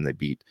week, and then they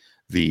beat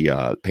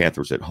the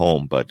Panthers at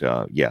home. But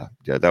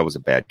that was a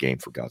bad game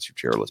for Gossard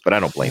Chairless, but I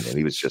don't blame him.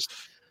 He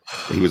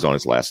was on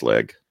his last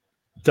leg.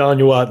 Telling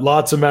you what,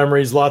 lots of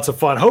memories, lots of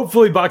fun.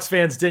 Hopefully Bucs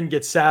fans didn't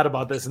get sad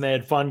about this and they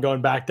had fun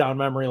going back down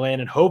memory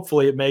lane, and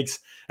hopefully it makes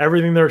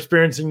everything they're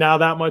experiencing now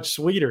that much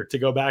sweeter to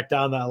go back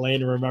down that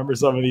lane and remember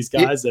some of these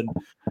guys. And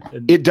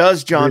it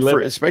does, John,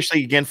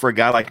 especially again for a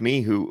guy like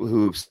me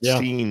who's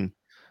seen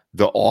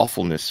the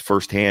awfulness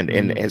firsthand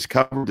and has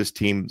covered this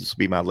team. This will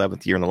be my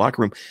 11th year in the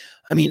locker room.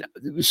 I mean,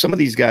 some of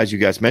these guys you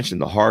guys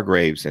mentioned, the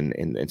Hargraves and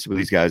some of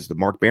these guys, the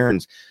Mark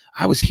Barons,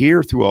 I was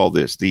here through all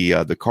this,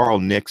 the Carl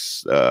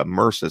Nix,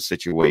 Mercer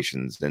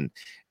situations, and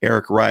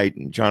Eric Wright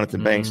and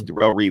Jonathan Banks and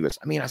Darrelle Revis.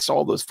 I mean, I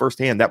saw those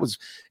firsthand. That was,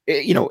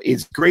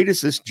 as great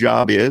as this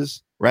job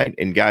is, right?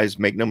 And guys,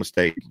 make no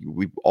mistake,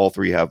 we all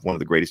three have one of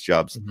the greatest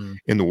jobs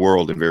in the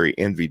world and very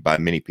envied by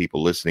many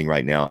people listening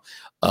right now.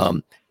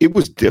 It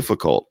was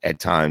difficult at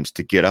times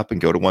to get up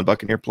and go to One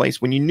Buccaneer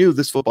Place when you knew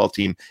this football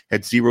team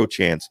had zero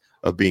chance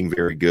of being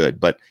very good.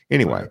 But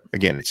anyway,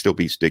 again, it still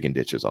beats digging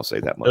ditches. I'll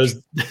say that much.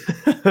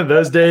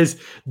 Those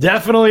days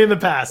definitely in the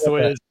past. The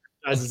way this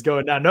franchise is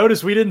going now.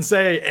 Notice we didn't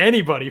say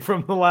anybody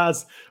from the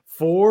last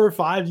 4 or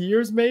 5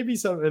 years, maybe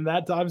some in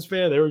that time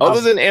span. They were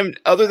other than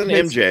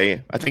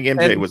MJ. I think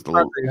MJ was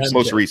the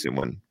most recent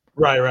one.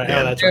 Right.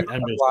 Yeah, that's right.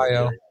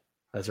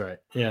 That's right.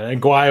 Yeah,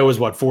 and Guaya was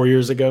 4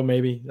 years ago,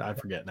 maybe. I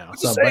forget now.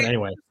 So, but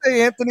anyway,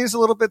 say Anthony's a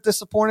little bit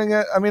disappointing.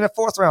 I mean, a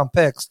 4th round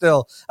pick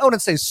still. I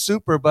wouldn't say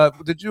super,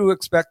 but did you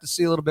expect to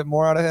see a little bit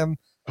more out of him?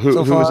 Who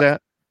was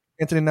that?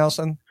 Anthony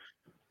Nelson.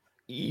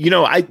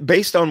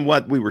 Based on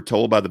what we were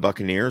told by the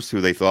Buccaneers, who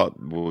they thought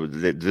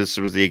this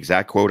was the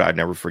exact quote. I'd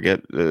never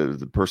forget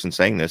the person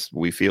saying this.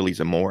 We feel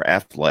he's a more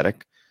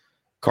athletic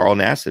Carl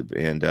Nassib,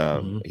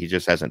 and he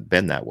just hasn't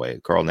been that way.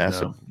 Carl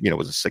Nassib,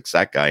 was a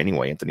 6-sack guy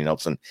anyway. Anthony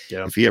Nelson,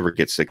 if he ever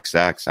gets 6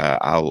 sacks,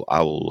 I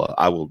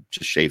will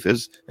just shave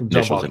his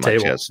initials in my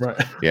chest.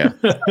 Right. Yeah,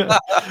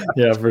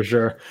 yeah, for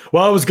sure.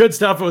 Well, it was good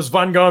stuff. It was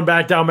fun going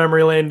back down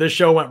memory lane. This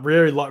show went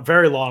very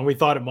long. We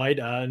thought it might,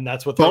 and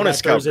that's what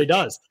Bonus Thursday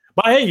does.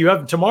 But hey, you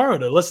have tomorrow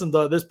to listen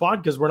to this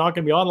pod because we're not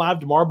going to be on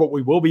live tomorrow, but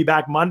we will be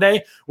back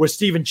Monday with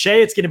Stephen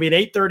Shea. It's going to be an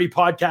 8:30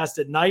 podcast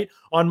at night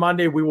on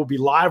Monday. We will be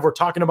live. We're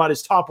talking about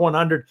his top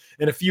 100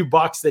 and a few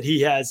bucks that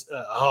he has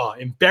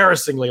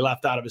embarrassingly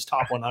left out of his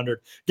top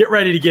 100. Get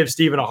ready to give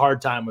Stephen a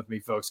hard time with me,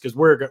 folks, because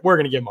we're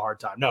going to give him a hard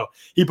time. No,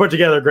 he put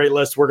together a great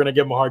list. We're going to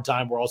give him a hard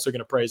time. We're also going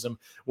to praise him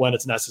when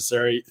it's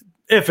necessary.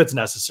 If it's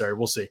necessary,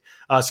 we'll see.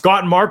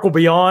 Scott and Mark will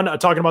be on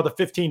talking about the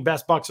 15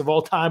 best bucks of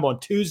all time on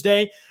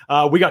Tuesday.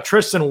 We got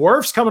Tristan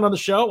Wirfs coming on the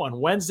show on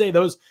Wednesday.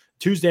 Those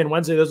Tuesday and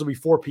Wednesday, those will be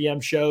 4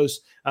 p.m. shows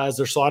as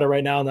they're slotted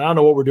right now. And I don't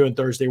know what we're doing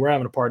Thursday. We're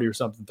having a party or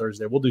something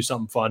Thursday. We'll do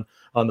something fun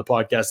on the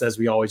podcast as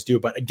we always do.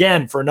 But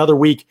again, for another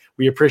week,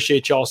 we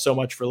appreciate y'all so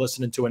much for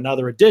listening to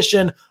another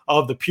edition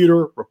of the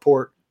Pewter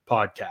Report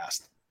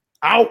podcast.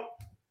 Out.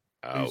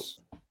 Peace.